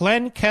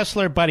 Glenn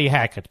Kessler, Buddy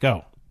Hackett.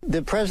 Go.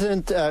 The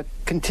president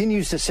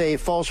continues to say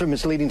false or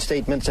misleading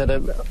statements at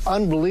an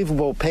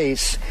unbelievable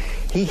pace.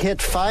 He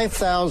hit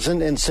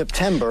 5,000 in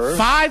September.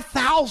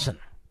 5,000!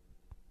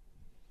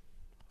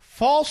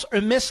 False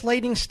or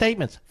misleading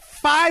statements.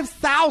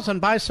 5,000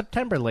 by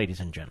September, ladies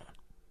and gentlemen.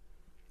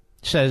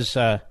 Says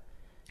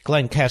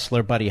Glenn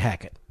Kessler, Buddy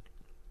Hackett.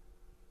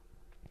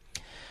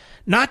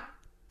 Not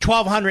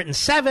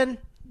 1,207.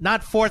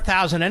 Not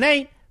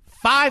 4,008,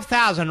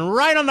 5,000,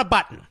 right on the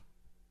button.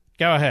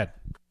 Go ahead.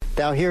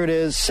 Now here it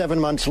is 7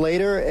 months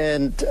later,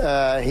 and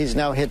he's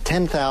now hit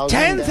 10,000.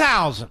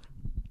 10,000.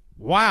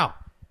 Wow.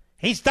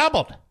 He's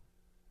doubled.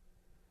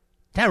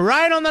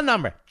 Right on the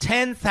number.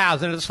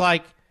 10,000. It's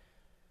like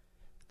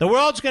the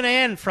world's going to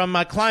end from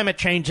climate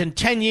change in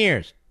 10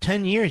 years.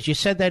 10 years? You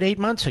said that 8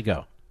 months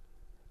ago.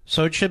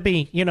 So it should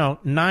be,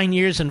 9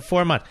 years and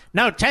 4 months.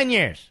 No, 10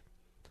 years.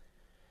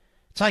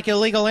 It's like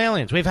illegal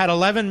aliens. We've had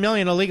 11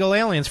 million illegal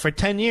aliens for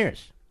 10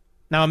 years.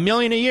 Now, 1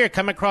 million a year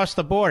come across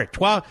the border.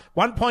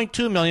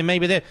 1.2 million,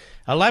 maybe there.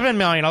 11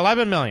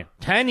 million.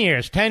 10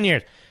 years.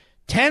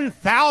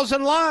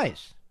 10,000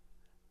 lies.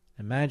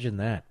 Imagine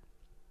that.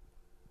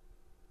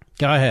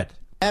 Go ahead.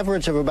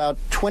 Average of about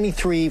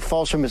 23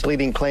 false or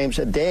misleading claims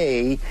a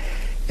day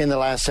in the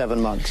last 7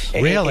 months.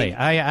 Really?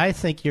 I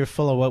think you're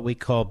full of what we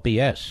call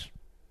BS.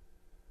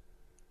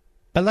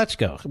 But let's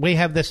go. We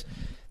have this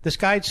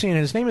guy at CNN.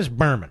 His name is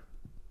Berman.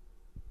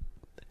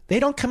 They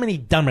don't come any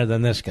dumber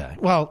than this guy.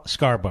 Well,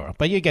 Scarborough,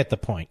 but you get the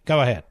point.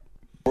 Go ahead.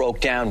 Broke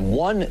down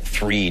one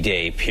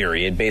 3-day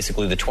period,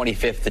 basically the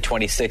 25th, the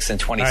 26th, and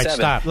 27th. All right,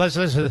 stop.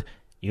 Listen.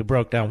 You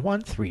broke down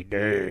one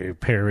 3-day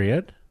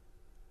period.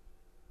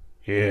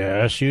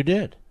 Yes, you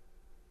did.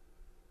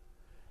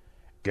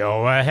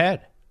 Go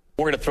ahead.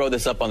 We're going to throw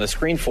this up on the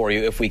screen for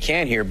you if we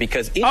can here,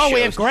 because it shows...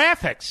 we have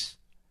graphics.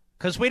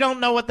 Because we don't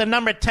know what the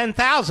number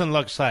 10,000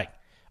 looks like.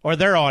 Or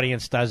their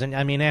audience doesn't.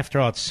 I mean, after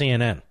all, it's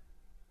CNN.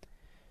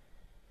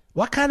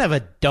 What kind of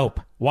a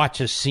dope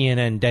watches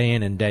CNN day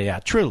in and day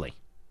out? Truly.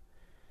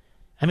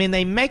 I mean,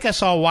 they make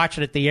us all watch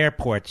it at the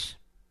airports.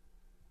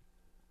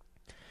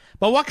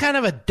 But what kind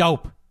of a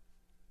dope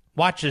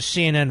watches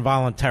CNN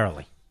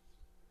voluntarily?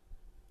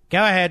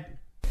 Go ahead.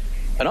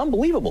 An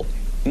unbelievable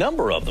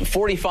number of them.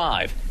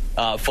 45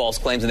 false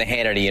claims in the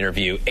Hannity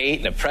interview, 8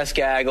 in a press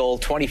gaggle,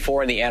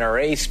 24 in the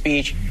NRA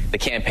speech, the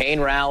campaign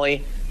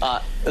rally.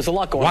 There's a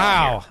lot going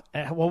on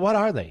here. Wow. Well, what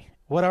are they?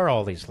 What are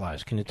all these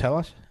lies? Can you tell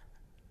us?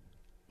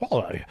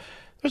 Well,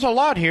 there's a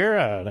lot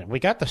here. We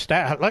got the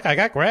stat. Look, I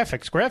got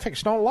graphics.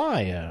 Graphics don't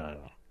lie.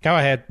 Go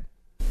ahead.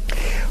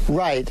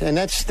 Right,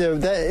 and so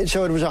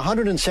it was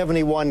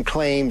 171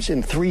 claims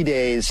in 3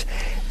 days.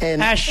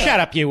 And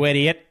shut up, you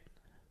idiot.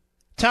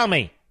 Tell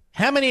me,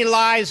 how many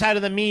lies out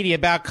of the media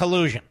about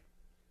collusion?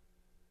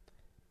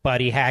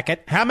 Buddy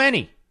Hackett, how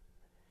many?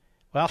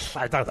 Well,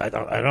 I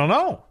don't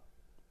know.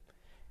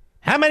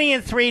 How many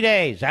in 3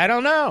 days? I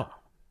don't know.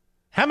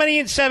 How many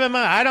in 7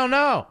 months? I don't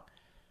know.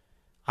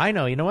 I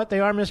know. You know what they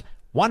are, Miss?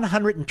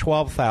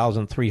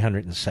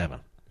 112,307.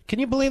 Can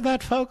you believe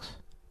that, folks?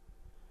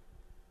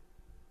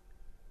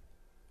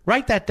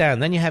 Write that down,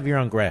 then you have your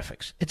own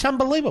graphics. It's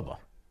unbelievable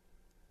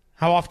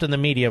how often the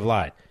media have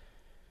lied.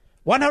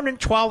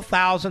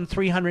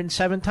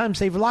 112,307 times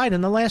they've lied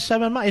in the last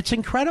 7 months. It's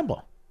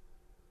incredible.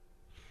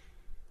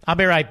 I'll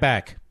be right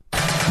back.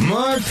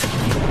 Mark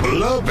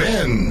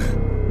Levin.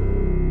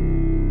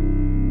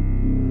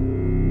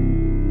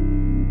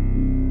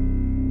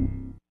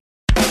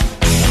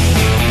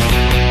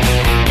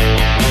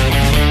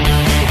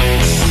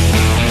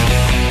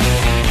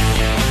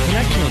 An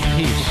excellent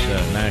piece,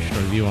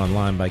 National Review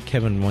Online, by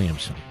Kevin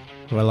Williamson,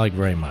 who I like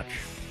very much.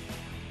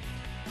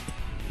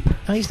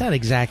 Now, he's not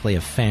exactly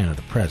a fan of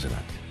the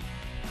president.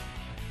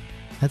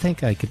 I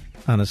think I could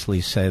honestly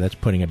say that's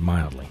putting it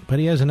mildly. But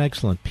he has an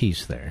excellent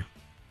piece there.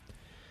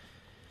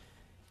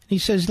 He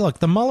says, look,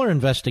 the Mueller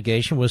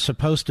investigation was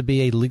supposed to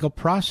be a legal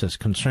process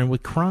concerned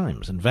with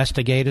crimes.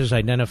 Investigators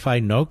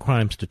identified no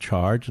crimes to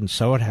charge, and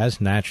so it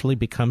has naturally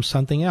become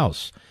something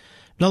else.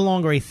 No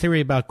longer a theory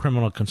about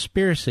criminal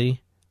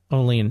conspiracy,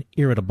 only an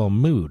irritable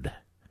mood.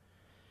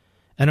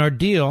 An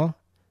ordeal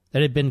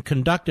that had been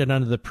conducted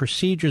under the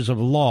procedures of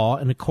law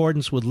in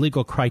accordance with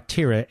legal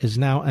criteria is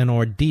now an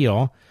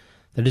ordeal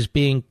that is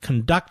being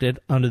conducted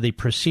under the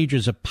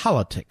procedures of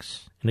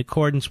politics in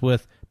accordance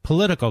with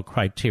political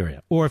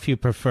criteria, or if you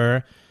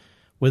prefer,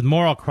 with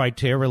moral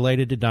criteria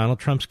related to Donald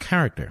Trump's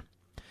character.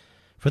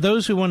 For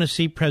those who want to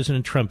see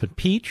President Trump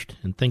impeached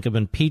and think of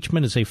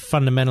impeachment as a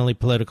fundamentally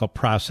political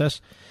process,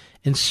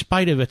 in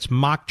spite of its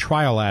mock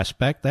trial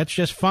aspect, that's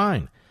just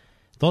fine.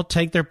 They'll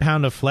take their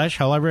pound of flesh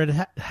however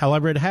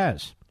it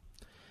has.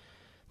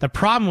 The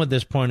problem with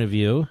this point of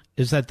view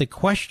is that the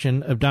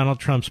question of Donald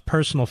Trump's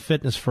personal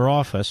fitness for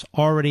office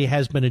already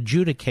has been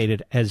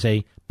adjudicated as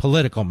a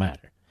political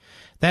matter.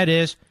 That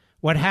is,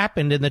 what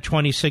happened in the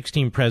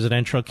 2016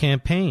 presidential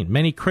campaign.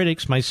 Many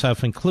critics,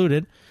 myself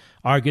included,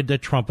 argued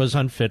that Trump was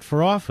unfit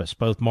for office,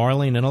 both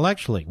morally and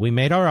intellectually. We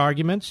made our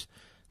arguments.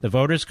 The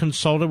voters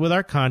consulted with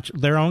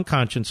their own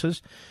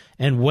consciences,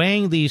 and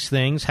weighing these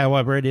things,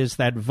 however it is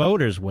that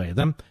voters weigh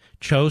them,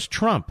 chose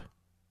Trump.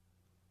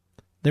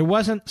 There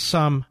wasn't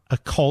some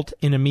occult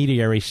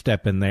intermediary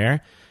step in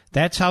there.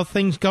 That's how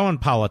things go in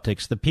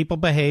politics. The people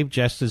behave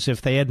just as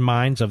if they had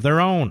minds of their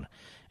own,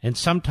 and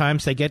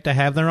sometimes they get to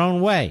have their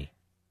own way.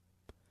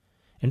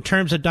 In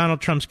terms of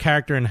Donald Trump's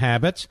character and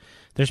habits,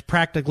 there's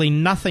practically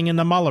nothing in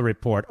the Mueller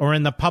report or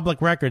in the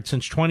public record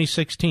since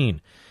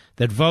 2016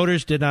 that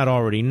voters did not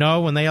already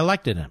know when they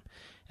elected him.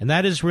 And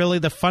that is really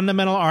the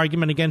fundamental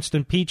argument against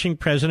impeaching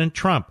President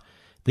Trump.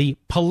 The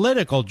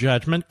political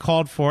judgment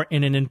called for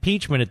in an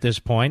impeachment at this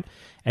point,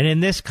 and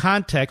in this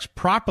context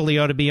properly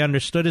ought to be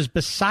understood as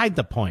beside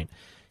the point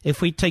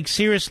if we take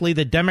seriously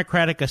the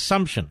democratic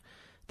assumption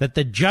that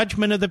the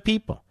judgment of the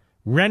people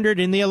rendered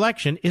in the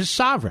election is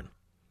sovereign.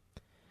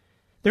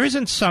 There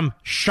isn't some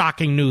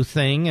shocking new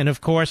thing, and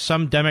of course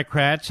some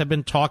Democrats have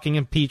been talking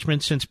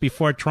impeachment since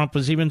before Trump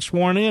was even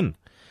sworn in.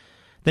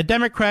 The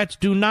Democrats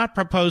do not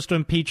propose to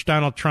impeach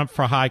Donald Trump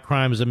for high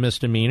crimes and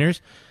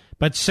misdemeanors,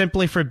 but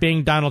simply for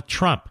being Donald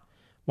Trump.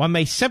 One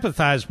may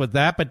sympathize with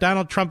that, but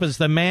Donald Trump is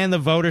the man the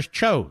voters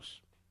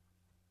chose.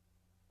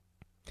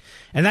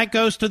 And that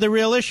goes to the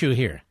real issue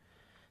here.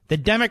 The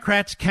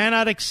Democrats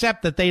cannot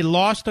accept that they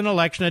lost an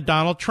election to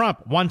Donald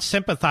Trump. One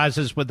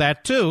sympathizes with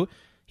that too,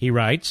 he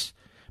writes,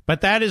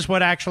 but that is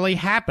what actually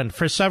happened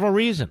for several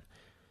reasons.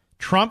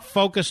 Trump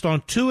focused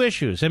on two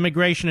issues,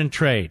 immigration and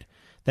trade,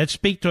 that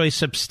speak to a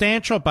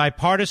substantial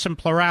bipartisan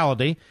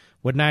plurality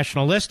with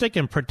nationalistic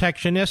and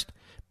protectionistic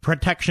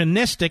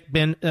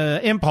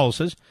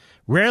impulses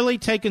rarely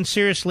taken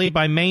seriously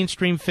by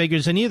mainstream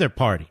figures in either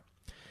party.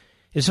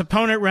 His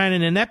opponent ran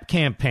an inept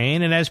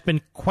campaign and has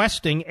been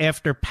questing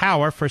after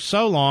power for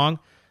so long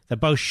that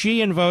both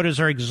she and voters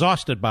are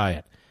exhausted by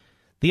it.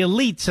 The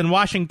elites and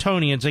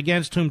Washingtonians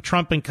against whom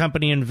Trump and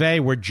company inveigh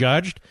were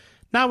judged,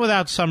 not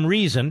without some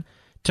reason,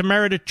 to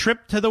merit a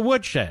trip to the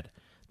woodshed.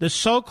 The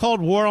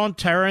so-called war on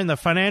terror and the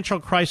financial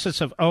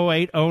crisis of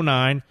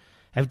 2008-09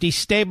 have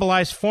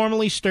destabilized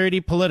formerly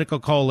sturdy political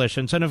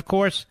coalitions, and of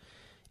course,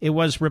 it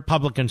was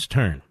Republicans'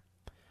 turn.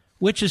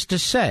 Which is to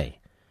say,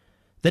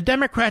 the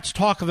Democrats'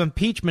 talk of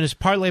impeachment is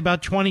partly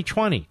about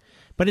 2020,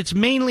 but it's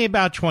mainly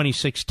about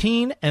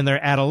 2016 and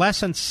their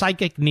adolescent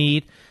psychic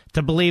need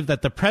to believe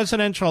that the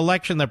presidential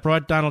election that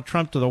brought Donald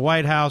Trump to the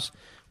White House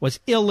was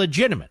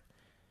illegitimate,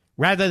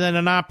 rather than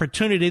an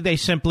opportunity they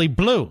simply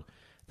blew.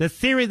 The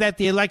theory that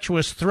the election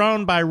was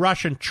thrown by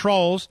Russian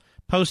trolls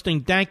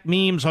posting dank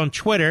memes on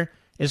Twitter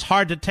is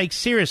hard to take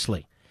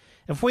seriously.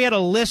 If we had a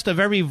list of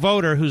every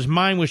voter whose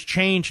mind was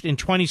changed in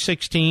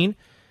 2016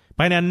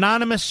 by an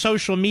anonymous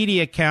social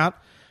media account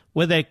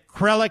with a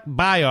Krellick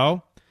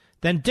bio,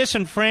 then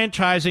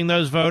disenfranchising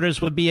those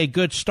voters would be a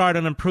good start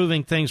on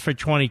improving things for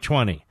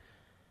 2020.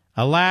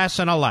 Alas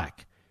and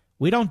alack,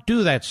 we don't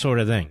do that sort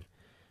of thing.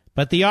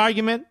 But the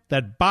argument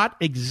that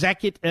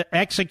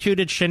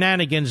bot-executed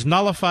shenanigans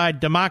nullified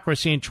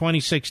democracy in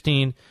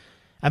 2016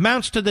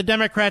 amounts to the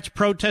Democrats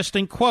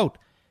protesting, quote,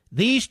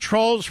 These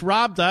trolls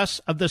robbed us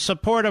of the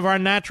support of our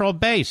natural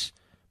base,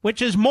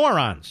 which is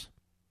morons.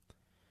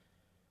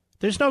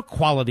 There's no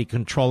quality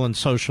control in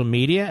social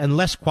media and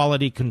less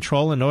quality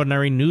control in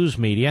ordinary news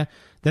media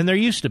than there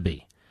used to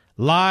be.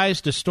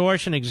 Lies,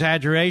 distortion,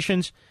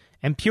 exaggerations,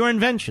 and pure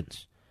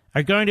inventions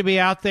are going to be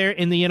out there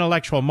in the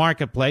intellectual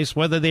marketplace,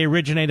 whether they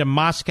originate in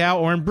Moscow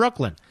or in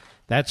Brooklyn.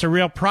 That's a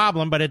real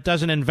problem, but it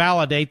doesn't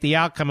invalidate the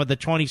outcome of the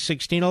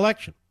 2016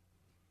 election.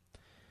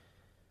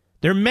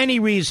 There are many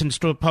reasons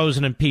to oppose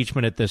an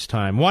impeachment at this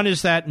time. One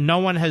is that no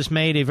one has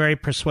made a very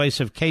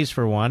persuasive case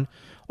for one,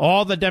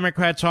 all the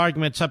Democrats'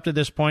 arguments up to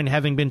this point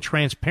having been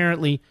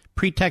transparently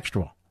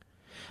pretextual.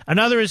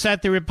 Another is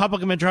that the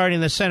Republican majority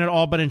in the Senate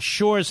all but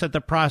ensures that the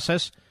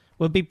process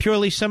will be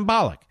purely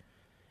symbolic,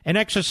 an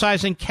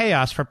exercise in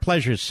chaos for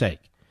pleasure's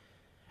sake.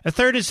 A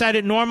third is that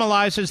it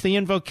normalizes the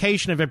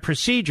invocation of a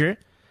procedure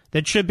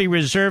that should be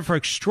reserved for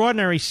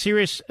extraordinary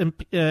serious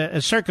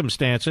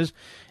circumstances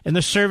in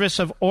the service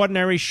of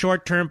ordinary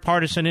short-term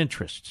partisan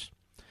interests.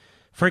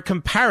 For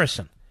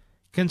comparison,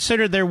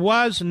 consider there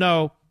was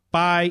no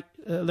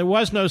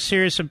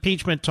serious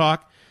impeachment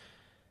talk.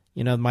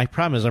 You know, my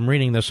problem is I'm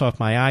reading this off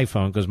my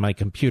iPhone because my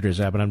computer's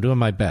out, but I'm doing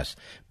my best.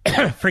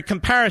 For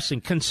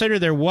comparison, consider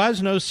there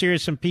was no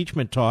serious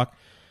impeachment talk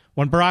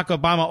when Barack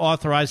Obama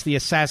authorized the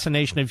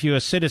assassination of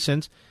U.S.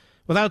 citizens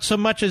without so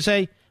much as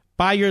a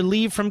by your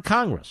leave from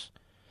Congress,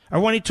 or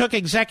when he took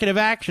executive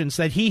actions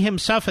that he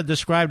himself had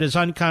described as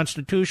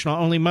unconstitutional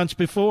only months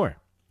before.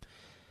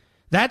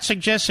 That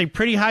suggests a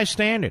pretty high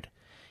standard.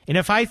 And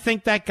if I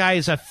think that guy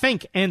is a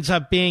fink ends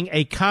up being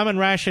a common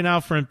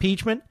rationale for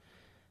impeachment,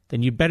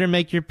 then you better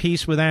make your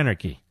peace with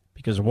anarchy,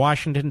 because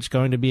Washington's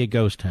going to be a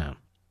ghost town.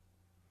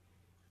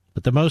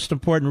 But the most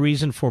important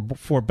reason for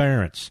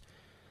forbearance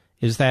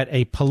is that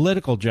a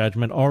political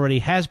judgment already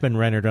has been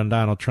rendered on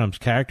Donald Trump's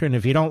character, and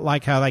if you don't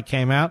like how that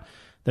came out,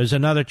 there's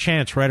another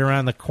chance right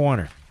around the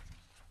corner.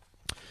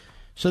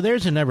 So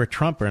there's a Never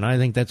Trumper, and I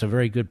think that's a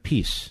very good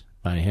piece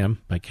by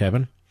him, by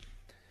Kevin.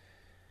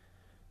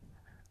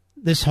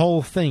 This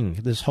whole thing,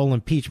 this whole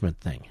impeachment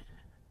thing,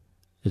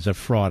 is a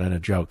fraud and a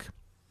joke.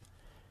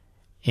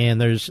 And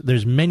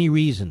there's many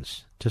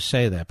reasons to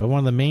say that, but one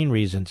of the main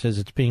reasons is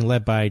it's being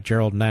led by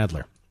Gerald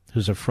Nadler,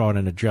 who's a fraud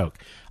and a joke.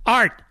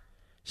 Art,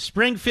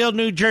 Springfield,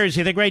 New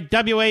Jersey, the great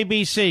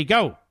WABC,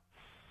 go.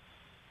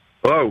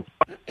 Hello.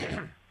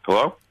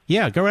 Hello?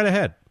 Yeah, go right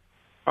ahead.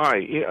 Hi.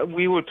 Yeah,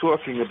 we were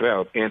talking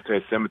about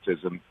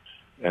anti-Semitism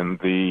and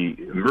the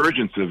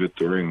emergence of it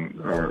during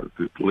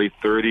the late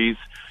 30s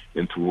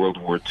into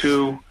World War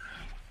II,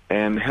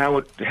 and how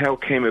it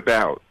came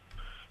about,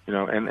 you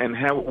know, and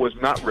how it was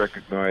not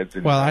recognized.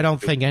 Well, I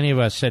don't think any of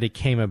us said it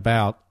came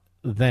about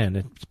then.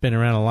 It's been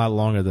around a lot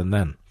longer than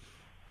then.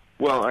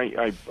 Well,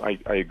 I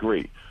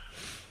agree.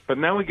 But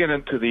now we get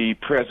into the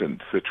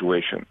present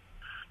situation.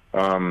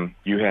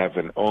 You have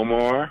an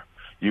Omar,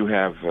 you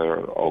have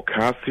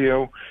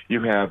Ocasio,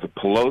 you have the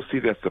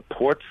Pelosi that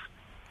supports.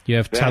 You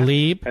have that.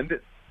 Tlaib. And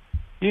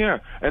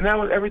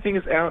now everything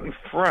is out in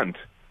front.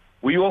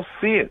 We all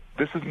see it.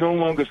 This is no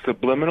longer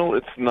subliminal.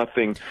 It's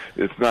nothing.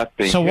 It's not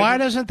being. So why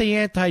doesn't the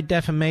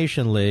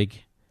Anti-Defamation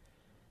League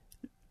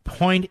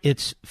point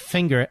its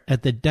finger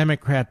at the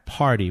Democrat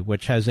Party,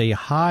 which has a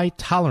high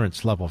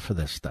tolerance level for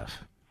this stuff?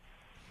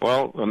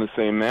 Well, in the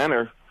same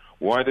manner,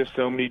 why there's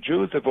so many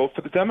Jews that vote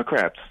for the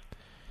Democrats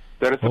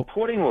that are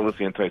supporting all this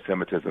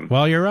anti-Semitism?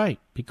 Well, you're right,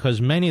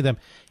 because many of them...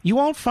 You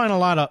won't find a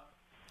lot of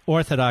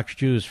Orthodox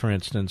Jews, for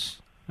instance,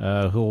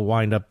 who will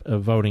wind up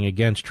voting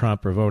against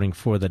Trump or voting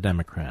for the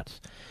Democrats.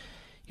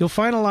 You'll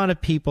find a lot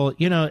of people,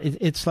 you know,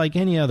 it's like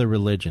any other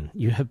religion.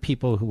 You have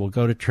people who will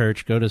go to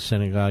church, go to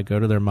synagogue, go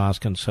to their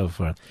mosque, and so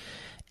forth.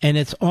 And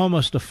it's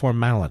almost a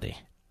formality.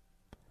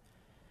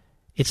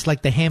 It's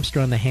like the hamster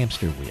on the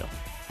hamster wheel.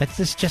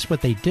 That's just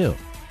what they do.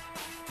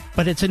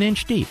 But it's an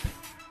inch deep.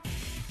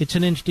 It's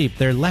an inch deep.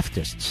 They're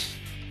leftists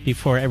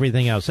before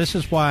everything else. This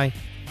is why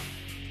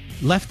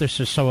leftists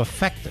are so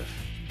effective,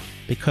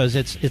 because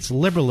it's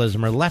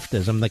liberalism or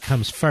leftism that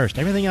comes first.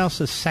 Everything else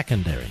is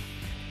secondary.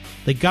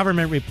 The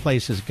government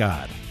replaces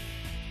God.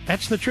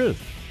 That's the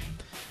truth.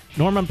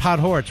 Norman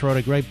Podhoretz wrote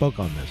a great book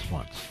on this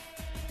once.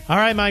 All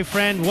right, my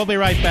friend, we'll be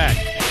right back.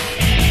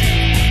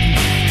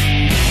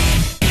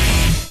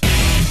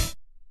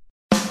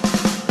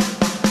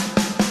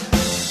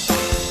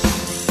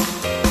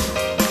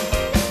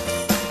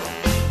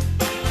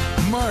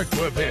 Mark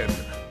Levin,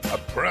 a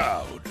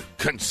proud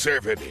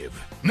conservative.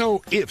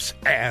 No ifs,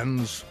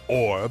 ands,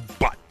 or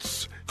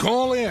buts.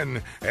 Call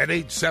in at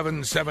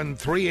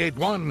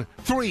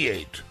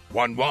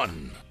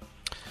 877-381-3811.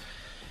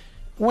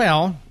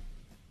 Well,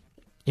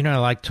 you know, I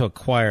like to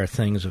acquire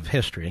things of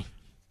history.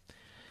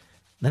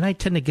 Then I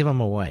tend to give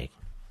them away.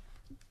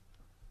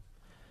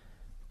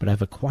 But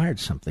I've acquired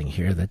something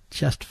here that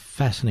just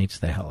fascinates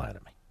the hell out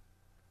of me.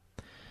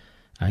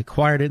 I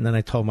acquired it, and then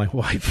I told my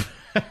wife.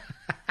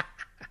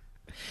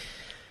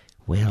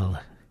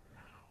 Well,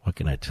 what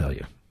can I tell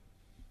you?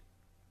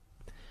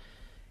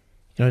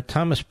 You know,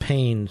 Thomas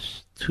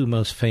Paine's two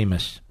most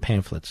famous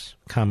pamphlets,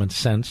 Common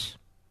Sense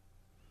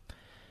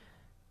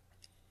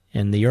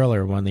and the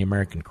earlier one, The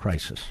American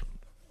Crisis.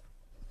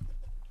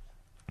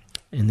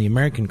 In The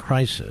American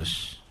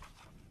Crisis,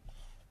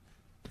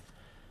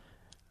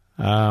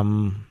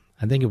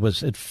 I think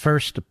it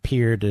first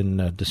appeared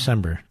in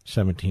December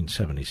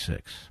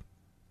 1776.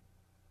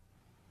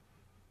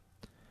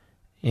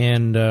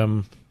 And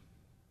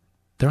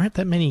there aren't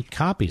that many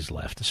copies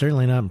left,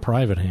 certainly not in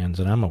private hands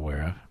that I'm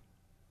aware of.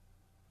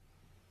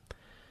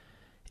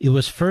 It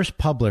was first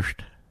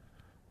published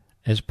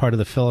as part of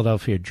the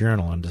Philadelphia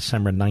Journal on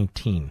December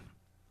 19,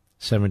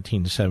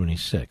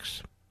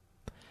 1776.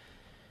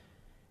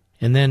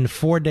 And then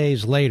 4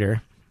 days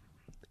later,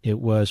 it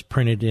was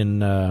printed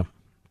in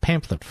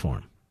pamphlet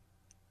form,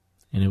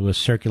 and it was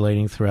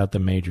circulating throughout the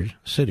major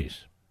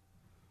cities.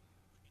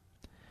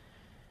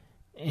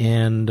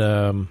 And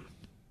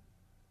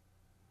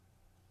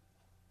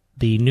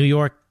the New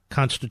York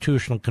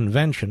Constitutional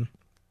Convention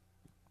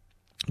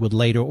would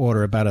later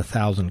order about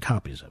 1,000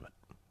 copies of it.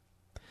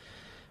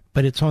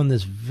 But it's on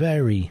this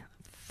very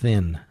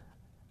thin,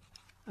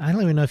 I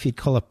don't even know if you'd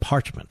call it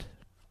parchment,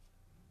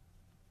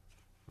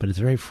 but it's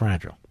very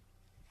fragile.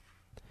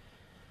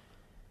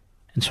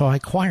 And so I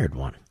acquired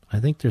one. I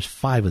think there's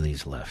 5 of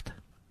these left.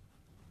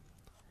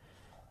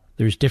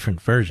 There's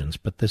different versions,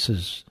 but this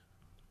is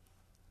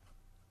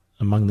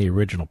among the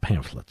original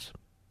pamphlets.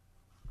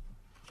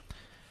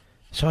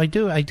 So I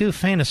do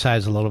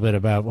fantasize a little bit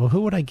about, well,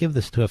 who would I give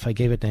this to if I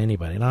gave it to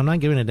anybody? And I'm not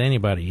giving it to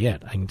anybody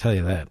yet, I can tell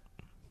you that.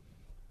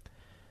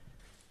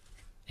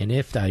 And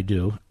if I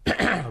do,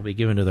 I'll be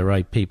given to the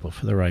right people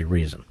for the right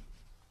reason.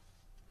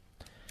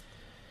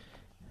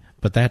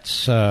 But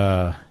that's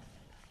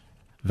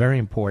very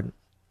important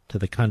to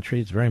the country.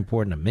 It's very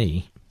important to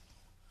me.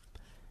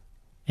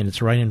 And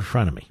it's right in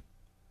front of me.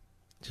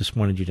 Just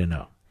wanted you to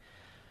know.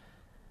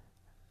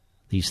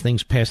 These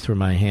things pass through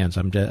my hands.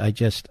 It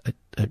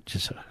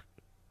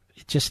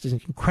just is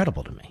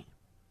incredible to me,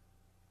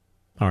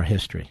 our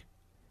history.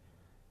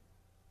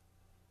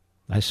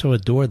 I so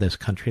adore this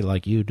country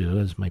like you do,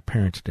 as my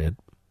parents did.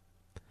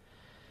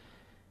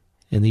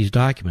 And these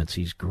documents,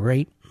 these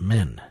great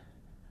men,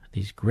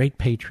 these great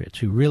patriots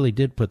who really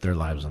did put their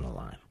lives on the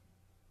line.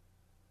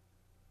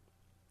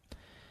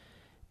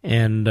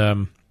 And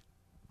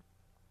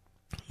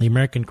The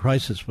American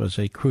Crisis was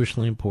a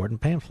crucially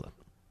important pamphlet,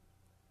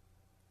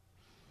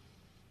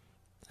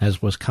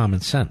 as was Common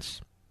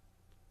Sense.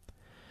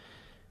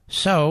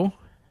 So,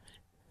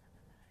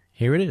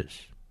 here it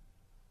is.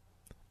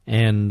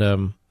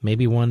 And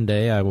maybe one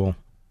day I will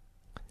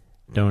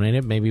donate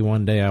it. Maybe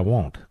one day I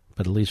won't.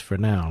 But at least for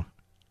now,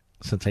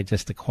 since I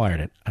just acquired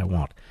it, I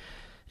won't.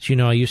 As you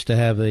know, I used to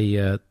have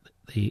the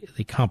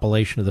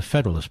compilation of the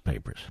Federalist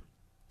Papers.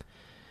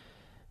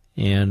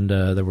 And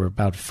there were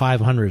about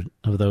 500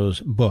 of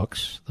those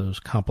books, those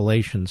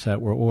compilations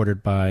that were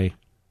ordered by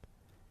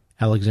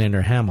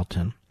Alexander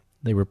Hamilton.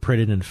 They were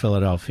printed in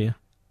Philadelphia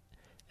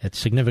at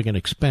significant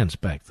expense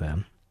back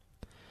then.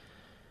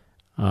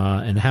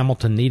 And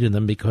Hamilton needed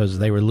them because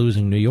they were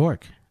losing New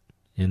York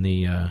in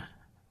the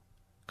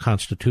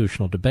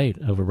constitutional debate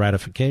over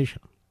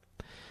ratification.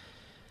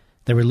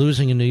 They were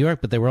losing in New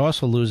York, but they were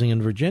also losing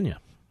in Virginia.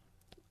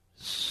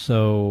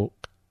 So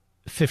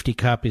 50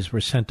 copies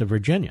were sent to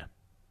Virginia.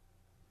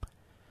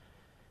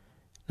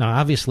 Now,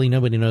 obviously,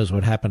 nobody knows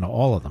what happened to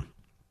all of them.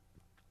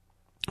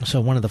 So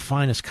one of the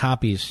finest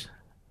copies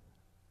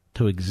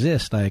to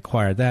exist, I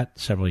acquired that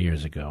several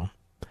years ago.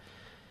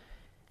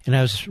 And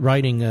I was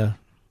writing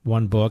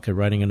one book and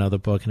writing another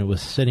book, and it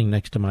was sitting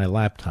next to my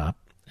laptop,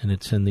 and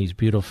it's in these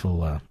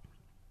beautiful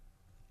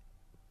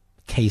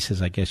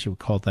cases, I guess you would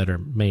call it, that are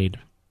made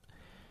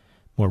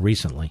more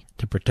recently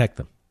to protect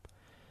them.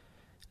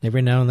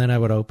 Every now and then I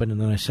would open,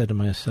 and then I said to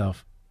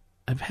myself,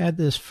 I've had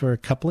this for a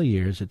couple of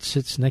years. It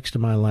sits next to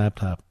my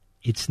laptop.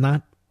 It's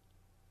not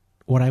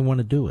what I want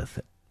to do with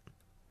it.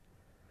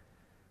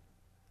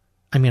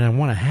 I mean, I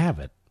want to have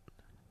it.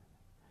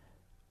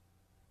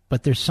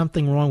 But there's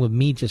something wrong with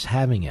me just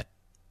having it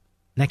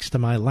next to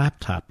my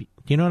laptop. Do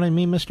you know what I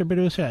mean, Mr.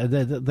 Producer?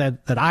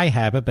 That I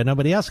have it, but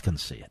nobody else can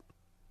see it.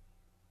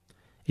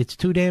 It's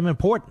too damn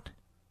important.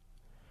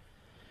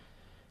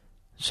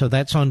 So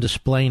that's on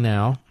display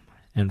now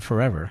and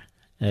forever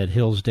at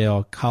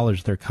Hillsdale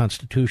College, their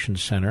Constitution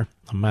Center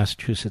on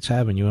Massachusetts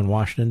Avenue in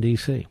Washington,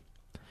 D.C.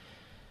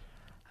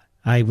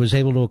 I was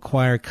able to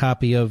acquire a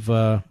copy of,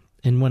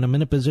 and when I'm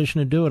in a position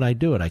to do it, I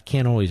do it. I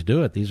can't always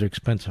do it. These are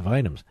expensive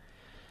items.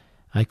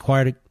 I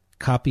acquired a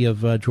copy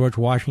of George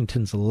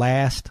Washington's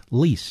last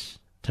lease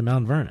to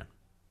Mount Vernon.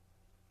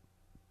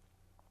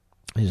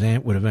 His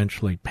aunt would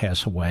eventually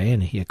pass away,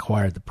 and he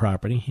acquired the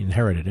property. He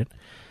inherited it.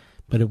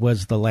 But it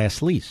was the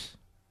last lease.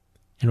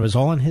 And it was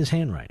all in his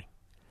handwriting.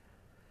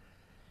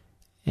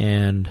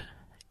 And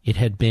it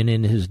had been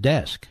in his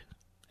desk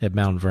at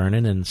Mount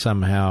Vernon, and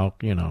somehow,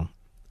 you know,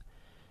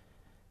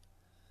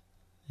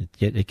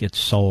 it gets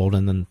sold,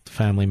 and then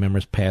family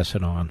members pass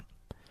it on.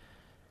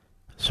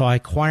 So I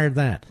acquired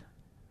that.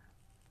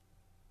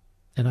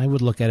 And I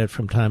would look at it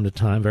from time to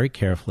time, very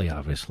carefully,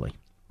 obviously.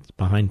 It's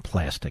behind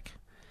plastic.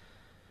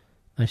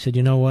 I said,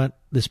 you know what?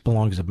 This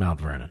belongs at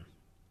Mount Vernon.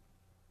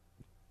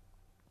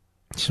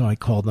 So I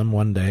called them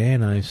one day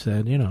and I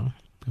said,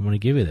 I want to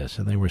give you this.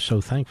 And they were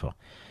so thankful.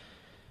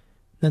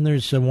 Then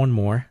there's one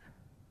more.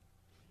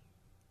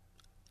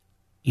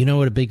 You know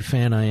what a big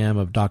fan I am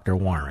of Dr.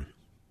 Warren,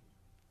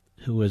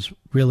 who was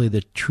really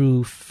the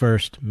true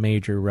first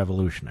major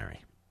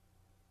revolutionary.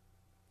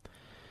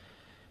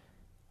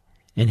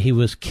 And he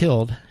was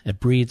killed at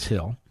Breeds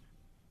Hill.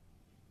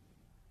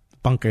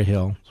 Bunker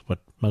Hill is what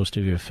most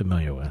of you are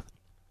familiar with.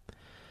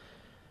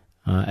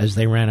 As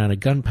they ran out of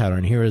gunpowder.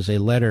 And here is a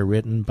letter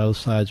written, both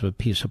sides of a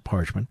piece of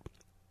parchment,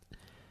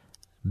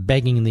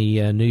 begging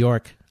the New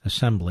York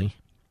Assembly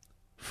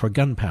for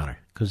gunpowder,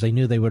 because they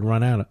knew they would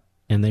run out,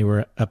 and they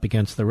were up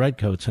against the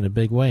Redcoats in a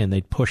big way, and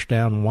they'd push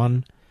down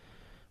one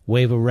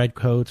wave of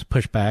Redcoats,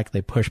 push back,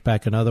 they pushed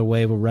back another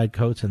wave of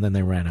Redcoats, and then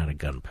they ran out of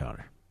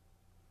gunpowder.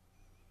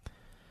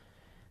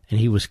 And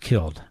he was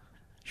killed,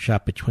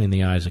 shot between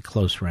the eyes at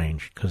close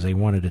range, because they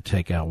wanted to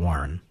take out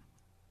Warren.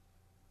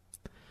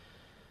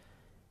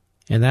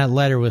 And that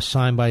letter was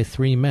signed by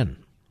 3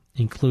 men,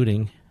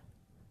 including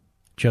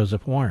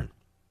Joseph Warren.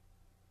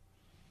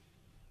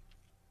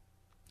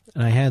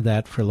 And I had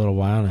that for a little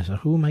while, and I said,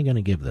 who am I going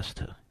to give this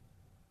to?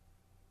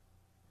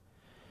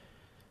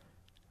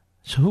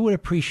 So who would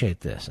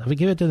appreciate this? I would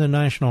give it to the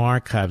National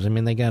Archives. I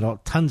mean, they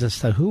got tons of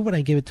stuff. Who would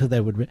I give it to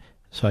that would...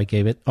 So I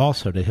gave it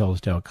also to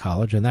Hillsdale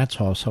College, and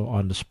that's also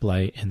on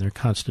display in their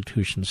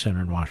Constitution Center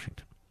in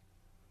Washington.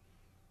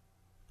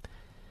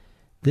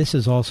 This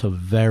is also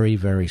very,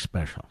 very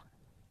special.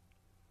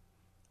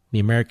 The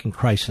American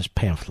Crisis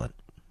Pamphlet.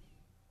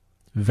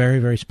 Very,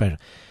 very special.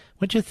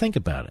 What do you think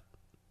about it?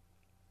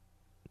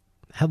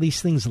 How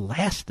these things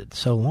lasted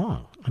so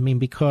long. I mean,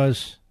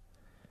 because,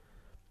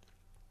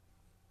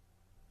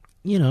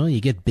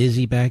 you get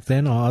busy back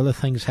then, all other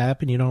things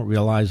happen. You don't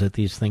realize that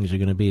these things are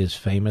going to be as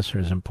famous or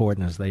as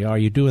important as they are.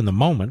 You do in the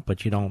moment,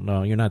 but you don't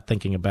know. You're not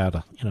thinking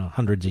about,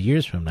 hundreds of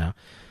years from now.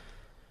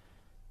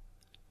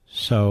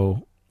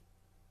 So,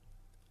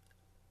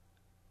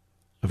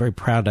 I'm very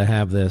proud to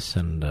have this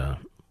and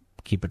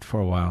keep it for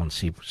a while and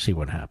see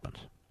what happens.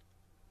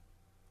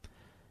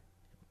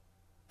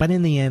 But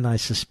in the end, I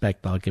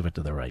suspect I'll give it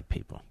to the right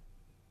people.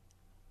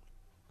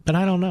 But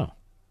I don't know.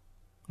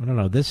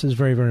 This is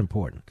very, very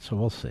important, so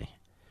we'll see.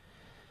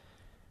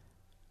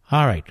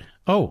 All right.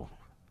 Oh,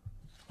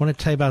 I want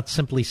to tell you about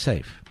Simply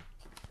Safe.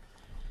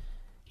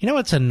 You know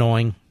what's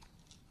annoying?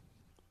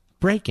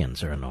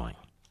 Break-ins are annoying.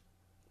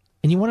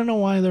 And you want to know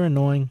why they're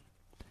annoying?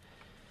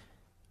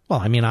 Well,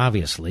 I mean,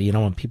 obviously, you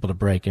don't want people to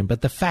break in, but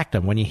the fact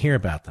of when you hear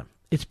about them,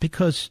 it's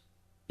because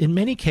in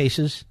many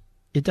cases,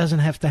 it doesn't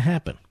have to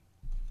happen.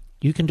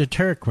 You can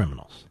deter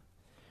criminals.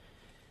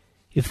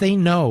 If they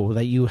know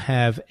that you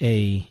have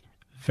a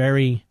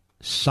very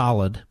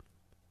solid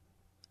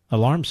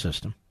alarm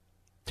system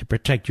to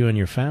protect you and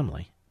your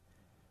family,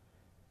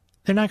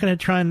 they're not going to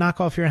try and knock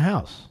off your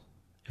house.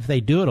 If they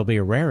do, it'll be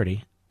a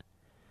rarity.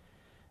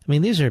 I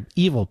mean, these are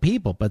evil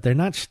people, but they're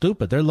not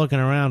stupid. They're looking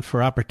around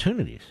for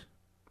opportunities.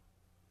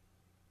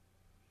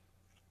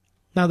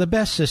 Now, the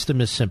best system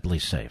is Simply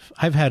Safe.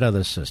 I've had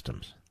other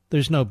systems.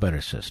 There's no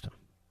better system.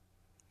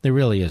 There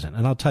really isn't,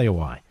 and I'll tell you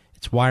why.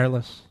 It's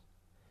wireless.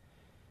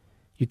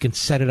 You can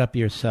set it up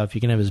yourself.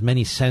 You can have as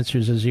many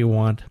sensors as you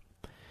want.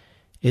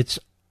 It's,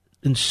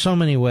 in so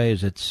many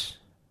ways, it's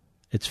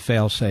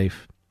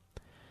fail-safe.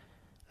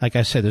 Like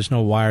I said, there's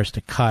no wires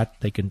to cut.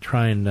 They can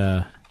try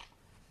and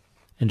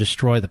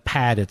destroy the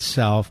pad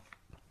itself,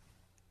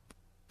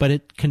 but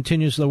it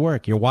continues to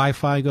work. Your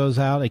Wi-Fi goes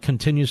out, it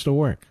continues to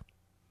work.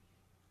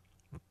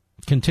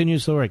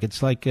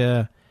 It's like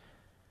it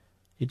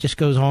just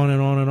goes on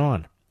and on and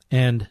on.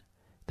 And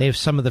they have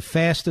some of the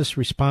fastest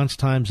response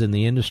times in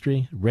the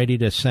industry, ready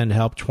to send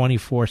help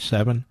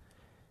 24/7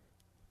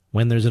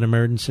 when there's an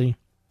emergency.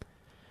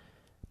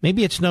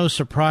 Maybe it's no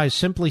surprise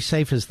Simply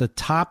Safe is the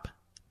top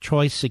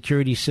choice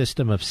security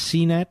system of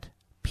CNET,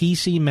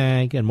 PC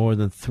Mag, and more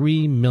than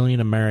 3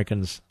 million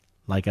Americans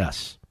like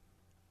us,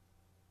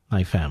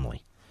 my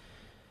family.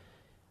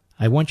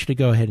 I want you to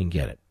go ahead and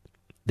get it.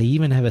 They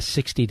even have a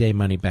 60-day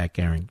money-back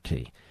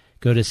guarantee.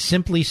 Go to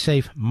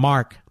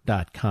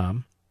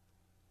simplysafemark.com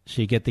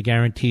so you get the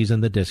guarantees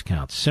and the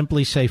discounts.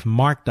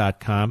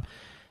 simplysafemark.com,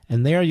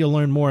 and there you'll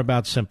learn more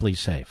about Simply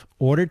Safe.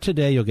 Order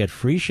today, you'll get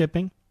free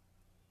shipping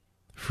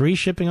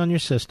on your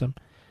system,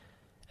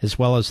 as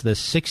well as the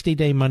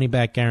 60-day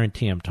money-back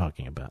guarantee I'm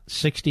talking about.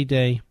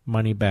 60-day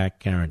money-back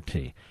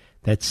guarantee.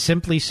 That's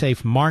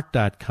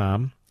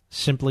simplysafemark.com,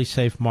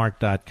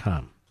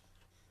 simplysafemark.com.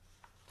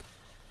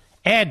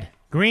 Ed,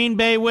 Green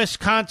Bay,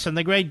 Wisconsin,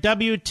 the great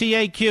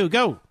WTAQ.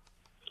 Go.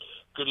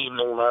 Good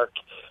evening, Mark.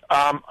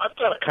 I've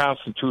got a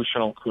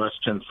constitutional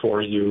question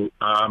for you.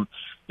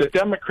 The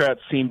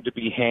Democrats seem to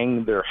be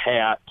hanging their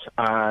hat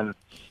on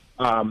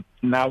now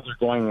they're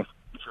going for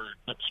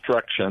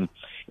obstruction.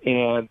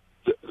 And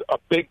a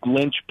big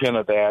linchpin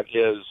of that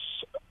is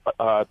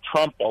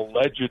Trump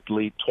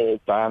allegedly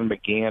told Don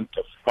McGahn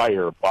to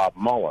fire Bob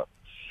Mueller.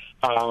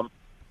 Don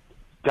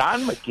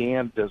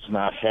McGahn does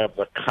not have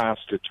the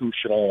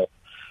constitutional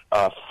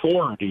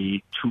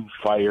authority to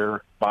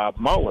fire Bob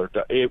Mueller.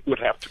 It would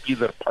have to be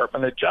the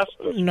Department of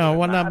Justice. No,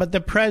 but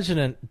the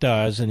president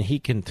does, and he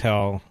can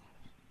tell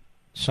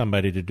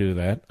somebody to do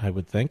that, I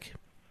would think.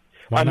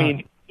 Why not?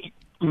 mean,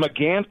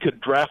 McGahn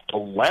could draft a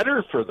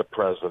letter for the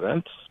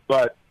president,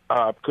 but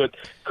could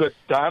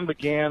Don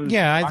McGahn...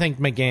 Yeah, I think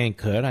McGahn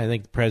could. I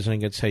think the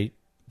president could say,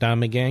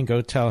 Don McGahn,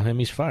 go tell him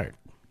he's fired.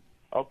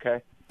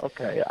 Okay.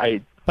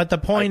 But the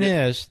point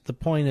is,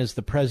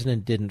 the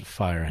president didn't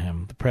fire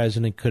him. The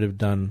president could have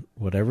done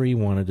whatever he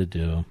wanted to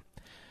do,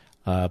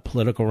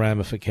 political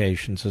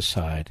ramifications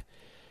aside.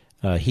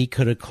 He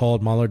could have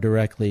called Mueller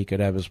directly. He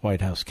could have his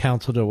White House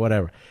counsel do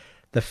whatever.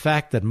 The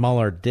fact that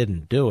Mueller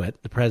didn't do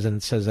it, the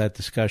president says that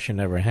discussion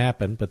never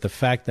happened, but the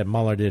fact that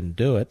Mueller didn't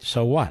do it,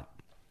 so what?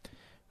 The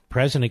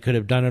president could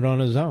have done it on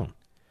his own,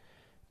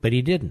 but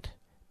he didn't.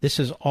 This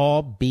is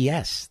all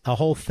BS. The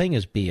whole thing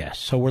is BS.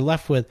 So we're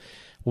left with,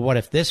 well, what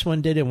if this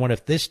one did it, and what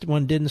if this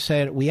one didn't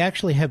say it? We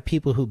actually have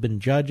people who've been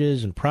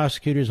judges and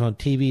prosecutors on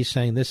TV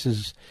saying this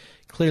is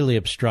clearly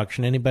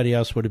obstruction. Anybody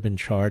else would have been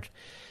charged.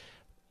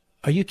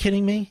 Are you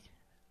kidding me?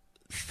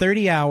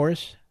 30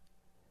 hours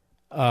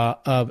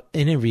of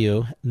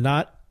interview,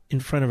 not in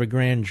front of a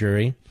grand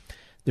jury.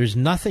 There's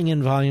nothing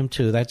in Volume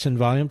 2. That's in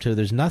Volume 2.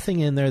 There's nothing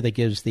in there that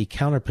gives the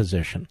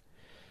counterposition.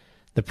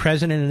 The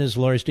president and his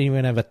lawyers didn't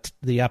even have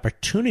the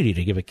opportunity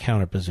to give a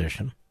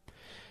counterposition.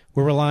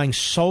 We're relying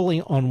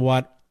solely on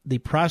what the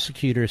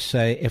prosecutors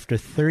say after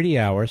 30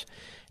 hours,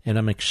 and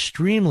I'm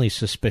extremely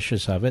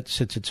suspicious of it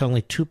since it's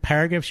only 2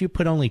 paragraphs. You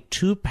put only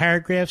 2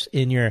 paragraphs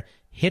in your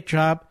hit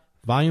job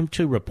Volume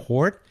 2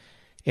 report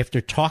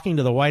after talking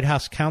to the White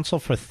House counsel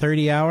for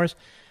 30 hours.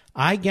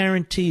 I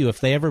guarantee you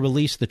if they ever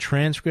release the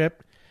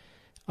transcript,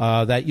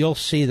 that you'll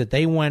see that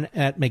they went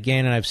at McGahn,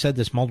 and I've said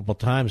this multiple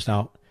times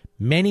now,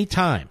 many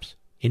times,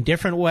 in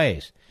different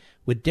ways,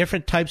 with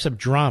different types of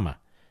drama,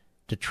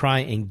 to try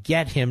and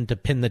get him to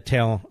pin the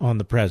tail on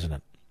the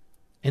president.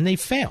 And they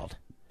failed.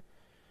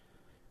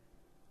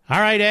 All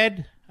right,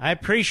 Ed, I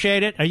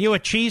appreciate it. Are you a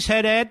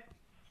cheesehead, Ed?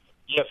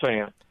 Yes, I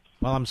am.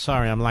 Well, I'm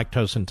sorry. I'm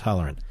lactose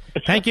intolerant.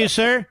 Thank you,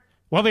 sir.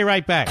 We'll be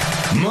right back.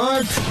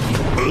 Mark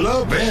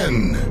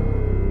Levin.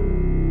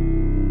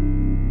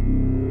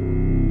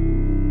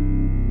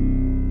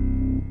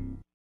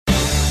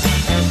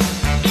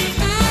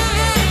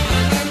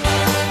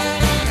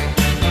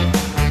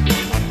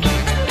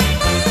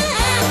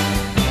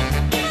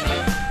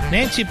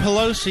 Nancy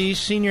Pelosi,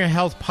 senior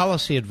health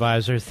policy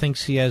advisor,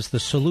 thinks he has the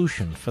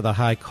solution for the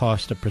high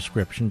cost of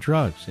prescription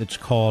drugs. It's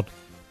called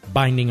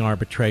binding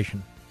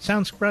arbitration.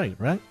 Sounds great,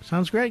 right?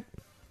 Sounds great.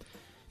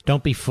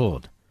 Don't be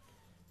fooled.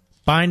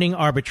 Binding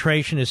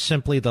arbitration is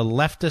simply the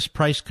leftist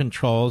price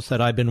controls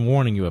that I've been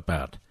warning you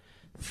about.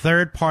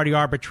 Third-party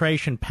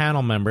arbitration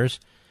panel members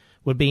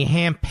would be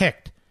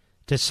handpicked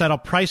to settle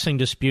pricing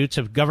disputes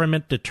if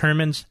government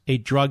determines a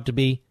drug to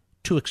be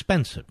too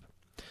expensive.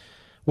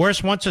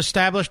 Worse, once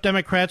established,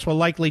 Democrats will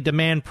likely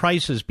demand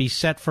prices be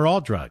set for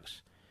all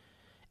drugs.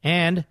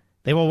 And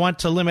they will want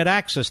to limit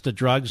access to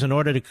drugs in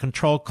order to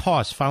control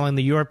costs, following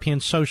the European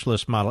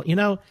socialist model. You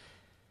know,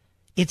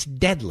 it's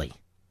deadly.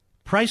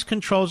 Price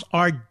controls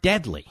are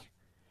deadly.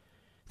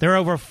 There are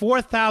over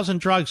 4,000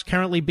 drugs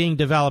currently being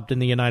developed in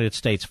the United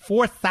States.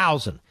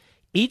 4,000.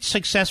 Each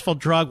successful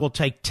drug will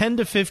take 10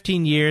 to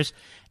 15 years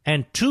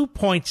and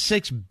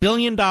 $2.6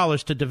 billion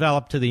to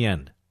develop to the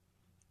end.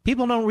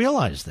 People don't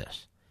realize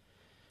this.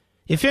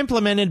 If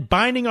implemented,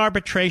 binding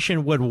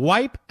arbitration would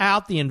wipe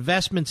out the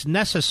investments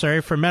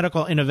necessary for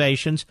medical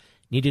innovations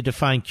needed to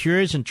find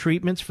cures and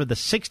treatments for the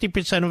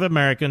 60% of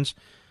Americans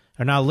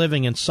who are now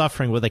living and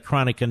suffering with a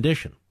chronic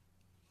condition.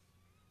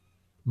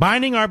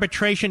 Binding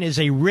arbitration is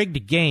a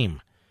rigged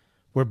game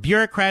where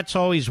bureaucrats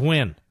always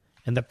win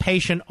and the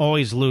patient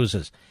always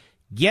loses.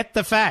 Get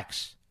the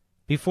facts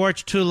before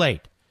it's too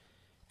late.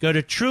 Go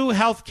to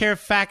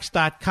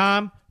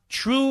truehealthcarefacts.com,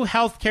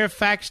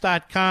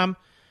 truehealthcarefacts.com,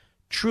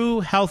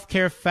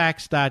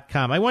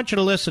 truehealthcarefacts.com. I want you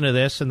to listen to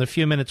this in the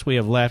few minutes we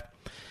have left.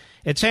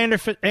 It's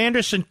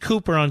Anderson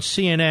Cooper on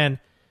CNN.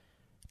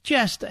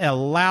 Just a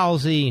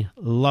lousy,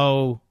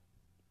 low,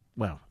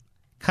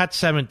 cut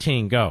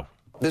 17, go.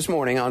 This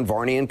morning on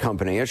Varney and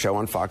Company, a show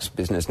on Fox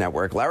Business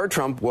Network, Lara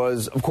Trump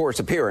was, of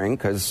course, appearing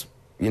because,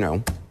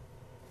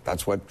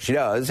 that's what she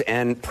does,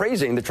 and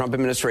praising the Trump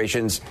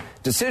administration's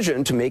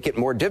decision to make it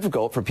more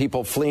difficult for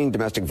people fleeing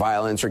domestic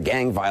violence or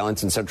gang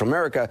violence in Central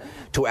America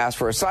to ask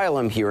for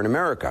asylum here in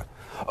America.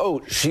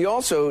 Oh, she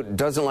also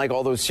doesn't like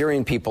all those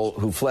Syrian people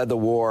who fled the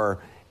war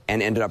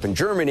and ended up in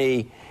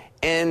Germany,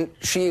 and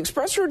she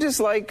expressed her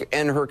dislike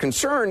and her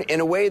concern in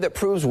a way that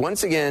proves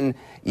once again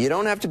you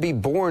don't have to be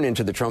born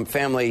into the Trump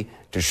family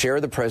to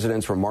share the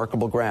president's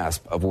remarkable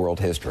grasp of world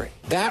history.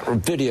 That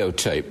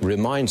videotape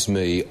reminds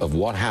me of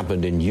what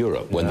happened in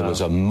Europe when there was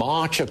a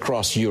march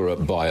across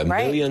Europe by a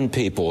million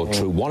people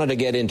who wanted to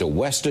get into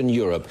Western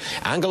Europe.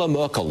 Angela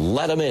Merkel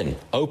let them in,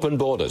 open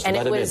borders, and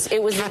let them in.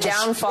 It was the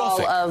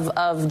downfall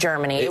of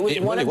Germany. It was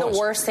one of the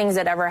worst things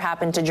that ever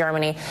happened to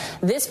Germany.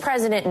 This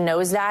president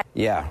knows that.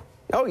 Yeah.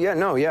 Oh, yeah,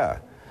 no, yeah.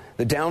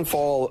 the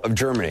downfall of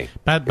Germany.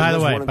 By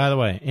the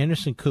way,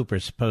 Anderson Cooper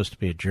is supposed to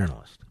be a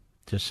journalist,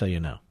 just so you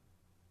know.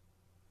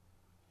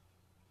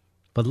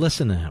 But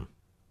listen to him.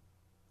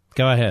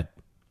 Go ahead.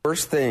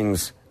 Worst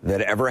things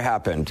that ever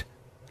happened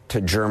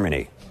to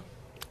Germany.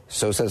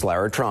 So says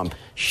Lara Trump.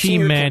 She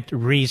meant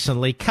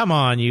recently. Come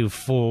on, you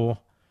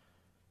fool.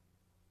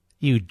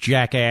 You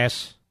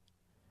jackass.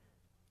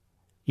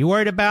 You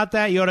worried about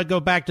that? You ought to go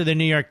back to the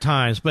New York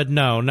Times. But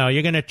no,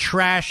 you're going to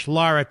trash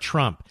Lara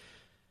Trump.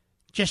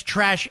 Just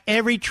trash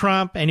every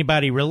Trump,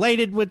 anybody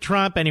related with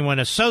Trump, anyone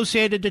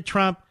associated to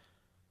Trump.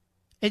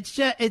 It's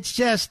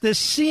just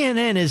this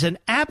CNN is an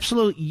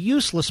absolute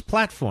useless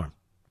platform.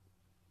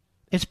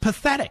 It's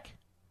pathetic.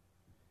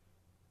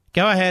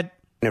 Go ahead.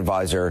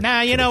 Advisor.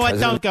 Nah, you know what?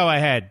 Don't go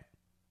ahead.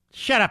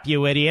 Shut up,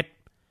 you idiot.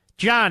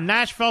 John,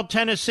 Nashville,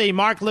 Tennessee.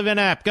 Mark Levin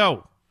app.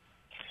 Go.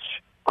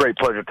 Great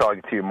pleasure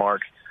talking to you,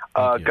 Mark.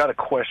 Got a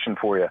question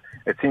for you.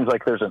 It seems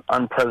like there's an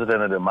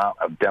unprecedented amount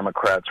of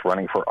Democrats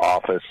running for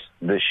office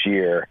this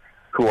year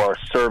who are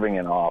serving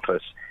in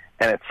office,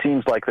 and it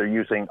seems like they're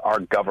using our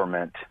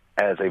government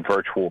as a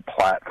virtual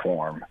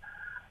platform.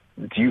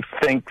 Do you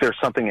think there's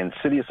something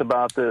insidious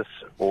about this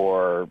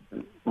or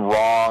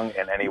wrong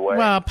in any way?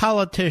 Well,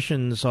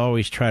 politicians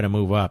always try to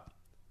move up.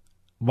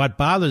 What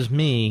bothers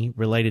me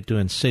related to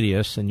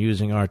insidious and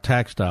using our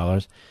tax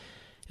dollars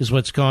is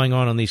what's going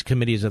on in these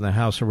committees in the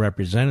House of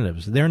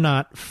Representatives. They're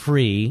not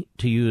free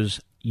to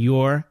use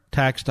your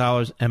tax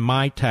dollars and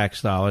my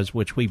tax dollars,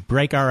 which we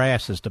break our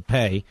asses to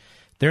pay.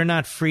 They're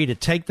not free to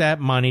take that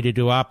money to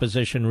do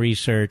opposition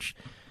research,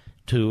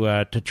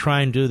 to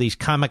try and do these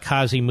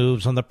kamikaze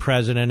moves on the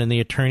president and the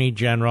attorney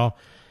general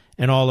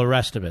and all the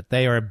rest of it.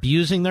 They are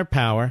abusing their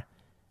power.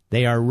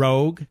 They are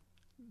rogue.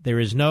 There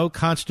is no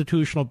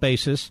constitutional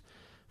basis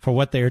for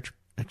what they're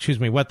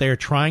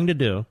trying to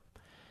do.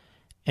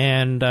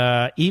 And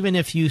even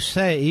if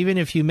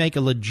you make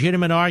a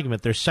legitimate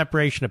argument, there's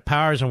separation of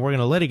powers and we're going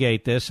to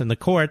litigate this in the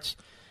courts,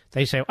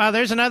 they say, oh,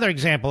 there's another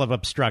example of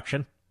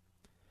obstruction.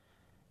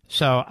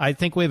 So I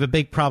think we have a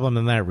big problem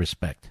in that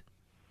respect.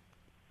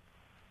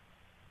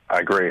 I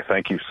agree.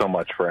 Thank you so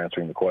much for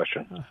answering the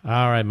question.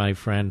 All right, my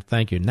friend.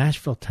 Thank you.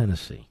 Nashville,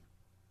 Tennessee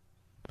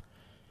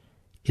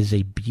is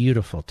a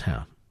beautiful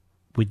town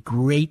with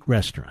great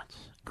restaurants,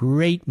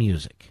 great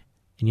music.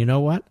 And you know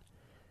what?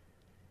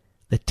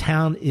 The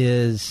town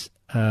is,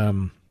 what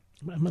am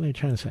I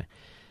trying to say?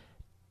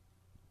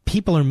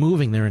 People are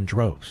moving there in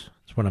droves.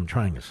 That's what I'm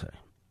trying to say.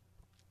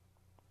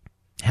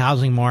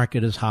 Housing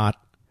market is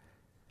hot.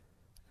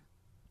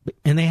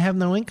 And they have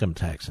no income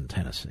tax in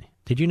Tennessee.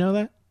 Did you know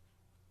that?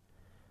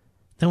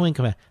 No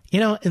income tax. You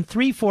know, in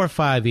 3, 4,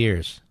 5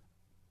 years,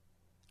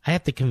 I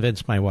have to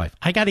convince my wife.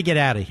 I got to get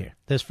out of here.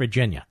 This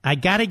Virginia. I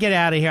got to get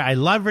out of here. I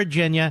love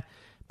Virginia.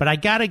 But I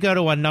got to go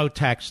to a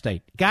no-tax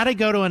state. Got to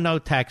go to a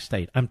no-tax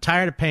state. I'm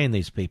tired of paying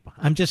these people.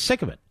 I'm just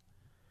sick of it.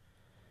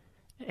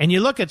 And you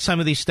look at some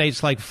of these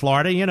states like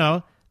Florida, you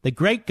know, the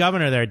great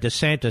governor there,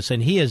 DeSantis,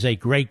 and he is a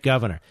great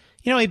governor.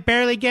 You know, he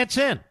barely gets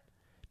in.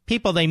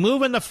 People, they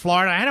move into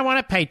Florida. I don't want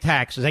to pay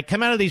taxes. They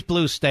come out of these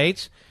blue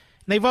states,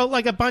 and they vote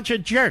like a bunch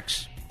of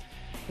jerks.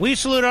 We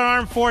salute our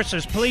armed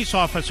forces, police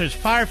officers,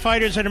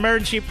 firefighters, and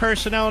emergency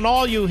personnel, and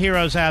all you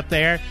heroes out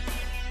there.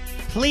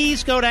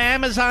 Please go to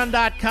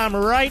Amazon.com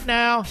right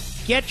now.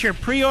 Get your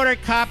pre-order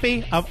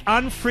copy of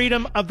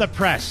Unfreedom of the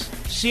Press.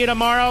 See you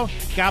tomorrow.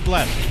 God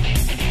bless.